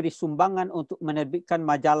memberi sumbangan untuk menerbitkan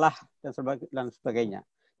majalah dan sebagainya.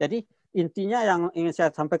 Jadi intinya yang ingin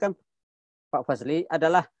saya sampaikan Pak Fazli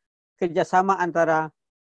adalah kerjasama antara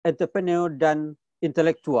entrepreneur dan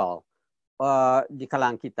intelektual di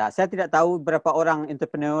kalangan kita. Saya tidak tahu berapa orang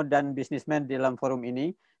entrepreneur dan bisnismen di dalam forum ini,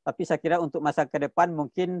 tapi saya kira untuk masa ke depan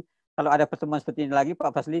mungkin kalau ada pertemuan seperti ini lagi, Pak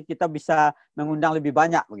Fazli, kita bisa mengundang lebih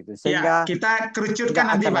banyak begitu. Sehingga kita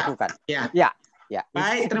kerucutkan nanti, Pak. Ya.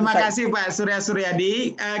 Baik, terima kasih Pak Surya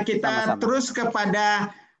Suryadi. Kita sama-sama terus kepada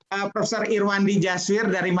Profesor Irwandi Jaswir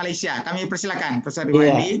dari Malaysia. Kami persilakan Profesor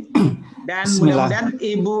Irwandi. Dan mudah-mudahan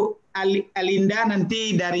Ibu Alinda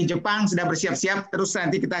nanti dari Jepang sudah bersiap-siap, terus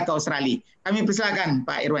nanti kita ke Australia. Kami persilakan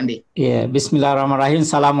Pak Irwandi. Bismillahirrahmanirrahim.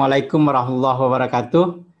 Assalamualaikum warahmatullahi wabarakatuh.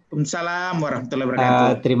 Waalaikumsalam warahmatullahi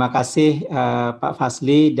wabarakatuh. Terima kasih Pak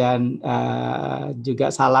Fazli dan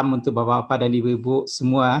juga salam untuk Bapak-Bapak dan Ibu-Ibu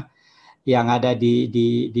semua yang ada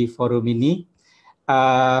di forum ini.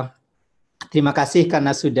 Terima kasih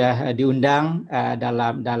karena sudah diundang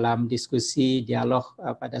dalam diskusi dialog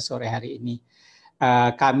pada sore hari ini.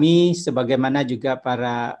 Kami sebagaimana juga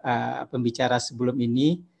para pembicara sebelum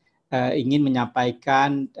ini ingin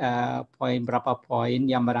menyampaikan beberapa poin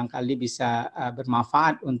yang barangkali bisa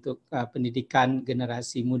bermanfaat untuk pendidikan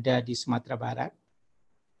generasi muda di Sumatera Barat.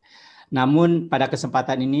 Namun pada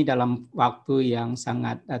kesempatan ini dalam waktu yang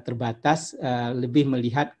sangat terbatas lebih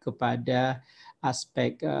melihat kepada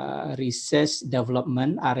aspek research,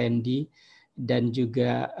 development, R&D, dan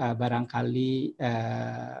juga barangkali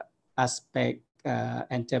aspek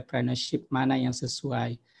entrepreneurship mana yang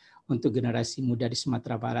sesuai untuk generasi muda di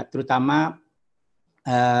Sumatera Barat, terutama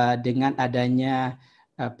dengan adanya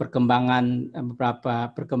beberapa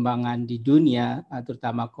perkembangan di dunia,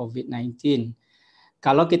 terutama COVID-19.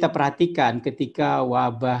 Kalau kita perhatikan ketika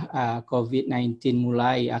wabah COVID-19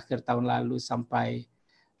 mulai akhir tahun lalu sampai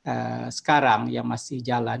sekarang yang masih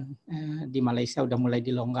jalan, di Malaysia sudah mulai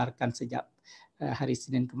dilonggarkan sejak hari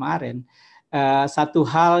Senin kemarin. Satu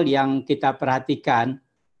hal yang kita perhatikan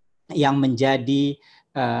yang menjadi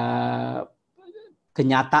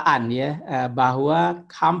kenyataan ya, bahwa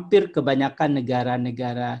hampir kebanyakan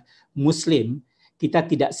negara-negara Muslim kita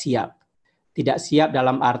tidak siap. Tidak siap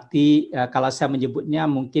dalam arti kalau saya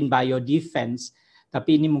menyebutnya mungkin biodefense,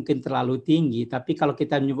 tapi ini mungkin terlalu tinggi. Tapi kalau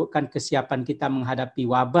kita menyebutkan kesiapan kita menghadapi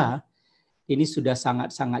wabah, ini sudah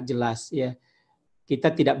sangat-sangat jelas ya.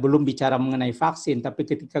 Kita belum bicara mengenai vaksin, tapi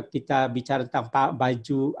ketika kita bicara tentang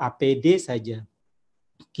baju APD saja,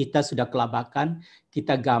 kita sudah kelabakan,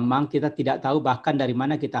 kita gamang, kita tidak tahu bahkan dari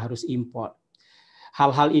mana kita harus import.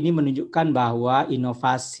 hal-hal ini menunjukkan bahwa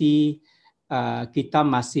inovasi kita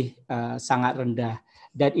masih sangat rendah.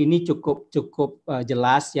 Dan ini cukup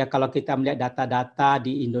jelas ya kalau kita melihat data-data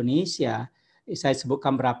di Indonesia. Saya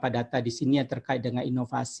sebutkan beberapa data di sini yang terkait dengan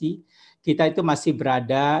inovasi. Kita itu masih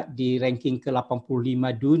berada di ranking ke-85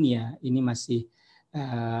 dunia. Ini masih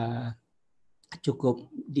cukup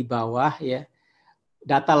di bawah ya.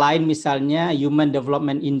 Data lain misalnya Human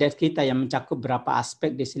Development Index kita yang mencakup beberapa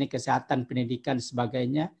aspek di sini, kesehatan, pendidikan, dan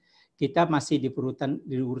sebagainya. Kita masih di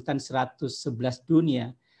urutan 111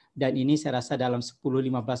 dunia. Dan ini saya rasa dalam 10-15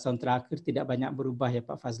 tahun terakhir tidak banyak berubah ya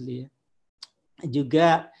Pak Fazli.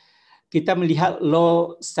 Juga kita melihat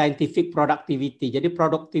low scientific productivity. Jadi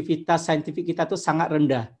produktivitas saintifik kita tuh sangat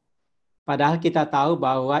rendah. Padahal kita tahu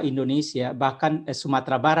bahwa Indonesia, bahkan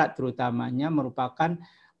Sumatera Barat terutamanya merupakan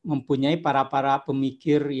mempunyai para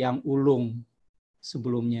pemikir yang ulung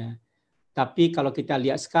sebelumnya. Tapi kalau kita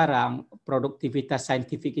lihat sekarang, produktivitas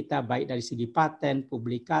saintifik kita baik dari segi paten,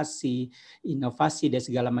 publikasi, inovasi, dan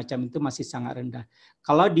segala macam itu masih sangat rendah.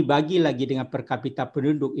 Kalau dibagi lagi dengan per kapita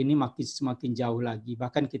penduduk, ini semakin jauh lagi.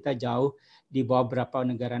 Bahkan kita jauh di bawah beberapa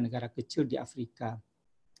negara-negara kecil di Afrika.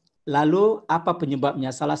 Lalu apa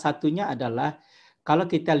penyebabnya? Salah satunya adalah kalau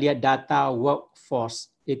kita lihat data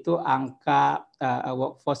workforce, itu angka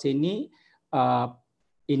workforce ini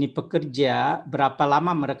pekerja, berapa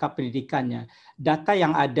lama mereka pendidikannya. Data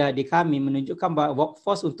yang ada di kami menunjukkan bahwa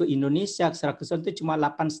workforce untuk Indonesia secara keseluruhan itu cuma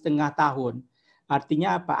 8,5 tahun.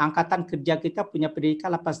 Artinya apa? Angkatan kerja kita punya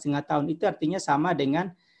pendidikan 8,5 tahun. Itu artinya sama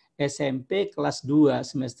dengan SMP kelas 2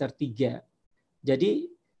 semester 3. Jadi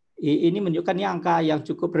ini menunjukkan angka yang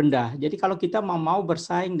cukup rendah. Jadi kalau kita mau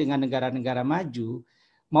bersaing dengan negara-negara maju,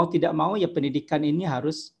 mau tidak mau ya pendidikan ini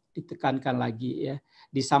harus ditekankan lagi ya.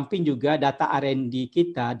 Di samping juga data R&D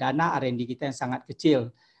kita, dana R&D kita yang sangat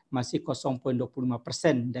kecil, masih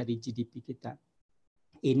 0,25% dari GDP kita.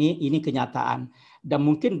 Ini kenyataan. Dan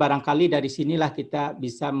mungkin barangkali dari sinilah kita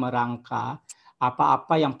bisa merangka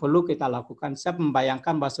apa-apa yang perlu kita lakukan. Saya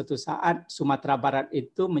membayangkan bahwa suatu saat Sumatera Barat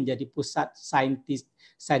itu menjadi pusat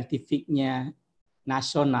saintifiknya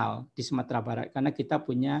nasional di Sumatera Barat, karena kita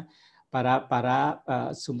punya para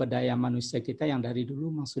sumber daya manusia kita yang dari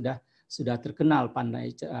dulu memang sudah terkenal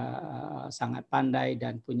pandai, sangat pandai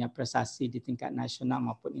dan punya prestasi di tingkat nasional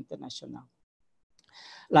maupun internasional.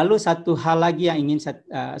 Lalu satu hal lagi yang ingin saya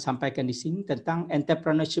sampaikan di sini tentang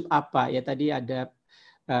entrepreneurship apa ya, tadi ada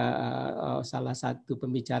salah satu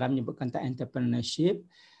pembicara menyebutkan tentang entrepreneurship.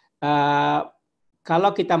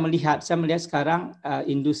 Kalau kita melihat, saya melihat sekarang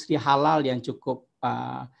industri halal yang cukup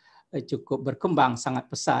berkembang sangat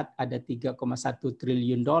pesat, ada 3,1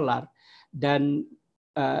 triliun dolar, dan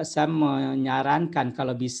saya menyarankan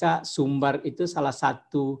kalau bisa sumber itu salah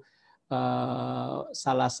satu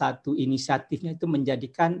inisiatifnya itu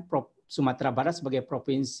menjadikan Sumatera Barat sebagai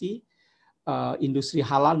provinsi industri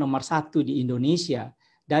halal nomor 1 di Indonesia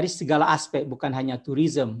dari segala aspek, bukan hanya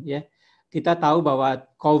tourism ya. Kita tahu bahwa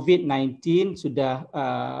COVID-19 sudah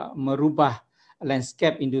merubah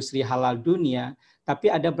landscape industri halal dunia, tapi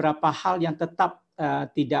ada beberapa hal yang tetap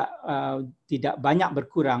tidak banyak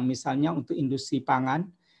berkurang, misalnya untuk industri pangan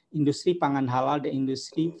halal dan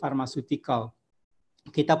industri farmaceutical.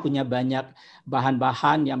 Kita punya banyak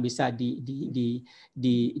bahan-bahan yang bisa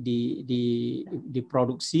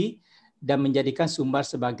diproduksi dan menjadikan sumber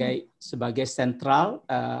sebagai sentral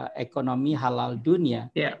ekonomi halal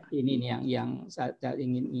dunia. Yeah. Ini yang saya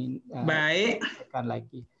ingin sampaikan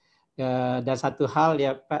lagi. Dan satu hal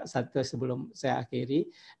ya Pak, sebelum saya akhiri,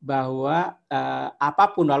 bahwa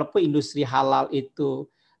apapun walaupun industri halal itu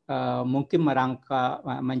mungkin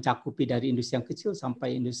mencakupi dari industri yang kecil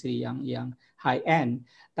sampai industri yang high end,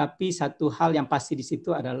 tapi satu hal yang pasti di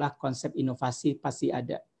situ adalah konsep inovasi pasti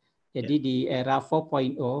ada. Jadi di era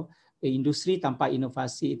 4.0 industri tanpa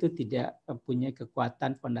inovasi itu tidak punya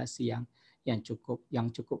kekuatan fondasi yang cukup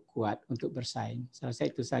kuat untuk bersaing. Saya rasa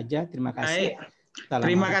itu saja. Terima kasih.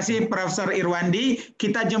 Terima kasih Profesor Irwandi.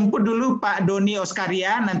 Kita jemput dulu Pak Doni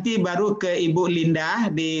Oskaria, nanti baru ke Ibu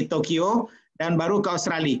Linda di Tokyo, dan baru ke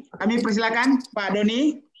Australia. Kami persilakan Pak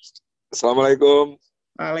Doni. Assalamualaikum.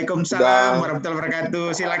 Waalaikumsalam warahmatullahi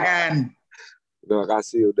wabarakatuh. Silakan. Terima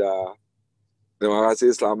kasih Terima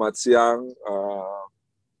kasih. Selamat siang.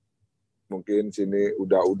 Mungkin sini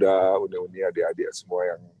uni adik-adik semua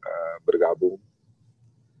yang bergabung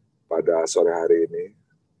pada sore hari ini.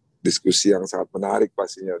 Diskusi yang sangat menarik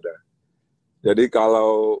pastinya udah. Jadi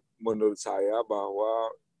kalau menurut saya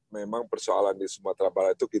bahwa memang persoalan di Sumatera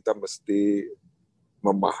Barat itu kita mesti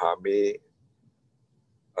memahami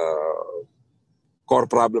core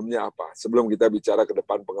problemnya apa. Sebelum kita bicara ke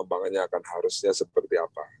depan pengembangannya akan harusnya seperti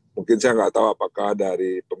apa. Mungkin saya nggak tahu apakah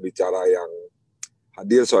dari pembicara yang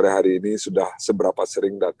hadir sore hari ini, sudah seberapa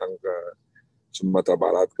sering datang ke Sumatera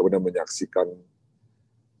Barat, kemudian menyaksikan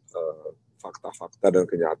fakta-fakta dan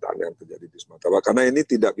kenyataan yang terjadi di Sumatera Barat. Karena ini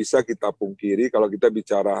tidak bisa kita pungkiri, kalau kita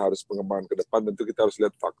bicara harus pengembangan ke depan, tentu kita harus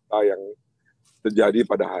lihat fakta yang terjadi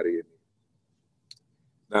pada hari ini.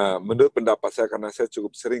 Nah, menurut pendapat saya, karena saya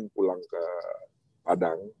cukup sering pulang ke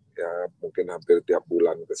Padang, ya mungkin hampir tiap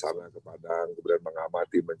bulan ke sana ke Padang, kemudian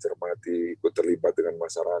mengamati, mencermati, ikut terlibat dengan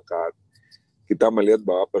masyarakat, kita melihat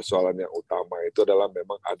bahwa persoalan yang utama itu adalah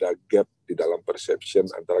memang ada gap di dalam perception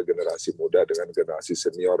antara generasi muda dengan generasi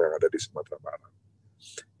senior yang ada di Sumatera Barat.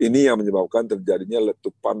 Ini yang menyebabkan terjadinya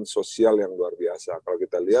letupan sosial yang luar biasa. Kalau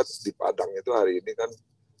kita lihat di Padang itu hari ini kan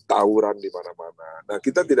tawuran di mana-mana. Nah,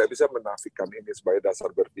 kita tidak bisa menafikan ini sebagai dasar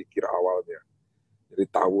berpikir awalnya. Jadi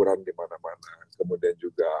tawuran di mana-mana. Kemudian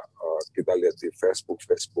juga kita lihat di Facebook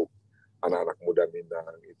anak-anak muda Minang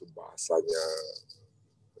itu bahasanya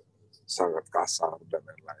sangat kasar dan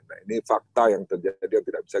lain-lain. Nah, ini fakta yang terjadi yang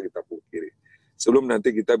tidak bisa kita pungkiri. Sebelum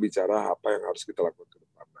nanti kita bicara apa yang harus kita lakukan ke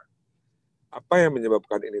depan. Nah, apa yang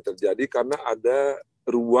menyebabkan ini terjadi? Karena ada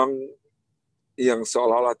ruang yang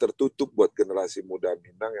seolah-olah tertutup buat generasi muda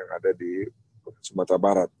Minang yang ada di Sumatera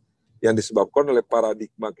Barat, yang disebabkan oleh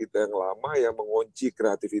paradigma kita yang lama yang mengunci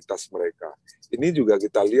kreativitas mereka. Ini juga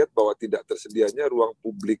kita lihat bahwa tidak tersedianya ruang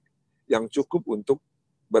publik yang cukup untuk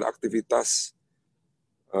beraktivitas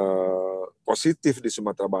positif di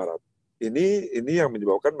Sumatera Barat. Ini yang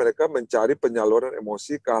menyebabkan mereka mencari penyaluran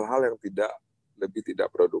emosi ke hal-hal yang lebih tidak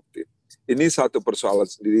produktif. Ini satu persoalan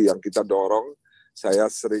sendiri yang kita dorong. Saya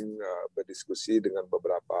sering berdiskusi dengan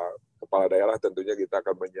beberapa kepala daerah, tentunya kita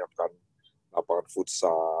akan menyiapkan lapangan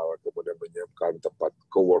futsal, kemudian menyiapkan tempat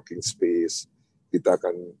co-working space, kita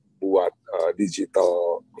akan buat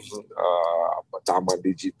digital, taman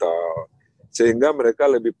digital, sehingga mereka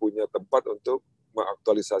lebih punya tempat untuk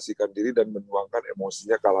mengaktualisasikan diri dan menuangkan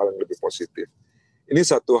emosinya ke hal yang lebih positif. Ini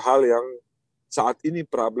satu hal yang saat ini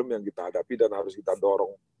problem yang kita hadapi dan harus kita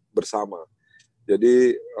dorong bersama.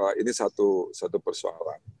 Jadi ini satu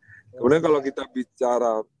persoalan. Kemudian kalau kita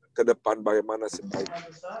bicara ke depan bagaimana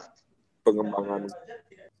sebaiknya pengembangan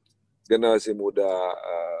generasi muda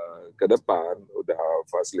ke depan, udah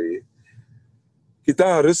Fasli,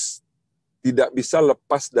 kita harus tidak bisa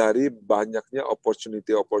lepas dari banyaknya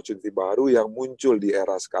opportunity baru yang muncul di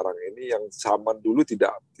era sekarang ini yang zaman dulu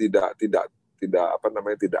tidak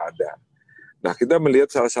ada. Nah, kita melihat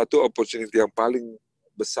salah satu opportunity yang paling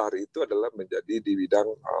besar itu adalah menjadi di bidang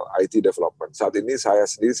IT development. Saat ini saya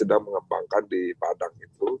sendiri sedang mengembangkan di Padang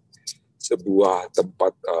itu sebuah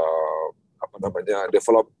tempat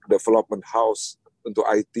development house untuk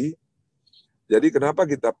IT. Jadi kenapa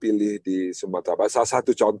kita pilih di Sumatera Barat? Salah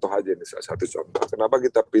satu contoh aja nih, Kenapa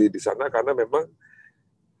kita pilih di sana? Karena memang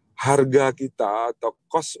harga kita atau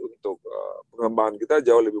cost untuk pengembangan kita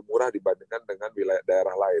jauh lebih murah dibandingkan dengan wilayah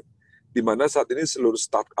daerah lain. Di mana saat ini seluruh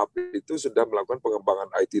startup itu sudah melakukan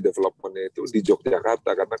pengembangan IT development-nya itu di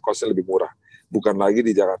Yogyakarta karena cost-nya lebih murah. Bukan lagi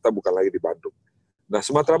di Jakarta, bukan lagi di Bandung. Nah,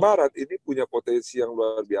 Sumatera Barat ini punya potensi yang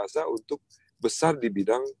luar biasa untuk besar di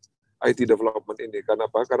bidang IT development ini.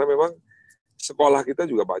 Karena apa? Karena memang sekolah kita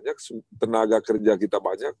juga banyak, tenaga kerja kita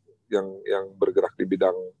banyak yang bergerak di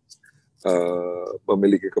bidang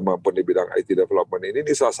memiliki kemampuan di bidang IT development ini.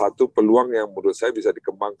 Ini salah satu peluang yang menurut saya bisa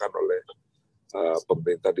dikembangkan oleh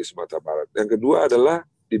pemerintah di Sumatera Barat. Yang kedua adalah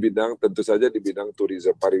di bidang, tentu saja di bidang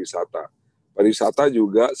turisme, pariwisata. Pariwisata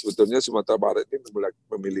juga sebetulnya Sumatera Barat ini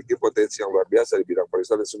memiliki potensi yang luar biasa di bidang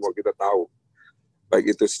pariwisata dan semua kita tahu.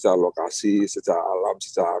 Baik itu secara lokasi, secara alam,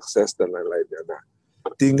 secara akses, dan lain-lainnya. Nah,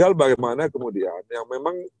 tinggal bagaimana kemudian yang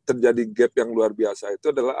memang terjadi gap yang luar biasa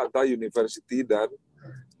itu adalah antara university dan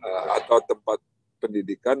atau tempat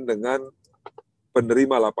pendidikan dengan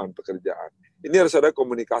penerima lapangan pekerjaan. Ini harus ada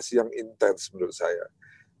komunikasi yang intens menurut saya.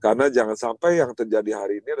 Karena jangan sampai yang terjadi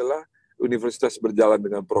hari ini adalah universitas berjalan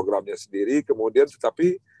dengan programnya sendiri, kemudian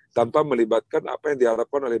tetapi tanpa melibatkan apa yang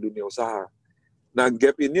diharapkan oleh dunia usaha. Nah,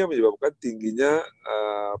 gap ini yang menyebabkan tingginya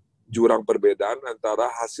jurang perbedaan antara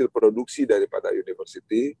hasil produksi daripada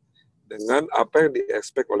university dengan apa yang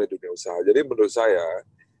di-expect oleh dunia usaha. Jadi menurut saya,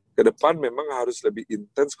 ke depan memang harus lebih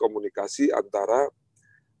intens komunikasi antara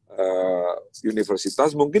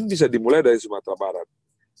universitas, mungkin bisa dimulai dari Sumatera Barat.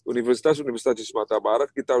 Universitas-universitas di Sumatera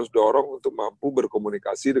Barat kita harus dorong untuk mampu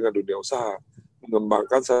berkomunikasi dengan dunia usaha,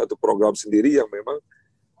 mengembangkan satu program sendiri yang memang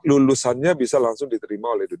lulusannya bisa langsung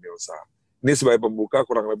diterima oleh dunia usaha. Ini sebagai pembuka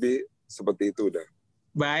kurang lebih seperti itu udah.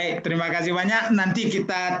 Baik, terima kasih banyak. Nanti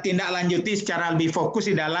kita tindak lanjuti secara lebih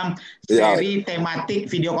fokus di dalam seri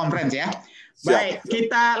tematik video conference ya. Baik,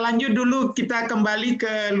 kita lanjut dulu. Kita kembali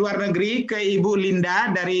ke luar negeri, ke Ibu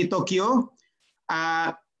Linda dari Tokyo.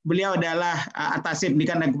 Beliau adalah atas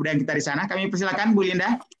pendidikan dan kebudayaan kita di sana. Kami persilakan Bu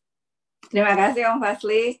Linda. Terima kasih Om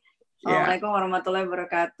Fasli. Assalamualaikum warahmatullahi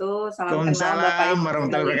wabarakatuh. Salam kenal Bapak Ibu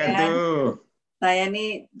sekalian. Saya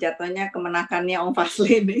nih jatuhnya kemenakannya Om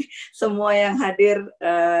Fasli nih. Semua yang hadir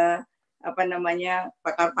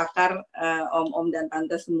pakar-pakar, om-om dan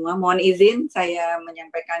tante semua. Mohon izin saya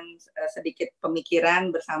menyampaikan sedikit pemikiran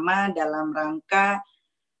bersama dalam rangka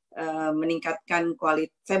meningkatkan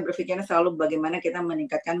kualitas. Saya berpikirnya selalu bagaimana kita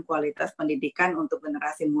meningkatkan kualitas pendidikan untuk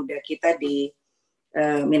generasi muda kita di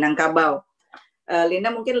Minangkabau.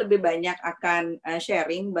 Linda mungkin lebih banyak akan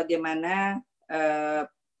sharing bagaimana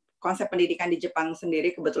konsep pendidikan di Jepang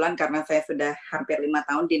sendiri, kebetulan karena saya sudah hampir 5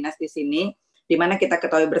 tahun dinas di sini, di mana kita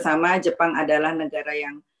ketahui bersama Jepang adalah negara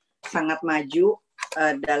yang sangat maju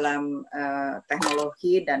dalam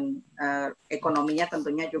teknologi dan ekonominya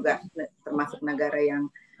tentunya juga termasuk negara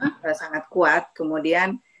yang sangat kuat.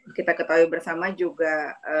 Kemudian kita ketahui bersama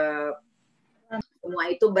juga semua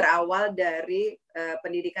itu berawal dari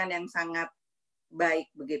pendidikan yang sangat baik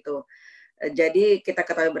begitu. Jadi kita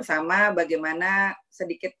ketahui bersama bagaimana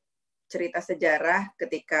sedikit cerita sejarah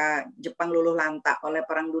ketika Jepang luluh lantak oleh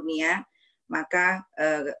Perang Dunia, maka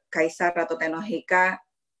Kaisar atau Tenohika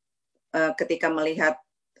ketika melihat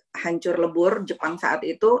hancur lebur Jepang saat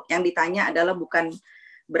itu, yang ditanya adalah bukan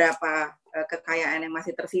berapa kekayaan yang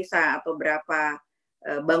masih tersisa atau berapa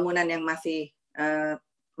bangunan yang masih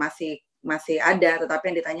ada, tetapi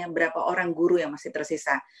yang ditanya berapa orang guru yang masih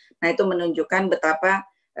tersisa. Nah, itu menunjukkan betapa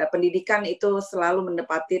pendidikan itu selalu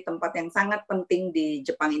menempati tempat yang sangat penting di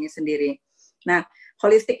Jepang ini sendiri. Nah,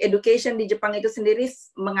 holistic education di Jepang itu sendiri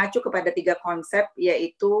mengacu kepada 3 konsep,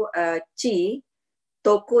 yaitu Chi,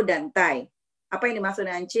 Tokoh, dan Tai. Apa yang dimaksud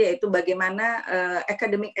dengan Chi? Yaitu bagaimana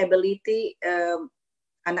academic ability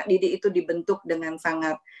anak didik itu dibentuk dengan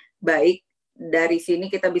sangat baik. Dari sini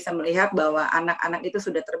kita bisa melihat bahwa anak-anak itu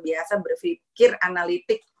sudah terbiasa berpikir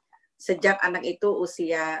analitik sejak anak itu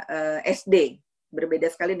usia SD. Berbeda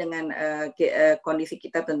sekali dengan kondisi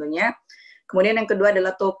kita tentunya. Kemudian yang kedua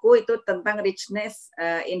adalah Tokoh, itu tentang richness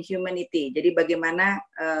in humanity. Jadi bagaimana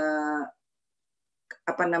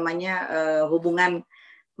hubungan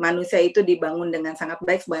manusia itu dibangun dengan sangat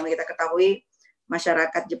baik. Sebagaimana kita ketahui,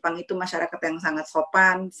 masyarakat Jepang itu masyarakat yang sangat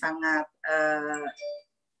sopan, sangat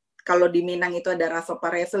kalau di Minang itu ada rasa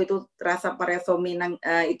pareso, itu rasa pareso Minang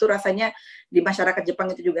itu rasanya di masyarakat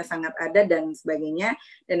Jepang itu juga sangat ada dan sebagainya.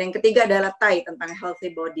 Dan yang ketiga adalah Tai, tentang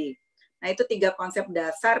healthy body. Nah, itu 3 konsep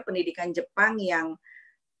dasar pendidikan Jepang yang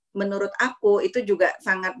menurut aku itu juga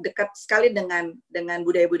sangat dekat sekali dengan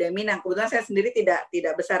budaya-budaya Minang. Kebetulan saya sendiri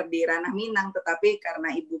tidak besar di ranah Minang, tetapi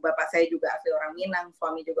karena ibu bapak saya juga asli orang Minang,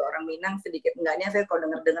 suami juga orang Minang, sedikit enggaknya saya kalau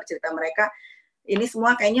dengar cerita mereka, ini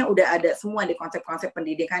semua kayaknya udah ada semua di konsep-konsep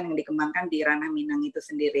pendidikan yang dikembangkan di ranah Minang itu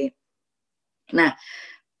sendiri. Nah,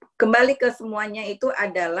 kembali ke semuanya itu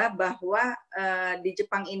adalah bahwa di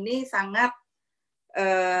Jepang ini sangat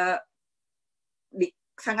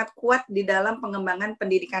kuat di dalam pengembangan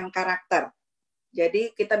pendidikan karakter.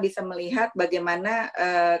 Jadi kita bisa melihat bagaimana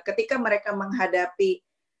ketika mereka menghadapi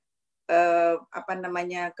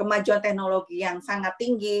kemajuan teknologi yang sangat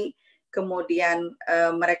tinggi, kemudian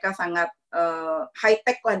mereka sangat high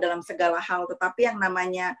tech lah dalam segala hal, tetapi yang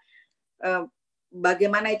namanya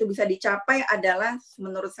bagaimana itu bisa dicapai adalah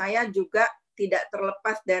menurut saya juga tidak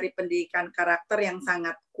terlepas dari pendidikan karakter yang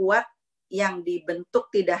sangat kuat yang dibentuk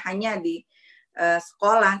tidak hanya di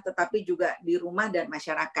sekolah tetapi juga di rumah dan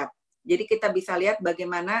masyarakat. Jadi kita bisa lihat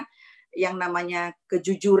bagaimana yang namanya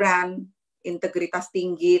kejujuran, integritas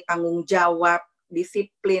tinggi, tanggung jawab,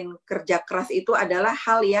 disiplin, kerja keras itu adalah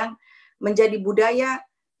hal yang menjadi budaya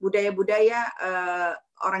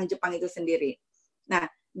orang Jepang itu sendiri. Nah,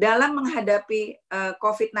 dalam menghadapi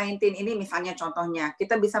COVID-19 ini misalnya contohnya,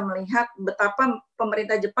 kita bisa melihat betapa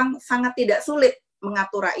pemerintah Jepang sangat tidak sulit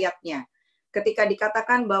mengatur rakyatnya. Ketika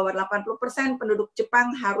dikatakan bahwa 80% penduduk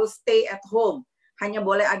Jepang harus stay at home, hanya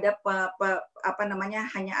boleh ada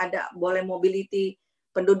boleh mobility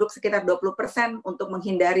penduduk sekitar 20% untuk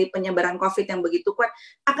menghindari penyebaran COVID yang begitu kuat,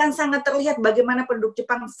 akan sangat terlihat bagaimana penduduk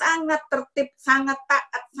Jepang sangat tertib, sangat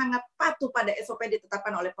taat, sangat patuh pada SOP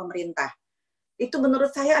ditetapkan oleh pemerintah. Itu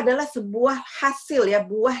menurut saya adalah sebuah hasil ya,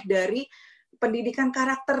 buah dari pendidikan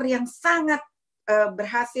karakter yang sangat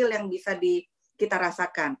berhasil yang bisa kita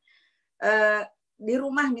rasakan. Di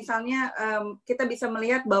rumah misalnya kita bisa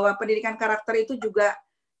melihat bahwa pendidikan karakter itu juga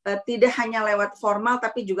tidak hanya lewat formal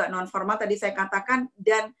tapi juga non formal tadi saya katakan,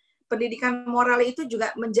 dan pendidikan moral itu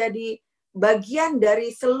juga menjadi bagian dari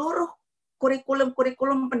seluruh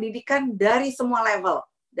kurikulum pendidikan dari semua level,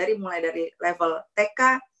 mulai dari level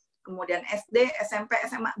TK, kemudian SD, SMP,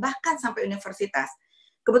 SMA, bahkan sampai universitas.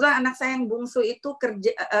 Kebetulan anak saya yang bungsu itu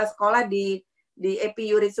kerja sekolah di EP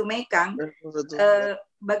Yuri Sumekang.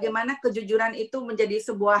 Bagaimana kejujuran itu menjadi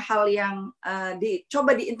sebuah hal yang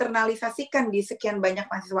coba diinternalisasikan di sekian banyak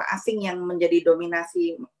mahasiswa asing yang menjadi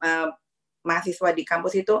dominasi mahasiswa di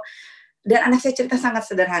kampus itu. Dan anak saya cerita sangat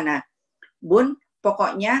sederhana. Bun,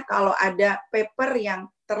 pokoknya kalau ada paper yang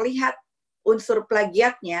terlihat unsur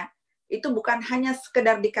plagiatnya, itu bukan hanya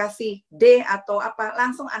sekedar dikasih D atau apa,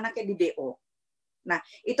 langsung anaknya di DO. Nah,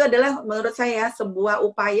 itu adalah menurut saya sebuah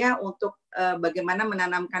upaya untuk bagaimana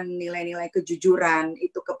menanamkan nilai-nilai kejujuran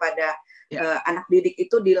itu kepada anak didik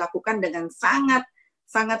itu dilakukan dengan sangat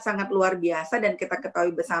luar biasa. Dan kita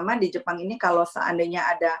ketahui bersama di Jepang ini kalau seandainya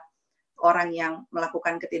ada orang yang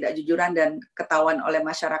melakukan ketidakjujuran dan ketahuan oleh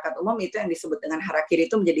masyarakat umum, itu yang disebut dengan harakiri,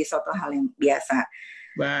 itu menjadi suatu hal yang biasa.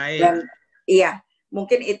 Baik. Dan iya,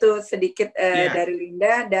 mungkin itu sedikit dari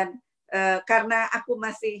Linda, dan karena aku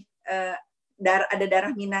masih ada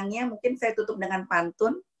darah Minangnya, mungkin saya tutup dengan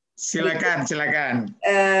pantun. Silakan.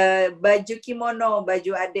 Baju kimono,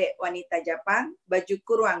 baju adik wanita Jepang, baju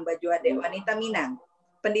kurung, baju adik wanita Minang.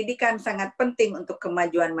 Pendidikan sangat penting untuk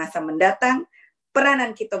kemajuan masa mendatang.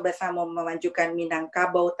 Peranan kita bersama memajukan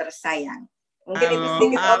Minangkabau tersayang. Mungkin itu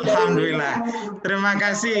sedikit Alhamdulillah. Terima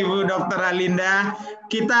kasih Ibu Dr. Alinda.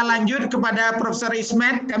 Kita lanjut kepada Profesor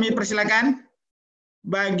Ismet. Kami persilakan.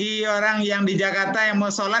 Bagi orang yang di Jakarta yang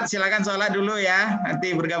mau sholat, silakan sholat dulu ya.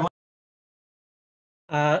 Nanti bergabung.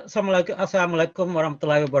 Assalamualaikum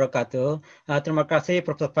warahmatullahi wabarakatuh. Terima kasih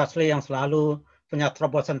Profesor Fasli yang selalu punya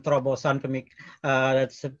terobosan-terobosan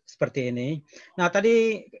seperti ini. Nah,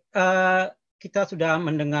 tadi kita sudah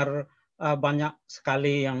mendengar banyak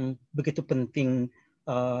sekali yang begitu penting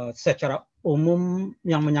secara umum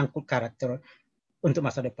yang menyangkut karakter untuk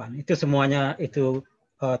masa depan. Itu semuanya itu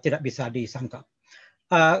tidak bisa disangkal.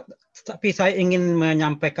 Tapi saya ingin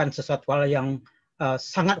menyampaikan sesuatu hal yang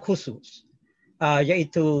sangat khusus,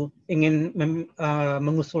 yaitu ingin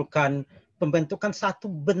mengusulkan pembentukan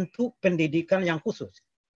satu bentuk pendidikan yang khusus.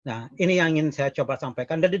 Nah, ini yang ingin saya coba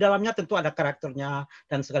sampaikan. Dan di dalamnya tentu ada karakternya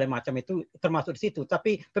dan segala macam itu termasuk di situ.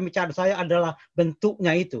 Tapi pembicaraan saya adalah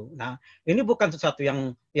bentuknya itu. Nah, ini bukan sesuatu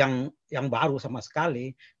yang baru sama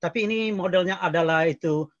sekali. Tapi ini modelnya adalah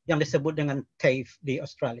itu yang disebut dengan TAFE di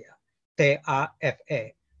Australia.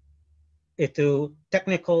 TAFE. Itu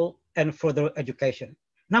Technical and Further Education.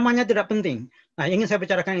 Namanya tidak penting. Nah, yang ingin saya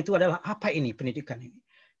bicarakan itu adalah apa ini pendidikan ini.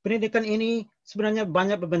 Pendidikan ini sebenarnya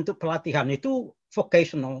banyak berbentuk pelatihan. Itu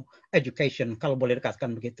vocational education, kalau boleh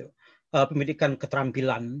dikatakan begitu. Pendidikan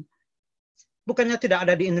keterampilan. Bukannya tidak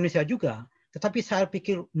ada di Indonesia juga, tetapi saya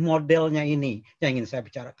pikir modelnya ini yang ingin saya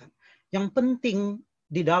bicarakan. Yang penting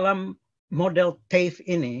di dalam model TAFE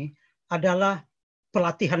ini adalah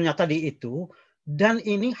pelatihannya tadi itu, dan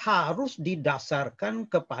ini harus didasarkan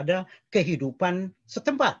kepada kehidupan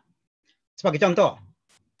setempat. Sebagai contoh,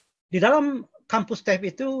 di dalam kampus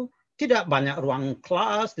TAFE itu tidak banyak ruang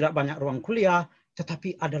kelas, tidak banyak ruang kuliah,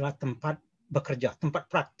 tetapi adalah tempat bekerja, tempat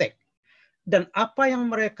praktek. Dan apa yang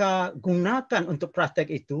mereka gunakan untuk praktek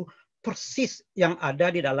itu persis yang ada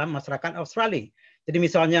di dalam masyarakat Australia. Jadi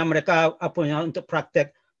misalnya mereka punya untuk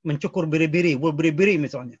praktek mencukur biri-biri, wool biri-biri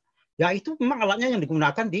misalnya. Ya itu memang alatnya yang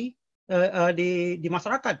digunakan di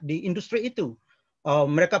masyarakat, di industri itu.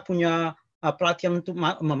 Mereka punya pelatihan untuk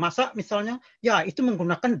memasak misalnya, ya itu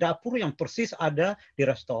menggunakan dapur yang persis ada di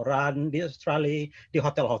restoran di Australia, di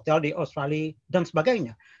hotel-hotel di Australia, dan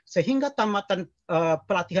sebagainya. Sehingga tamatan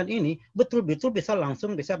pelatihan ini betul-betul bisa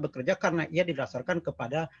langsung bisa bekerja karena ia didasarkan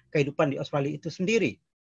kepada kehidupan di Australia itu sendiri.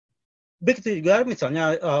 Begitu juga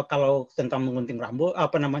misalnya kalau tentang menggunting rambut,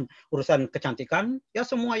 urusan kecantikan, ya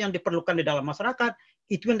semua yang diperlukan di dalam masyarakat,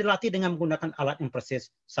 itu yang dilatih dengan menggunakan alat yang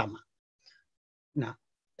persis sama. Nah,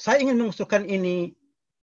 saya ingin mengusulkan ini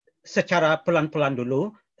secara pelan-pelan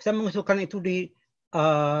dulu. Saya mengusulkan itu di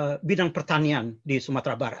bidang pertanian di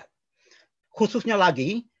Sumatera Barat. Khususnya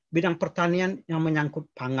lagi bidang pertanian yang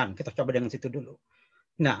menyangkut pangan. Kita coba dengan situ dulu.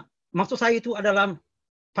 Nah, maksud saya itu adalah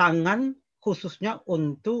pangan khususnya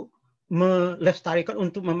untuk melestarikan,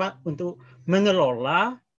 untuk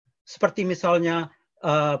mengelola seperti misalnya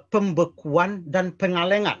pembekuan dan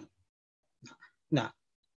pengalengan. Nah,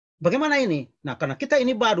 bagaimana ini? Nah, karena kita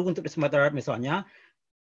ini baru untuk di Sumatera Barat misalnya,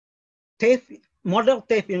 model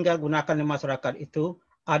TAFE yang digunakan di masyarakat itu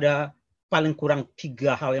ada paling kurang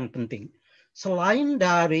 3 hal yang penting. Selain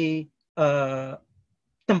dari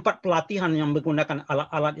tempat pelatihan yang menggunakan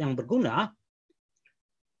alat-alat yang berguna,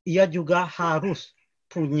 ia juga harus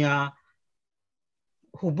punya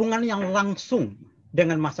hubungan yang langsung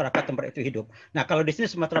dengan masyarakat tempat itu hidup. Nah, kalau di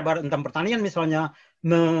sini Sumatera Barat tentang pertanian misalnya,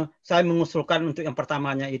 saya mengusulkan untuk yang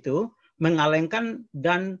pertamanya itu mengalengkan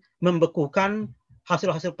dan membekukan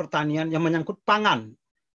hasil-hasil pertanian yang menyangkut pangan.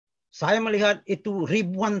 Saya melihat itu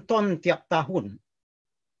ribuan ton tiap tahun.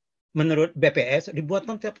 Menurut BPS, ribuan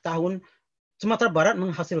ton tiap tahun Sumatera Barat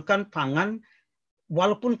menghasilkan pangan,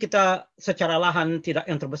 walaupun kita secara lahan tidak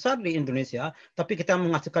yang terbesar di Indonesia, tapi kita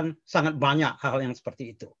menghasilkan sangat banyak hal yang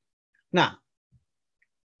seperti itu. Nah,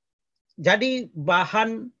 jadi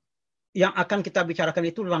bahan yang akan kita bicarakan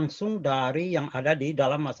itu langsung dari yang ada di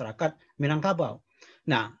dalam masyarakat Minangkabau.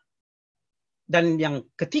 Nah, dan yang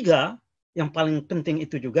ketiga, yang paling penting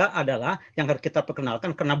itu juga adalah yang harus kita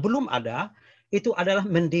perkenalkan karena belum ada, itu adalah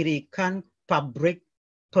mendirikan pabrik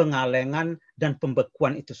pengalengan dan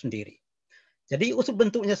pembekuan itu sendiri. Jadi usul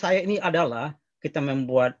bentuknya saya ini adalah kita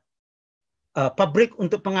membuat pabrik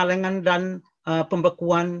untuk pengalengan dan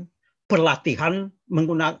pembekuan, pelatihan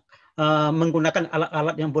menggunakan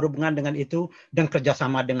alat-alat yang berhubungan dengan itu dan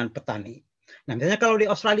kerjasama dengan petani. Nah, misalnya kalau di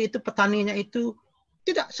Australia itu petaninya itu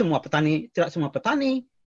tidak semua petani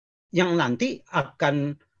yang nanti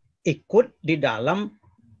akan ikut di dalam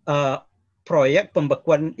proyek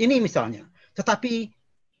pembekuan ini misalnya. Tetapi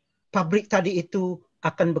pabrik tadi itu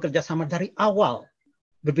akan bekerja sama dari awal.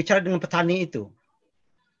 Berbicara dengan petani itu.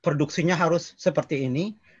 Produksinya harus seperti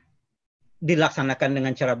ini, dilaksanakan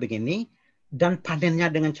dengan cara begini, dan panennya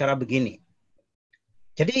dengan cara begini.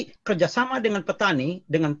 Jadi kerjasama dengan petani,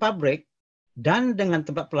 dengan pabrik, dan dengan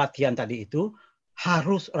tempat pelatihan tadi itu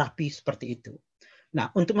harus rapi seperti itu. Nah,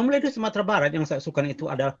 untuk memulai di Sumatera Barat yang saya suka itu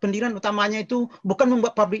adalah pendirian utamanya itu bukan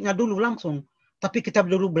membuat pabriknya dulu langsung, tapi kita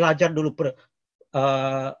dulu belajar dulu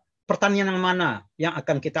pertanian yang mana yang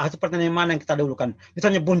akan kita hasil pertanian yang mana yang kita dahulukan.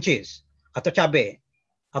 Misalnya buncis atau cabai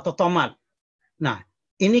atau tomat. Nah,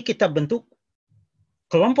 ini kita bentuk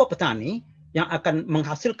kelompok petani yang akan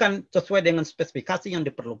menghasilkan sesuai dengan spesifikasi yang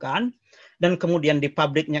diperlukan dan kemudian di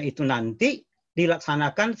pabriknya itu nanti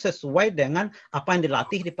dilaksanakan sesuai dengan apa yang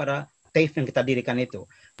dilatih pada TAFE yang kita dirikan itu.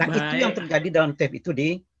 Nah, itu yang terjadi dalam TAFE itu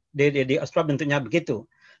di Australia bentuknya begitu.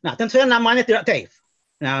 Nah, tentu saja namanya tidak TAFE.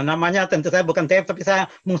 Nah, namanya tentu saya bukan TAFE, tapi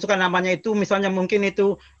saya mengusulkan namanya itu misalnya mungkin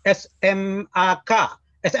itu SMAK.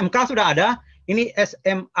 SMK sudah ada, ini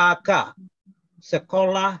SMAK.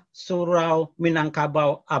 Sekolah Surau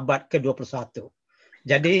Minangkabau abad ke-21.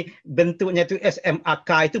 Jadi bentuknya itu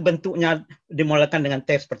SMAK itu bentuknya dimulakan dengan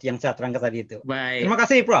TAFE seperti yang saya terangkan tadi itu. Baik. Terima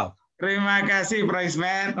kasih, Prof. Terima kasih Prof.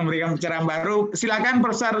 Ismet memberikan pencerahan baru. Silakan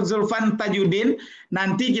Profesor Zulfan Tajudin.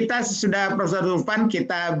 Nanti kita sudah Profesor Zulfan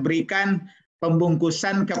kita berikan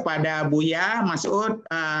pembungkusan kepada Buya, Masud,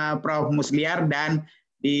 Prof. Musliar dan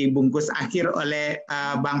dibungkus akhir oleh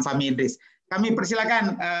Bang Fahmi Idris. Kami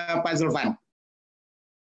persilakan Pak Zulfan.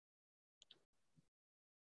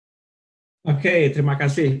 Oke, terima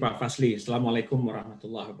kasih Pak Fasli. Assalamualaikum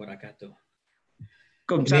warahmatullahi wabarakatuh.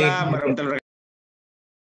 Waalaikumsalam warahmatullahi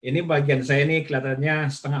wabarakatuh. Ini bagian saya ini kelihatannya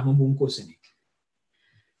setengah membungkus ini.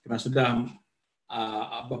 Karena sudah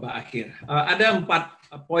babak akhir. Ada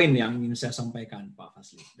 4 poin yang ingin saya sampaikan Pak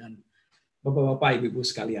Fasli dan Bapak-bapak, Ibu-ibu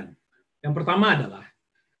sekalian. Yang pertama adalah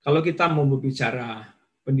kalau kita mau berbicara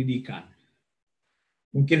pendidikan,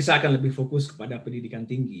 mungkin saya akan lebih fokus kepada pendidikan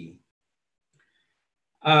tinggi.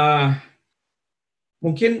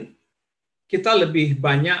 Mungkin kita lebih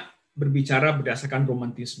banyak berbicara berdasarkan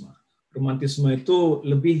romantisme. Romantisme itu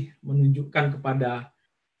lebih menunjukkan kepada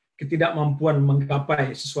ketidakmampuan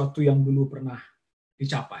menggapai sesuatu yang dulu pernah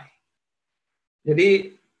dicapai.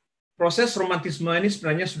 Jadi proses romantisme ini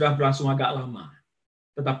sebenarnya sudah berlangsung agak lama.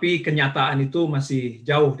 Tetapi kenyataan itu masih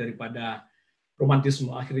jauh daripada romantisme.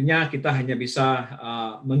 Akhirnya kita hanya bisa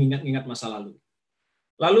mengingat-ingat masa lalu.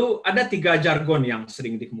 Lalu ada 3 jargon yang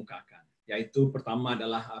sering dikemukakan, yaitu pertama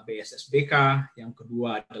adalah BSSBK, yang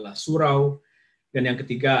kedua adalah surau, dan yang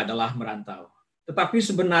ketiga adalah merantau. Tetapi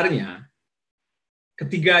sebenarnya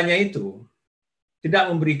ketiganya itu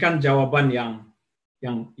tidak memberikan jawaban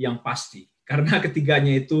yang pasti, karena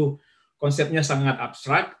ketiganya itu konsepnya sangat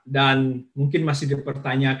abstrak dan mungkin masih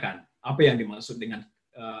dipertanyakan apa yang dimaksud dengan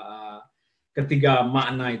ketiga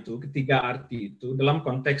makna itu, ketiga arti itu dalam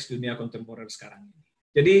konteks dunia kontemporer sekarang ini.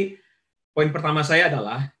 Jadi poin pertama saya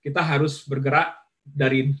adalah kita harus bergerak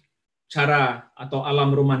dari cara atau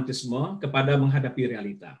alam romantisme kepada menghadapi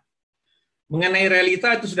realita. Mengenai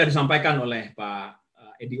realita itu sudah disampaikan oleh Pak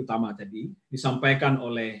Edi Utama tadi, disampaikan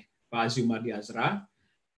oleh Pak Azumadi Azra.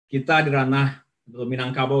 Kita di ranah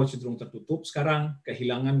Minangkabau cenderung tertutup sekarang,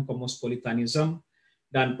 kehilangan kosmopolitanisme,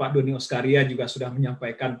 dan Pak Doni Oskaria juga sudah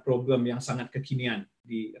menyampaikan problem yang sangat kekinian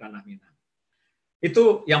di ranah Minang.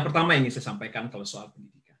 Itu yang pertama yang ingin saya sampaikan kalau soal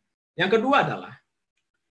pendidikan. Yang kedua adalah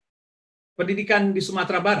pendidikan di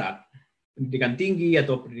Sumatera Barat, pendidikan tinggi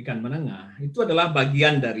atau pendidikan menengah, itu adalah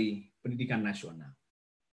bagian dari pendidikan nasional.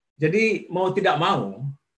 Jadi mau tidak mau,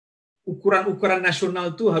 ukuran-ukuran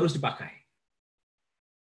nasional itu harus dipakai.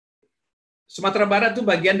 Sumatera Barat itu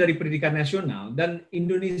bagian dari pendidikan nasional, dan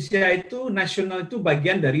Indonesia itu nasional itu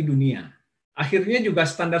bagian dari dunia. Akhirnya juga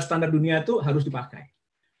standar-standar dunia itu harus dipakai.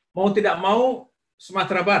 Mau tidak mau,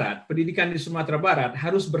 Sumatera Barat, pendidikan di Sumatera Barat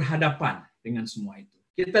harus berhadapan dengan semua itu.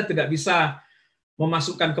 Kita tidak bisa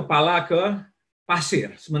memasukkan kepala ke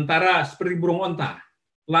pasir, sementara seperti burung onta,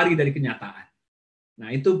 lari dari kenyataan.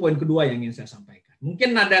 Nah, itu poin kedua yang ingin saya sampaikan.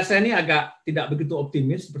 Mungkin nada saya ini agak tidak begitu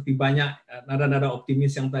optimis, seperti banyak nada-nada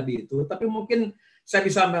optimis yang tadi itu, tapi mungkin saya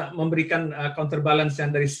bisa memberikan counterbalance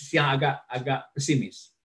yang dari sisi yang agak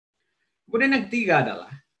pesimis. Kemudian yang ketiga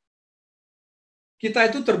adalah, kita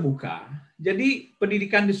itu terbuka, jadi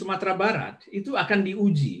pendidikan di Sumatera Barat itu akan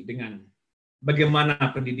diuji dengan bagaimana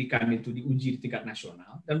pendidikan itu diuji di tingkat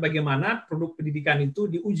nasional, dan bagaimana produk pendidikan itu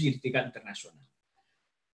diuji di tingkat internasional.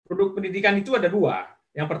 Produk pendidikan itu ada dua.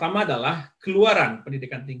 Yang pertama adalah keluaran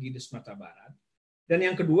pendidikan tinggi di Sumatera Barat, dan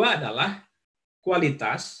yang kedua adalah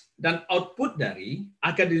kualitas dan output dari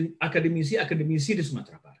akademisi-akademisi di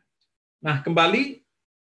Sumatera Barat. Nah, kembali,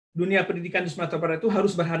 dunia pendidikan di Sumatera Barat itu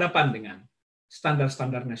harus berhadapan dengan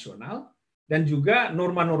standar-standar nasional dan juga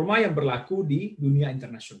norma-norma yang berlaku di dunia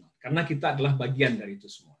internasional, karena kita adalah bagian dari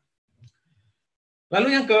itu semua.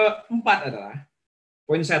 Lalu yang keempat adalah,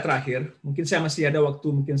 poin saya terakhir, mungkin saya masih ada waktu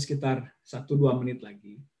mungkin sekitar 1-2 menit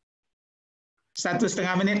lagi. 1,5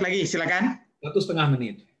 menit lagi, silakan. 1,5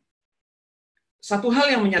 menit. Satu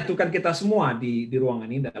hal yang menyatukan kita semua di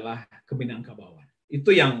ruangan ini adalah Keminangkabauan.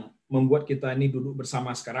 Itu yang membuat kita ini duduk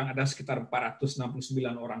bersama sekarang, ada sekitar 469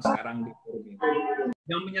 orang sekarang di forum ini.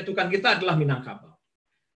 Yang menyatukan kita adalah Minangkabau.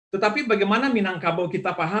 Tetapi bagaimana Minangkabau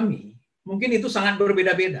kita pahami, mungkin itu sangat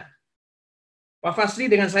berbeda-beda. Pak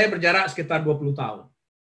Fasli dengan saya berjarak sekitar 20 tahun.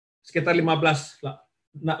 Sekitar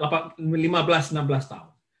 15-16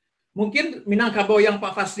 tahun. Mungkin Minangkabau yang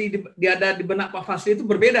Pak Fasli ada di benak Pak Fasli itu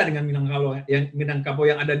berbeda dengan Minangkabau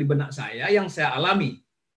yang ada di benak saya, yang saya alami.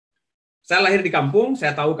 Saya lahir di kampung,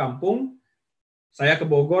 saya tahu kampung. Saya ke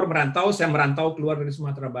Bogor merantau, saya merantau keluar dari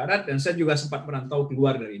Sumatera Barat, dan saya juga sempat merantau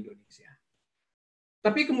keluar dari Indonesia.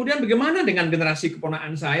 Tapi kemudian bagaimana dengan generasi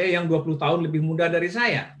keponakan saya yang 20 tahun lebih muda dari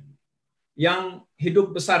saya, yang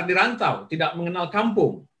hidup besar di rantau, tidak mengenal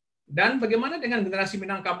kampung? Dan bagaimana dengan generasi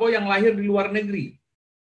Minangkabau yang lahir di luar negeri?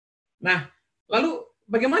 Nah, lalu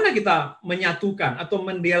bagaimana kita menyatukan atau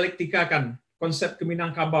mendialektikakan konsep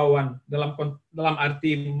Keminangkabauan dalam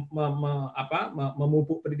arti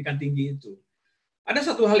memupuk pendidikan tinggi itu?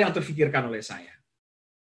 Ada satu hal yang terfikirkan oleh saya.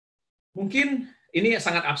 Mungkin ini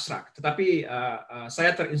sangat abstrak, tetapi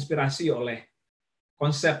saya terinspirasi oleh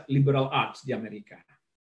konsep liberal arts di Amerika.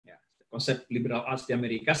 Konsep liberal arts di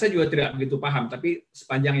Amerika, saya juga tidak begitu paham, tapi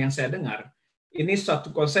sepanjang yang saya dengar, ini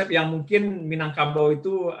suatu konsep yang mungkin Minangkabau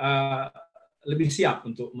itu lebih siap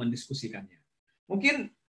untuk mendiskusikannya.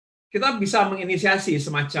 Mungkin kita bisa menginisiasi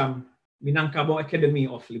semacam Minangkabau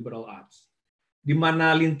Academy of Liberal Arts, di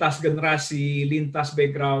mana lintas generasi, lintas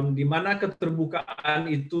background, di mana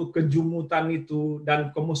keterbukaan itu, kejumutan itu,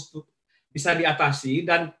 dan bisa diatasi,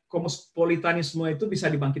 dan kosmopolitanisme itu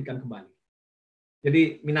bisa dibangkitkan kembali.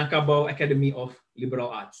 Jadi Minangkabau Academy of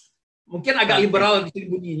Liberal Arts. Mungkin agak liberal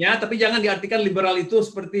bunyinya, tapi jangan diartikan liberal itu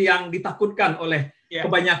seperti yang ditakutkan oleh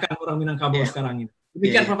kebanyakan orang Minangkabau sekarang ini.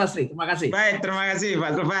 Demikian Pak Fasli, terima kasih. Baik, terima kasih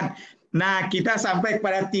Pak Zulfan. Nah, kita sampai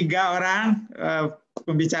kepada 3 orang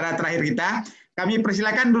pembicara terakhir kita. Kami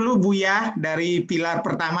persilakan dulu Buya dari pilar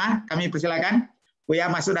pertama. Kami persilakan Buya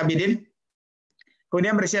Masud Abidin.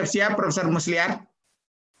 Kemudian bersiap-siap Profesor Musliar.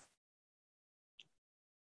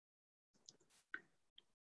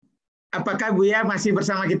 Apakah Buya masih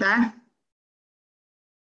bersama kita?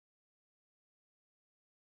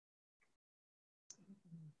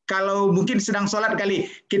 Kalau mungkin sedang sholat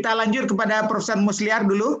kali, kita lanjut kepada Profesor Musliar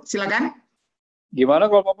dulu, silakan.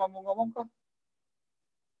 Gimana kalau Bapak mau ngomong, Pak?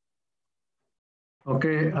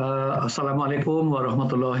 Oke, Assalamualaikum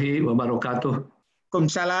warahmatullahi wabarakatuh.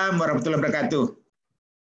 Waalaikumsalam warahmatullahi wabarakatuh.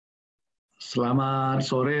 Selamat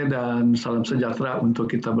sore dan salam sejahtera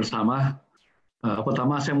untuk kita bersama.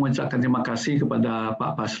 Pertama, saya mengucapkan terima kasih kepada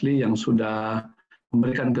Pak Fasli yang sudah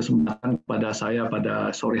memberikan kesempatan kepada saya pada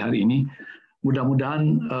sore hari ini.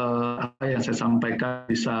 Mudah-mudahan apa yang saya sampaikan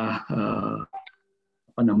bisa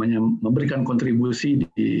memberikan kontribusi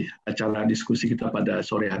di acara diskusi kita pada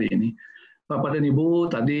sore hari ini. Bapak dan Ibu,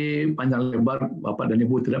 tadi panjang lebar Bapak dan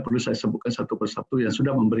Ibu tidak perlu saya sebutkan satu persatu yang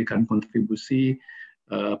sudah memberikan kontribusi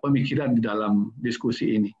pemikiran di dalam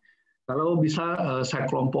diskusi ini. Kalau bisa saya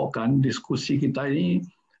kelompokkan, diskusi kita ini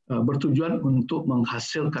bertujuan untuk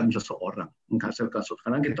menghasilkan seseorang.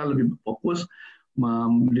 Karena kita lebih fokus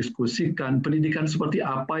mendiskusikan pendidikan seperti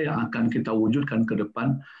apa yang akan kita wujudkan ke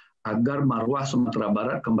depan agar marwah Sumatera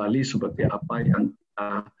Barat kembali seperti apa yang kita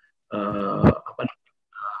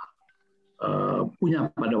punya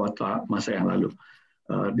pada waktu masa yang lalu.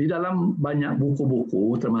 Di dalam banyak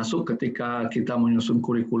buku-buku, termasuk ketika kita menyusun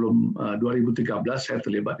kurikulum 2013, saya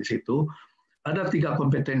terlibat di situ, ada 3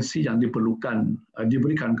 kompetensi yang diperlukan,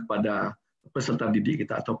 diberikan kepada peserta didik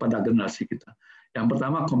kita atau pada generasi kita. Yang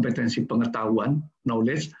pertama, kompetensi pengetahuan,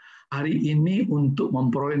 knowledge. Hari ini untuk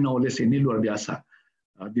memperoleh knowledge ini luar biasa.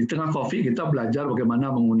 Di tengah COVID kita belajar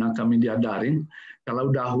bagaimana menggunakan media daring.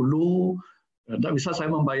 Kalau dahulu, tidak bisa saya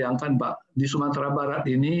membayangkan Pak, di Sumatera Barat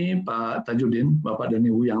ini Pak Tajudin, Bapak dan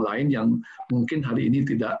Ibu yang lain yang mungkin hari ini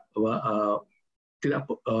tidak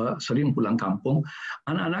sering pulang kampung.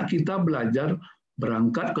 Anak-anak kita belajar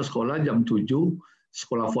berangkat ke sekolah jam 7,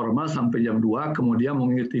 sekolah formal sampai jam 2, kemudian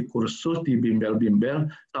mengikuti kursus di bimbel-bimbel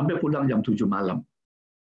sampai pulang jam 7 malam.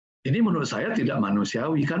 Ini menurut saya tidak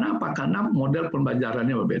manusiawi. Karena apa? Karena model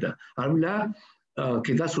pembelajarannya berbeda. Alhamdulillah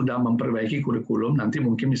kita sudah memperbaiki kurikulum, nanti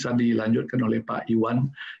mungkin bisa dilanjutkan oleh Pak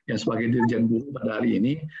Iwan yang sebagai Dirjen Guru pada hari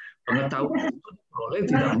ini. Pengetahuan itu diperoleh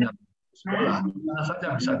tidak hanya di sekolah, mana saja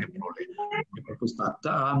bisa diperoleh. Di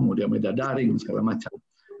perpustakaan, kemudian media daring, segala macam.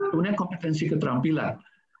 Kemudian kompetensi keterampilan.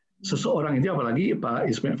 Seseorang itu, apalagi Pak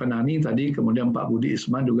Ismail Fanani tadi, kemudian Pak Budi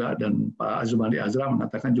Isman juga, dan Pak Azumali Azra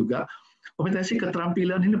mengatakan juga, kompetensi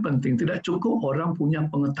keterampilan ini penting. Tidak cukup orang punya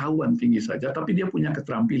pengetahuan tinggi saja, tapi dia punya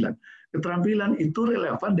keterampilan. Keterampilan itu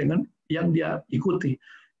relevan dengan yang dia ikuti.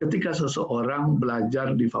 Ketika seseorang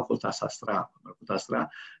belajar di Fakultas Sastra,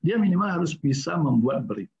 dia minimal harus bisa membuat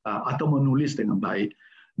berita atau menulis dengan baik.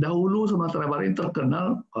 Dahulu Sumatera Barat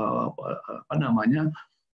terkenal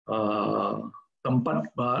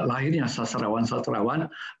tempat lahirnya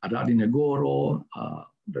sastrawan-sastrawan, ada Adinegoro,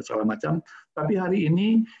 dan segala macam. Tapi hari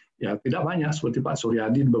ini ya tidak banyak seperti Pak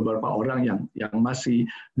Suryadi, beberapa orang yang masih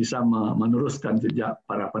bisa meneruskan jejak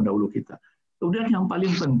para pendahulu kita. Kemudian yang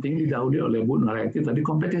paling penting didahului oleh Bu Nurhayati tadi,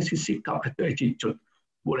 kompetensi sikap atau attitude.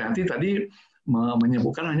 Bu Nurhayati tadi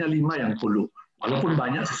menyebutkan hanya 5 yang perlu. Walaupun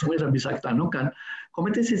banyak sesuai dan bisa kita anukan,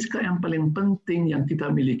 kompetensi sikap yang paling penting yang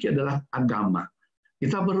kita miliki adalah agama.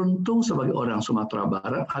 Kita beruntung sebagai orang Sumatera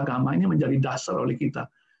Barat, agama ini menjadi dasar oleh kita.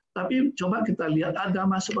 Tapi coba kita lihat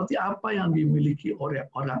agama seperti apa yang dimiliki oleh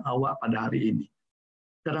orang awak pada hari ini.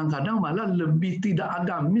 Kadang-kadang malah lebih tidak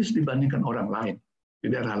agamis dibandingkan orang lain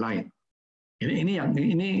di daerah lain.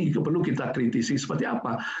 Ini perlu kita kritisi seperti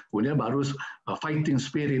apa. Kemudian baru fighting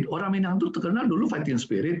spirit. Orang Minang itu terkenal dulu fighting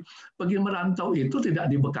spirit. Pergi merantau itu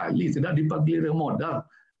tidak dibekali, tidak dibagi modal.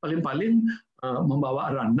 Paling-paling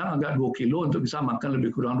membawa randang agak 2 kilo untuk bisa makan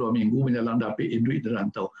lebih kurang 2 minggu menjelang dapat duit di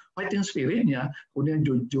rantau. Fighting spiritnya, kemudian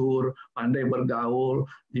jujur, pandai bergaul,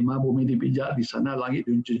 5 bumi dipijak, di sana langit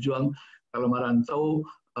dijujuang. Kalau merantau,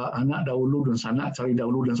 anak dahulu dan sanak cari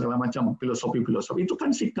dahulu dan segala macam filosofi-filosofi. Itu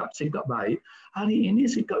kan sikap-sikap baik. Hari ini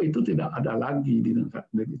sikap itu tidak ada lagi di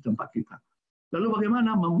tempat kita. Lalu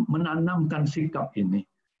bagaimana menanamkan sikap ini?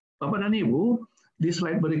 Bapak dan Ibu, di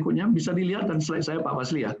slide berikutnya bisa dilihat, dan slide saya Pak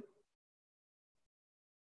Basli ya.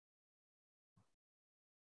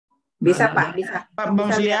 Bisa Pak, bisa. Pak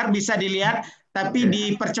Bamsliar bisa dilihat, tapi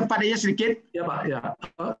dipercepat aja sedikit. Ya Pak, ya.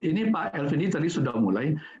 Ini Pak Elvini tadi sudah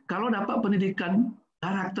mulai. Kalau dapat pendidikan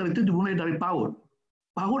karakter itu dimulai dari PAUD.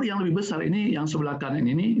 PAUD yang lebih besar ini, yang sebelah kanan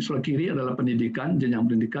ini, sebelah kiri adalah pendidikan, jenjang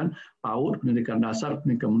pendidikan, PAUD, pendidikan dasar,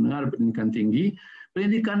 pendidikan menengah, pendidikan tinggi.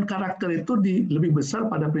 Pendidikan karakter itu lebih besar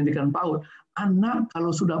pada pendidikan PAUD. Anak kalau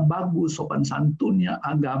sudah bagus sopan santunnya,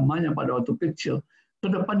 agamanya pada waktu kecil, ke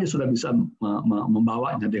depan dia sudah bisa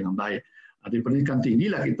membawanya dengan baik. Di pendidikan tinggi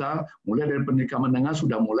lah kita, mulai dari pendidikan menengah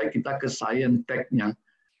sudah mulai kita ke science tech-nya.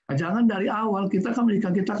 Nah, jangan dari awal, kita kan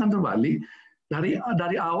pendidikan kita kan terbalik.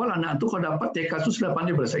 Dari awal anak itu kalau dapat TK itu sudah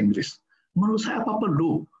pandai bahasa Inggris. Menurut saya apa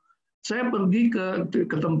perlu? Saya pergi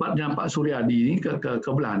ke tempatnya Pak Suryadi ini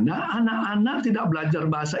ke Belanda, anak-anak tidak belajar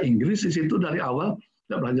bahasa Inggris di situ dari awal,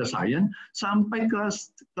 tidak belajar sains, sampai kelas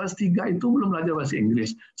 3 itu belum belajar bahasa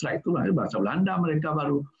Inggris. Setelah itu belajar bahasa Belanda mereka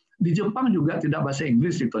baru. Di Jepang juga tidak bahasa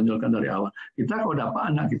Inggris ditonjolkan dari awal. Kita kalau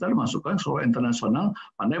dapat anak kita dimasukkan sekolah internasional,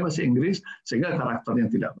 pandai bahasa Inggris, sehingga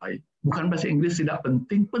karakternya tidak baik. Bukan bahasa Inggris tidak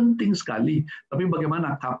penting, penting sekali. Tapi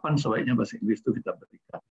bagaimana, kapan sebaiknya bahasa Inggris itu kita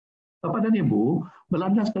berikan. Bapak dan Ibu,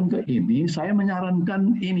 berlandaskan ke ini, saya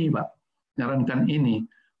menyarankan ini Pak. Menyarankan ini,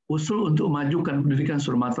 usul untuk memajukan pendidikan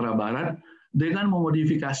Sumatera Barat dengan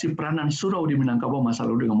memodifikasi peranan surau di Minangkabau masa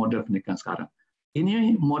lalu dengan model pendidikan sekarang.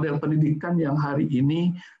 Ini model pendidikan yang hari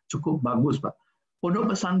ini cukup bagus, Pak.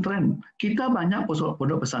 Pondok pesantren, kita banyak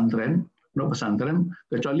pondok pesantren,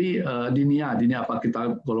 kecuali dinia apa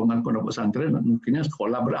kita golongan pondok pesantren, mungkinnya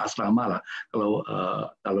sekolah berasrama lah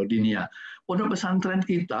kalau dinia. Pondok pesantren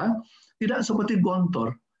kita tidak seperti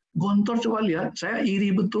Gontor. Gontor coba lihat, saya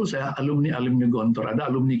iri betul saya alumni Gontor.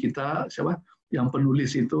 Ada alumni kita siapa yang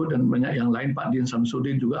penulis itu dan banyak yang lain, Pak Din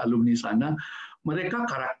Samsudin juga alumni sana. Mereka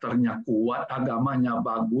karakternya kuat, agamanya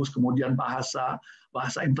bagus, kemudian bahasa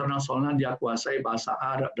internasional dia kuasai, bahasa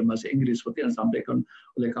Arab dan bahasa Inggris seperti yang disampaikan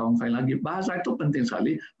oleh kawan-kawan lagi. Bahasa itu penting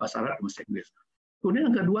sekali, bahasa Arab dan bahasa Inggris. Kemudian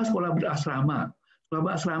yang kedua sekolah berasrama. Sekolah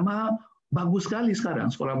berasrama bagus sekali sekarang,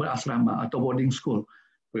 sekolah berasrama atau boarding school.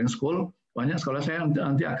 Boarding school banyak sekolah, saya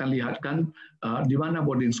nanti akan lihatkan di mana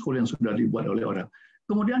boarding school yang sudah dibuat oleh orang.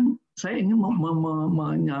 Kemudian saya ingin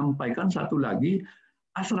menyampaikan satu lagi,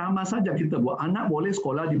 asrama saja kita buat. Anak boleh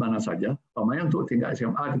sekolah di mana saja. Umpamanya untuk tingkat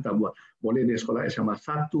SMA kita buat. Boleh dia sekolah SMA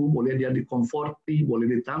 1, boleh dia di Komforti, boleh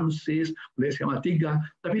di Tamsis, boleh SMA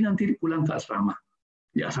 3, tapi nanti pulang ke asrama.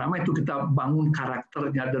 Di asrama itu kita bangun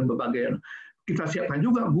karakternya dan berbagai. Kita siapkan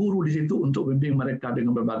juga guru di situ untuk membimbing mereka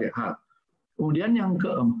dengan berbagai hal. Kemudian yang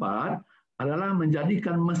keempat adalah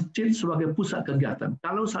menjadikan masjid sebagai pusat kegiatan.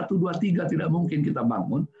 Kalau 1, 2, 3 tidak mungkin kita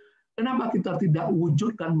bangun, kenapa kita tidak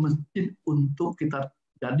wujudkan masjid untuk kita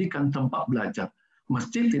jadikan tempat belajar?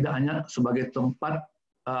 Masjid tidak hanya sebagai tempat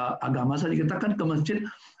agama saja. Kita kan ke masjid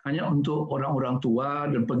hanya untuk orang-orang tua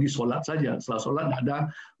dan pergi sholat saja. Setelah sholat ada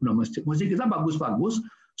masjid. Masjid kita bagus-bagus,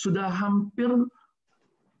 sudah hampir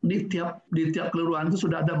di tiap kelurahan itu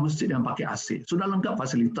sudah ada masjid yang pakai AC. Sudah lengkap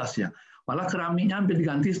fasilitasnya. Malah keramiknya hampir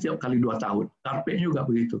diganti setiap kali 2 tahun. Karpetnya juga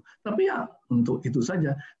begitu. Tapi ya untuk itu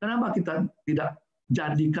saja. Kenapa kita tidak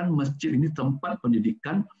jadikan masjid ini tempat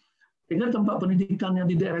pendidikan? Sehingga tempat pendidikan yang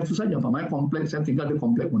di daerah itu saja. Umpamanya kompleks, saya tinggal di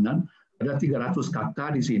kompleks Unan, ada 300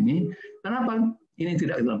 kakak di sini. Kenapa ini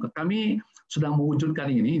tidak dilakukan? Kami sedang mewujudkan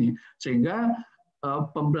ini sehingga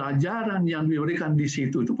pembelajaran yang diberikan di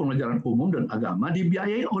situ itu pembelajaran umum dan agama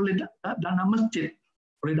dibiayai oleh dana masjid.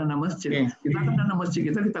 Kita kan dana masjid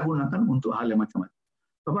kita gunakan untuk hal yang macam-macam.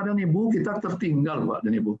 Bapak dan Ibu, kita tertinggal, Pak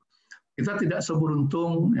dan Ibu. Kita tidak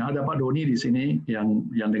seberuntung, yang ada Pak Doni di sini, yang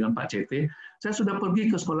dengan Pak CT. Saya sudah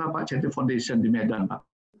pergi ke sekolah Pak CT Foundation di Medan, Pak.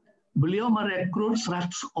 Beliau merekrut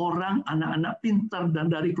 100 orang anak-anak pintar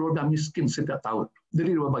dan dari keluarga miskin setiap tahun,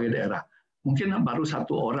 dari berbagai daerah. Mungkin baru 1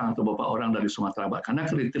 orang atau beberapa orang dari Sumatera Barat, karena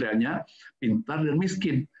kriterianya pintar dan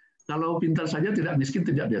miskin. Kalau pintar saja tidak miskin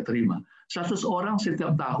tidak dia terima. 100 orang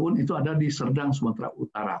setiap tahun itu ada di Serdang, Sumatera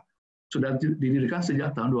Utara. Sudah didirikan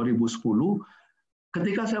sejak tahun 2010.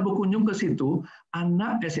 Ketika saya berkunjung ke situ,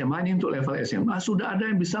 anak SMA ini untuk level SMA sudah ada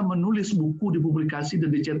yang bisa menulis buku, dipublikasi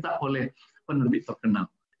dan dicetak oleh penerbit terkenal.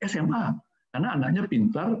 SMA, karena anaknya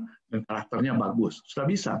pintar dan karakternya bagus. Sudah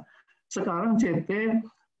bisa. Sekarang CT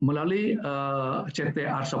melalui CT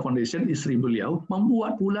Arsa Foundation, istri beliau,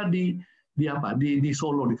 membuat pula di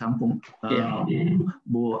Solo, di kampung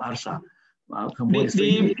Bu Arsa.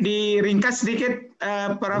 Diringkas sedikit,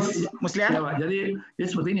 Prof. Musliar. Ya, Pak. Jadi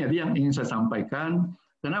seperti ini yang ingin saya sampaikan.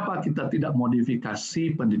 Kenapa kita tidak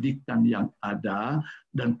modifikasi pendidikan yang ada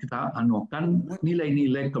dan kita anukan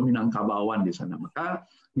nilai-nilai keminangkabauan di sana. Maka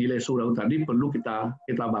nilai surau tadi perlu kita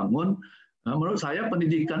bangun. Nah, menurut saya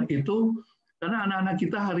pendidikan itu, karena anak-anak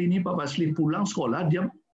kita hari ini Pak Basli pulang sekolah dia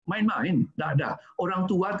main-main, tidak ada. Orang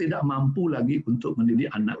tua tidak mampu lagi untuk mendidik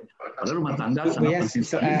anak. Padahal rumah tangga sangat penting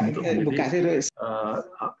sekali untuk mendidik.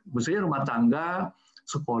 Maksudnya rumah tangga,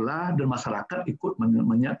 sekolah, dan masyarakat ikut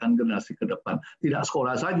menyiapkan generasi ke depan. Tidak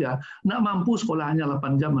sekolah saja, tidak mampu sekolah hanya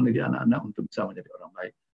 8 jam mendidik anak-anak untuk bisa menjadi orang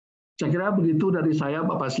baik. Saya kira begitu dari saya,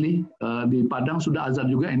 Pak Pasli. Di Padang sudah azan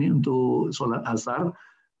juga ini untuk sholat asar.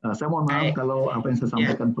 Saya mohon maaf kalau apa yang saya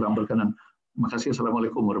sampaikan kurang berkenan. Terima kasih.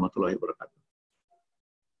 Assalamualaikum warahmatullahi wabarakatuh.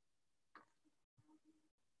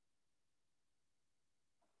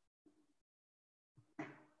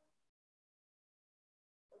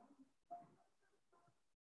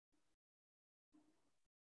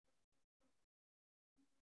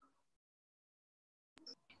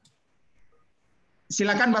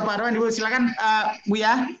 Silakan Bapak Arwan, Ibu silakan Bu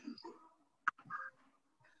ya.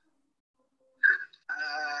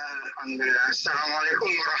 Alhamdulillah. Assalamualaikum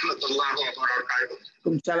warahmatullahi wabarakatuh.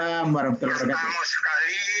 Waalaikumsalam warahmatullahi wabarakatuh. Pertama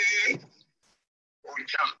sekali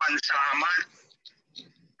ucapan selamat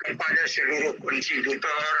kepada seluruh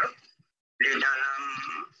kontributor di dalam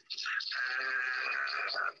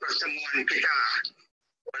pertemuan kita.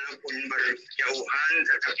 Walaupun berjauhan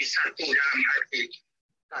tetapi satu dalam hati,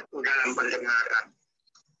 satu dalam pendengaran.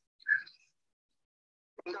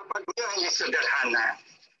 Pendapat dia hanya sederhana.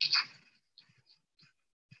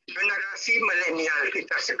 Generasi milenial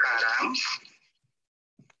kita sekarang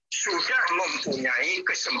sudah mempunyai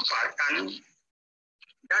kesempatan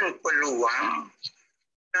dan peluang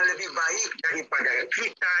yang lebih baik daripada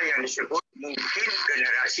kita yang disebut mungkin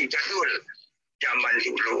generasi jadul zaman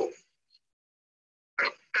dulu.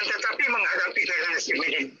 Kan tetapi menghadapi generasi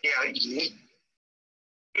milenial ini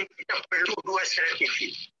kita perlu dua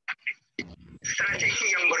strategi. Strategi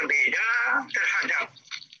yang berbeda terhadap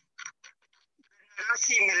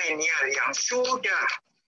generasi milenial yang sudah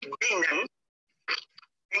dominan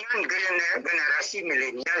dengan generasi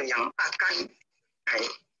milenial yang akan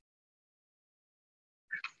naik.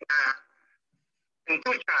 Nah,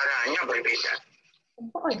 tentu caranya berbeda.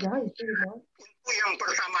 Untuk yang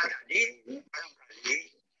pertama tadi, barangkali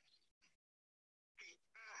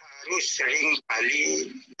kita harus sering kali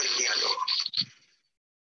berdialog.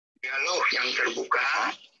 Dialog yang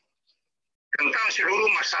terbuka tentang seluruh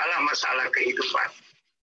masalah-masalah kehidupan.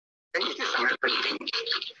 Dan itu sangat penting.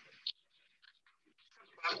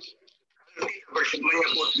 Sebab kalau kita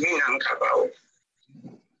menyebut Minangkabau,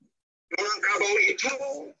 Minangkabau itu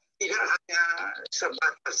tidak hanya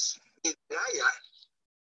sebatas wilayah,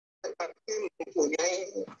 tetapi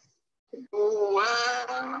mempunyai dua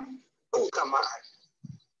keutamaan.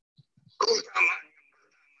 Keutamaan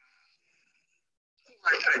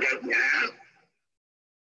kuat adatnya,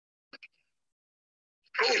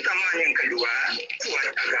 keutamaan yang kedua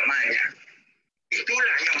kuat agamanya.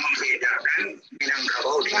 Itulah yang membedakan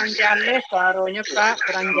Minangkabau dengan Peranjale suaranya Pak,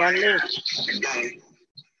 Peranjale.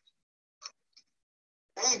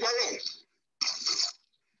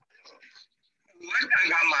 Kuat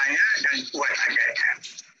agamanya dan kuat adatnya.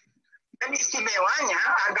 Dan istimewanya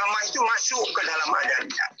agama itu masuk ke dalam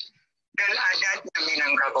adatnya. Dan adatnya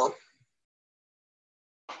Minangkabau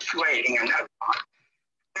sesuai dengan agama.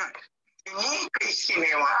 Nah, ini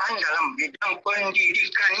keistimewaan dalam bidang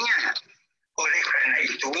pendidikannya. Oleh karena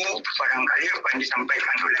itu, barangkali apa yang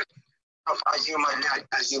disampaikan oleh Prof.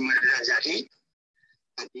 Azimur Razali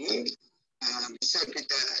tadi bisa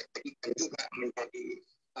kita jadikan juga menjadi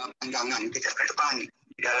pandangan kita ke depan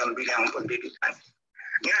di dalam bidang pendidikan.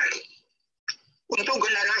 Nah, untuk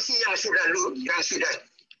generasi yang sudah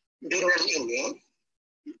dominan ini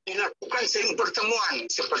dilakukan sering pertemuan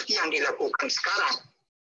seperti yang dilakukan sekarang.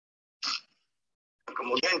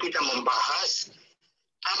 Kemudian kita membahas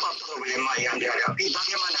apa problema yang dihadapi,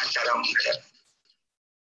 bagaimana cara menghadapi.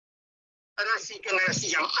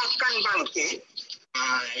 Generasi yang akan bangkit,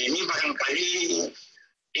 ini barangkali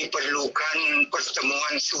diperlukan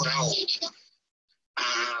pertemuan surau.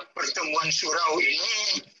 Pertemuan surau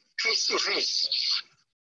ini face to face.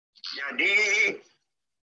 Jadi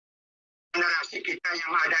generasi kita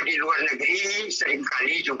yang ada di luar negeri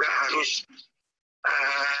seringkali juga harus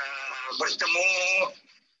bertemu,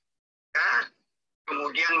 ya,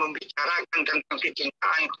 kemudian membicarakan tentang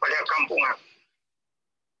kecintaan kepada kampung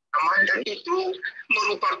halaman, dan itu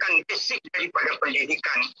merupakan basic daripada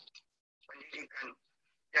pendidikan.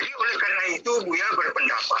 Jadi oleh karena itu Buya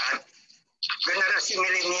berpendapat generasi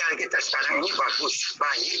milenial kita sekarang ini bagus,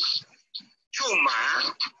 baik, cuma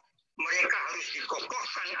mereka harus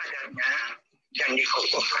dikokohkan adatnya dan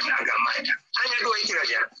dikokohkan agamanya. Hanya dua itu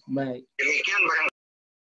saja. Baik. Demikian barangkali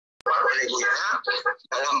oleh Buya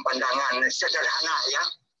dalam pandangan sederhana, ya.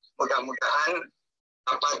 Mudah-mudahan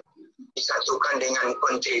dapat disatukan dengan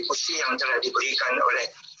kontribusi yang telah diberikan oleh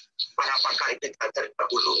para pakar kita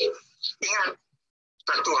terdahulu. Ingat,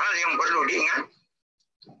 satu hal yang perlu diingat,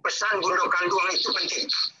 pesan Bundo Kandung itu penting.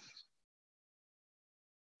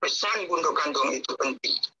 Pesan Bundo Kandung itu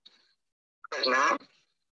penting. Karena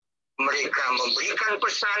mereka memberikan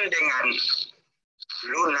pesan dengan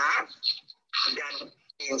lunak dan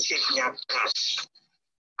prinsipnya keras.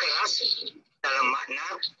 Keras dalam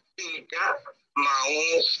makna tidak mau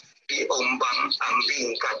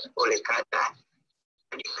diombang-ambingkan oleh kata.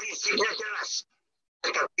 Jadi prinsipnya jelas,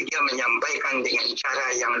 tetapi dia menyampaikan dengan cara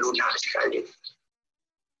yang lunak sekali.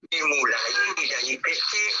 Dimulai dari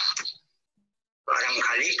kecil,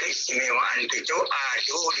 barangkali keistimewaan itu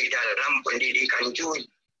ada di dalam pendidikan juga.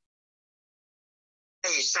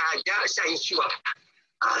 Saja saya suap.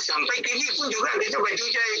 Sampai kini pun juga kita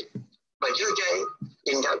bajujai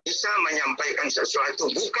tidak bisa menyampaikan sesuatu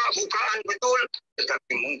buka-bukaan betul,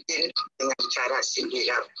 tetapi mungkin dengan cara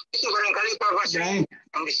sindiran. Itu barangkali Pak Basri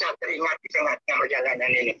yang bisa teringat di tengah-tengah perjalanan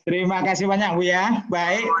ini. Terima kasih banyak Buya.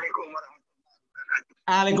 Baik.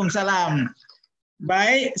 Waalaikumsalam.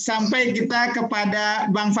 Baik, sampai kita kepada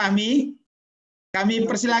Bang Fahmi. Kami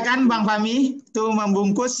persilakan Bang Fahmi itu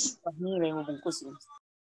membungkus. Fahmi yang membungkus.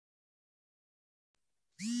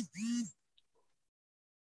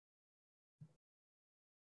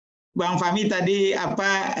 Bang Fahmi tadi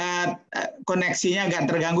koneksinya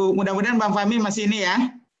agak terganggu. Mudah-mudahan Bang Fahmi masih ini ya.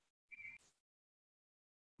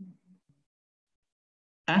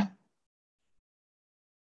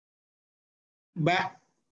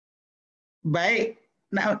 Baik.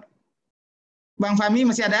 Nah, Bang Fahmi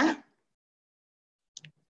masih ada?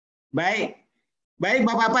 Baik. Baik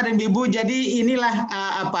Bapak-bapak dan Ibu, jadi inilah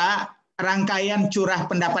rangkaian curah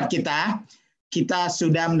pendapat kita. Kita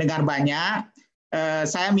sudah mendengar banyak.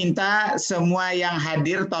 Saya minta semua yang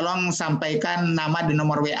hadir tolong sampaikan nama dan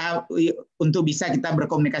nomor WA untuk bisa kita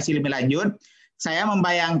berkomunikasi lebih lanjut. Saya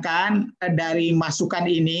membayangkan dari masukan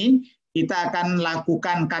ini kita akan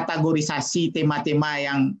lakukan kategorisasi tema-tema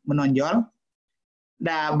yang menonjol.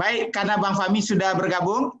 Nah, baik, karena Bang Fahmi sudah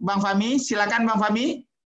bergabung. Bang Fahmi, silakan Bang Fahmi.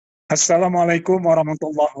 Assalamualaikum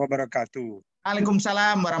warahmatullahi wabarakatuh.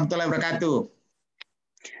 Waalaikumsalam warahmatullahi wabarakatuh.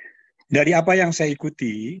 Dari apa yang saya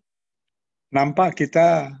ikuti, nampak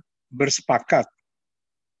kita bersepakat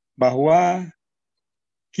bahwa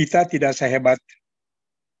kita tidak sehebat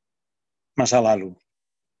masa lalu.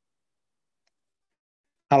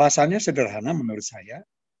 Alasannya sederhana menurut saya,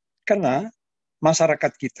 karena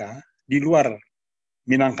masyarakat kita di luar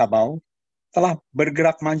Minangkabau telah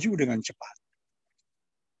bergerak maju dengan cepat.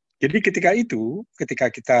 Jadi ketika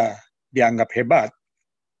kita dianggap hebat,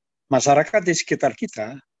 masyarakat di sekitar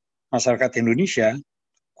kita, masyarakat Indonesia,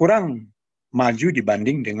 kurang maju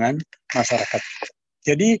dibanding dengan masyarakat kita.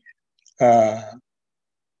 Jadi,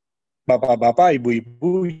 bapak-bapak,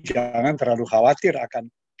 ibu-ibu, jangan terlalu khawatir akan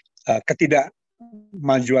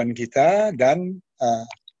ketidakmajuan kita dan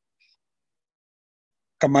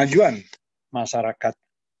kemajuan masyarakat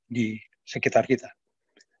di sekitar kita.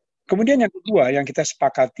 Kemudian yang kedua yang kita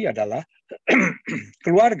sepakati adalah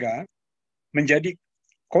keluarga menjadi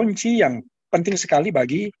kunci yang penting sekali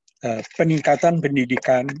bagi peningkatan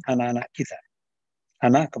pendidikan anak-anak kita,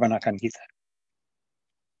 anak keponakan kita.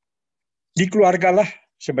 Di keluargalah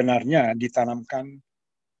sebenarnya ditanamkan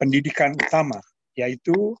pendidikan utama,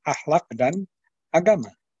 yaitu akhlak dan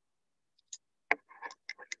agama.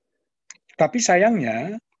 Tapi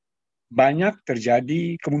sayangnya banyak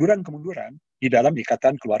terjadi kemunduran-kemunduran di dalam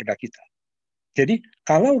ikatan keluarga kita. Jadi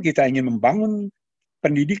kalau kita ingin membangun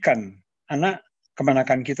pendidikan anak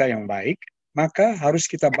keponakan kita yang baik, maka harus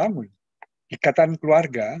kita bangun ikatan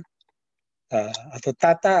keluarga atau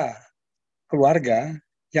tata keluarga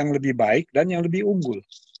yang lebih baik dan yang lebih unggul.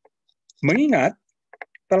 Mengingat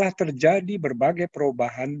telah terjadi berbagai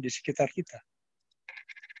perubahan di sekitar kita.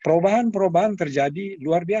 Perubahan-perubahan terjadi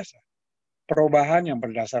luar biasa. Perubahan yang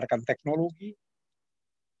berdasarkan teknologi,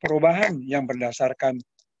 perubahan yang berdasarkan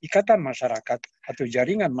ikatan masyarakat atau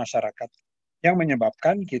jaringan masyarakat yang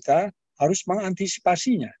menyebabkan kita harus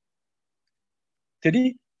mengantisipasinya.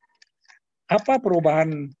 Jadi, apa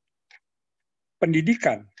perubahan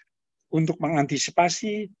pendidikan untuk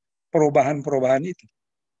mengantisipasi perubahan-perubahan itu?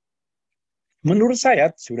 Menurut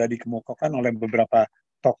saya, sudah dikemukakan oleh beberapa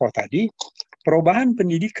tokoh tadi, perubahan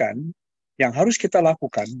pendidikan yang harus kita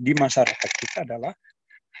lakukan di masyarakat kita adalah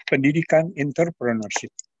pendidikan entrepreneurship.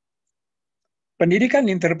 Pendidikan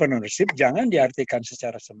entrepreneurship jangan diartikan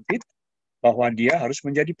secara sempit bahwa dia harus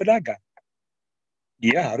menjadi pedagang.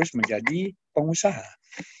 Dia harus menjadi pengusaha.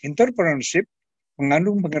 Entrepreneurship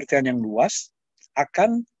mengandung pengertian yang luas,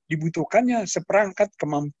 akan dibutuhkannya seperangkat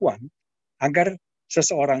kemampuan agar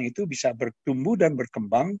seseorang itu bisa bertumbuh dan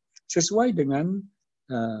berkembang sesuai dengan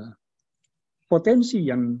potensi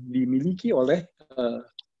yang dimiliki oleh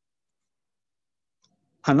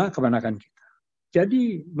anak keponakan kita.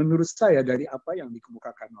 Jadi menurut saya dari apa yang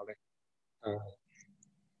dikemukakan oleh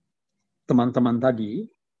teman-teman tadi,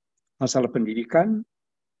 masalah pendidikan,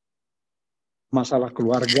 masalah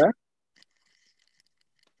keluarga,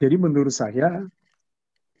 jadi menurut saya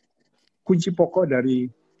kunci pokok dari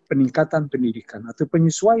peningkatan pendidikan atau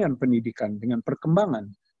penyesuaian pendidikan dengan perkembangan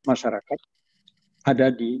masyarakat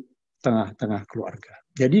ada di tengah-tengah keluarga.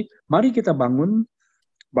 Jadi mari kita bangun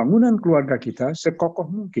bangunan keluarga kita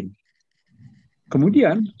sekokoh mungkin.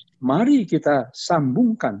 Kemudian, mari kita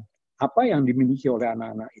sambungkan apa yang dimiliki oleh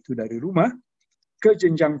anak-anak itu dari rumah ke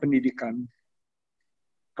jenjang pendidikan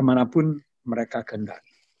kemanapun mereka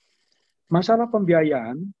kehendaki. Masalah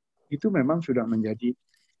pembiayaan itu memang sudah menjadi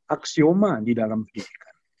aksioma di dalam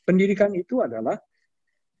pendidikan. Pendidikan itu adalah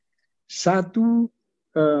satu,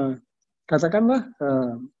 katakanlah,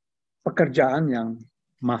 pekerjaan yang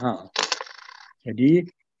mahal. Jadi,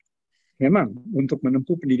 memang untuk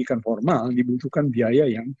menempuh pendidikan formal dibutuhkan biaya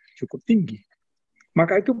yang cukup tinggi.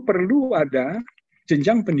 Maka itu perlu ada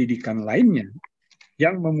jenjang pendidikan lainnya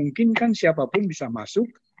yang memungkinkan siapapun bisa masuk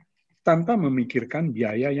tanpa memikirkan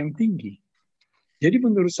biaya yang tinggi. Jadi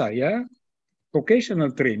menurut saya,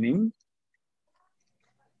 vocational training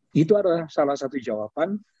itu adalah salah satu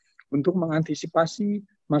jawaban untuk mengantisipasi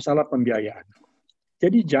masalah pembiayaan.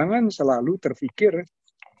 Jadi jangan selalu terpikir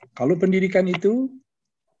kalau pendidikan itu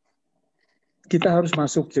kita harus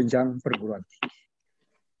masuk jenjang perguruan tinggi.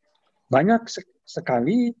 Banyak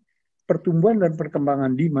sekali pertumbuhan dan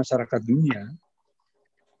perkembangan di masyarakat dunia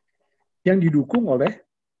yang didukung oleh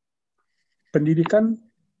pendidikan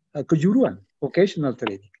kejuruan, vocational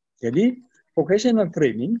training. Jadi vocational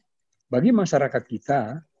training bagi masyarakat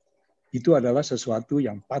kita itu adalah sesuatu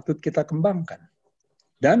yang patut kita kembangkan.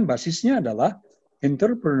 Dan basisnya adalah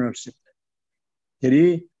entrepreneurship.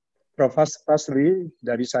 Jadi Prof. Fasli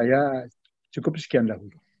dari saya cukup sekian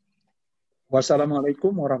dahulu.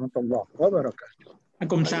 Wassalamualaikum warahmatullahi wabarakatuh.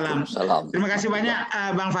 Waalaikumsalam. Terima kasih banyak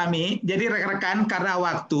Bang Fahmi. Jadi rekan-rekan, karena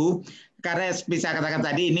waktu, karena bisa katakan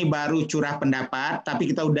tadi ini baru curah pendapat, tapi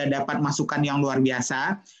kita udah dapat masukan yang luar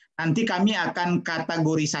biasa. Nanti kami akan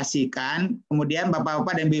kategorisasikan, kemudian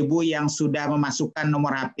Bapak-Bapak dan Ibu yang sudah memasukkan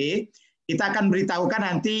nomor HP, kita akan beritahukan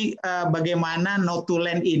nanti bagaimana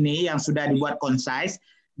notulen ini yang sudah dibuat concise,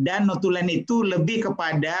 dan notulen itu lebih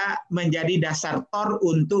kepada menjadi dasar tor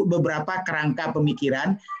untuk beberapa kerangka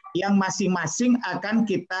pemikiran yang masing-masing akan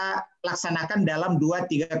kita laksanakan dalam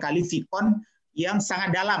 2-3 kali vikon yang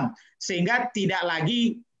sangat dalam, sehingga tidak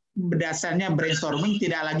lagi berdasarnya brainstorming,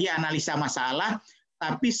 tidak lagi analisa masalah,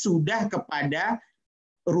 tapi sudah kepada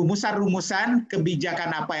rumusan-rumusan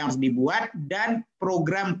kebijakan apa yang harus dibuat dan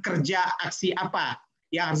program kerja aksi apa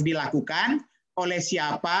yang harus dilakukan, oleh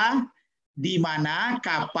siapa, di mana,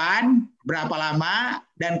 kapan, berapa lama,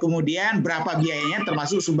 dan kemudian berapa biayanya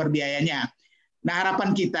termasuk sumber biayanya. Nah,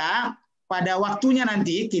 harapan kita pada waktunya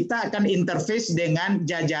nanti kita akan interface dengan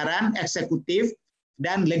jajaran eksekutif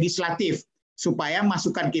dan legislatif supaya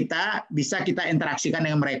masukan kita bisa kita interaksikan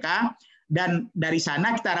dengan mereka. Dan dari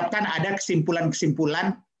sana kita harapkan ada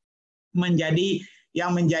kesimpulan-kesimpulan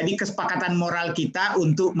yang menjadi kesepakatan moral kita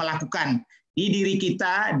untuk melakukan di diri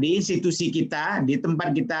kita, di institusi kita, di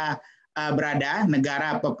tempat kita berada,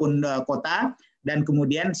 negara apapun kota, dan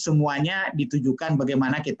kemudian semuanya ditujukan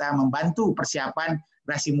bagaimana kita membantu persiapan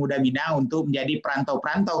generasi muda Minang untuk menjadi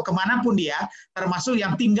perantau-perantau kemanapun dia, termasuk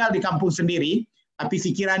yang tinggal di kampung sendiri, tapi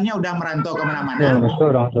pikirannya udah merantau kemana-mana,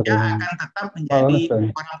 dia akan tetap menjadi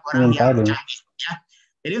orang-orang yang canggih. Ya.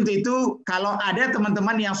 Jadi untuk itu, kalau ada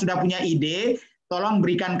teman-teman yang sudah punya ide, tolong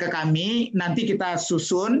berikan ke kami, nanti kita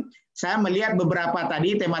susun. Saya melihat beberapa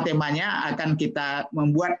tadi tema-temanya akan kita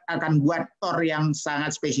buat tor yang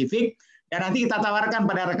sangat spesifik, dan nanti kita tawarkan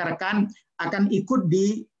pada rekan-rekan akan ikut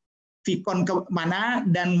di vikon ke mana,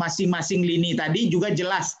 dan masing-masing lini tadi juga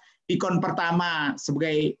jelas. Vikon pertama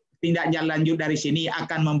sebagai tindak lanjut dari sini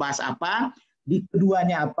akan membahas apa, di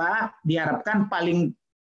keduanya apa, diharapkan paling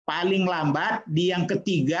lambat di yang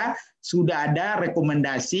ketiga sudah ada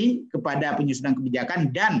rekomendasi kepada penyusunan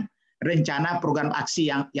kebijakan dan rencana program aksi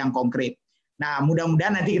yang konkret. Nah,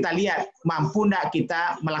 mudah-mudahan nanti kita lihat mampu enggak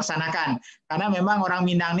kita melaksanakan, karena memang orang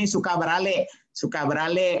Minang ini suka beralih,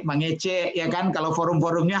 mengecek, ya kan, kalau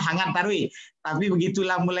forum-forumnya hangat tarui, tapi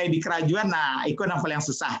begitulah mulai di kerajuan, nah itu yang paling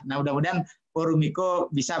susah. Nah, mudah-mudahan forum Iko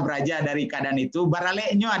bisa belajar dari keadaan itu.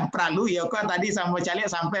 Baraleknya perlu ya kok tadi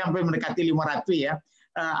sampai mendekati 500 ya.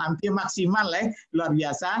 Hampir maksimal luar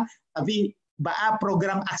biasa, tapi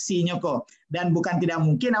program aksinya kok. Dan bukan tidak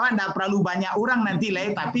mungkin tidak perlu banyak orang nanti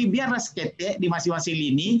tapi biarlah seketik di masing-masing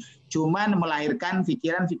lini, cuman melahirkan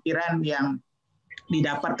pikiran-pikiran yang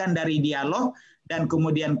didapatkan dari dialog dan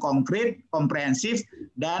kemudian konkret, komprehensif,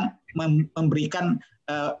 dan memberikan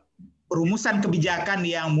rumusan kebijakan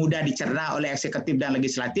yang mudah dicerna oleh eksekutif dan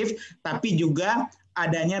legislatif, tapi juga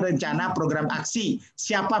adanya rencana program aksi.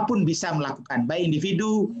 Siapapun bisa melakukan, baik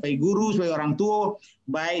individu, baik guru, baik orang tua,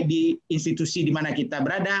 baik di institusi di mana kita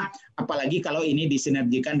berada, apalagi kalau ini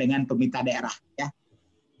disinergikan dengan pemerintah daerah. Ya.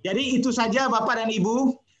 Jadi itu saja Bapak dan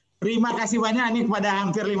Ibu. Terima kasih banyak nih kepada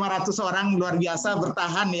hampir 500 orang, luar biasa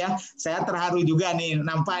bertahan ya. Saya terharu juga nih,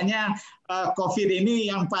 nampaknya COVID ini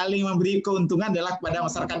yang paling memberi keuntungan adalah kepada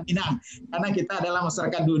masyarakat Minang, karena kita adalah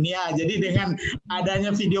masyarakat dunia. Jadi dengan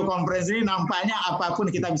adanya video conference ini nampaknya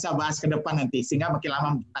apapun kita bisa bahas ke depan nanti, sehingga makin lama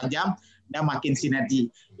makin tajam dan makin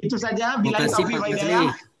sinergi. Itu saja, bila taufiq wa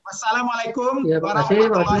hidayah. Wassalamualaikum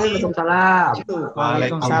warahmatullahi wabarakatuh.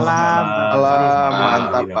 Waalaikumsalam.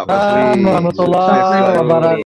 Mantap Pak Fasli. Warahmatullahi wabarakatuh.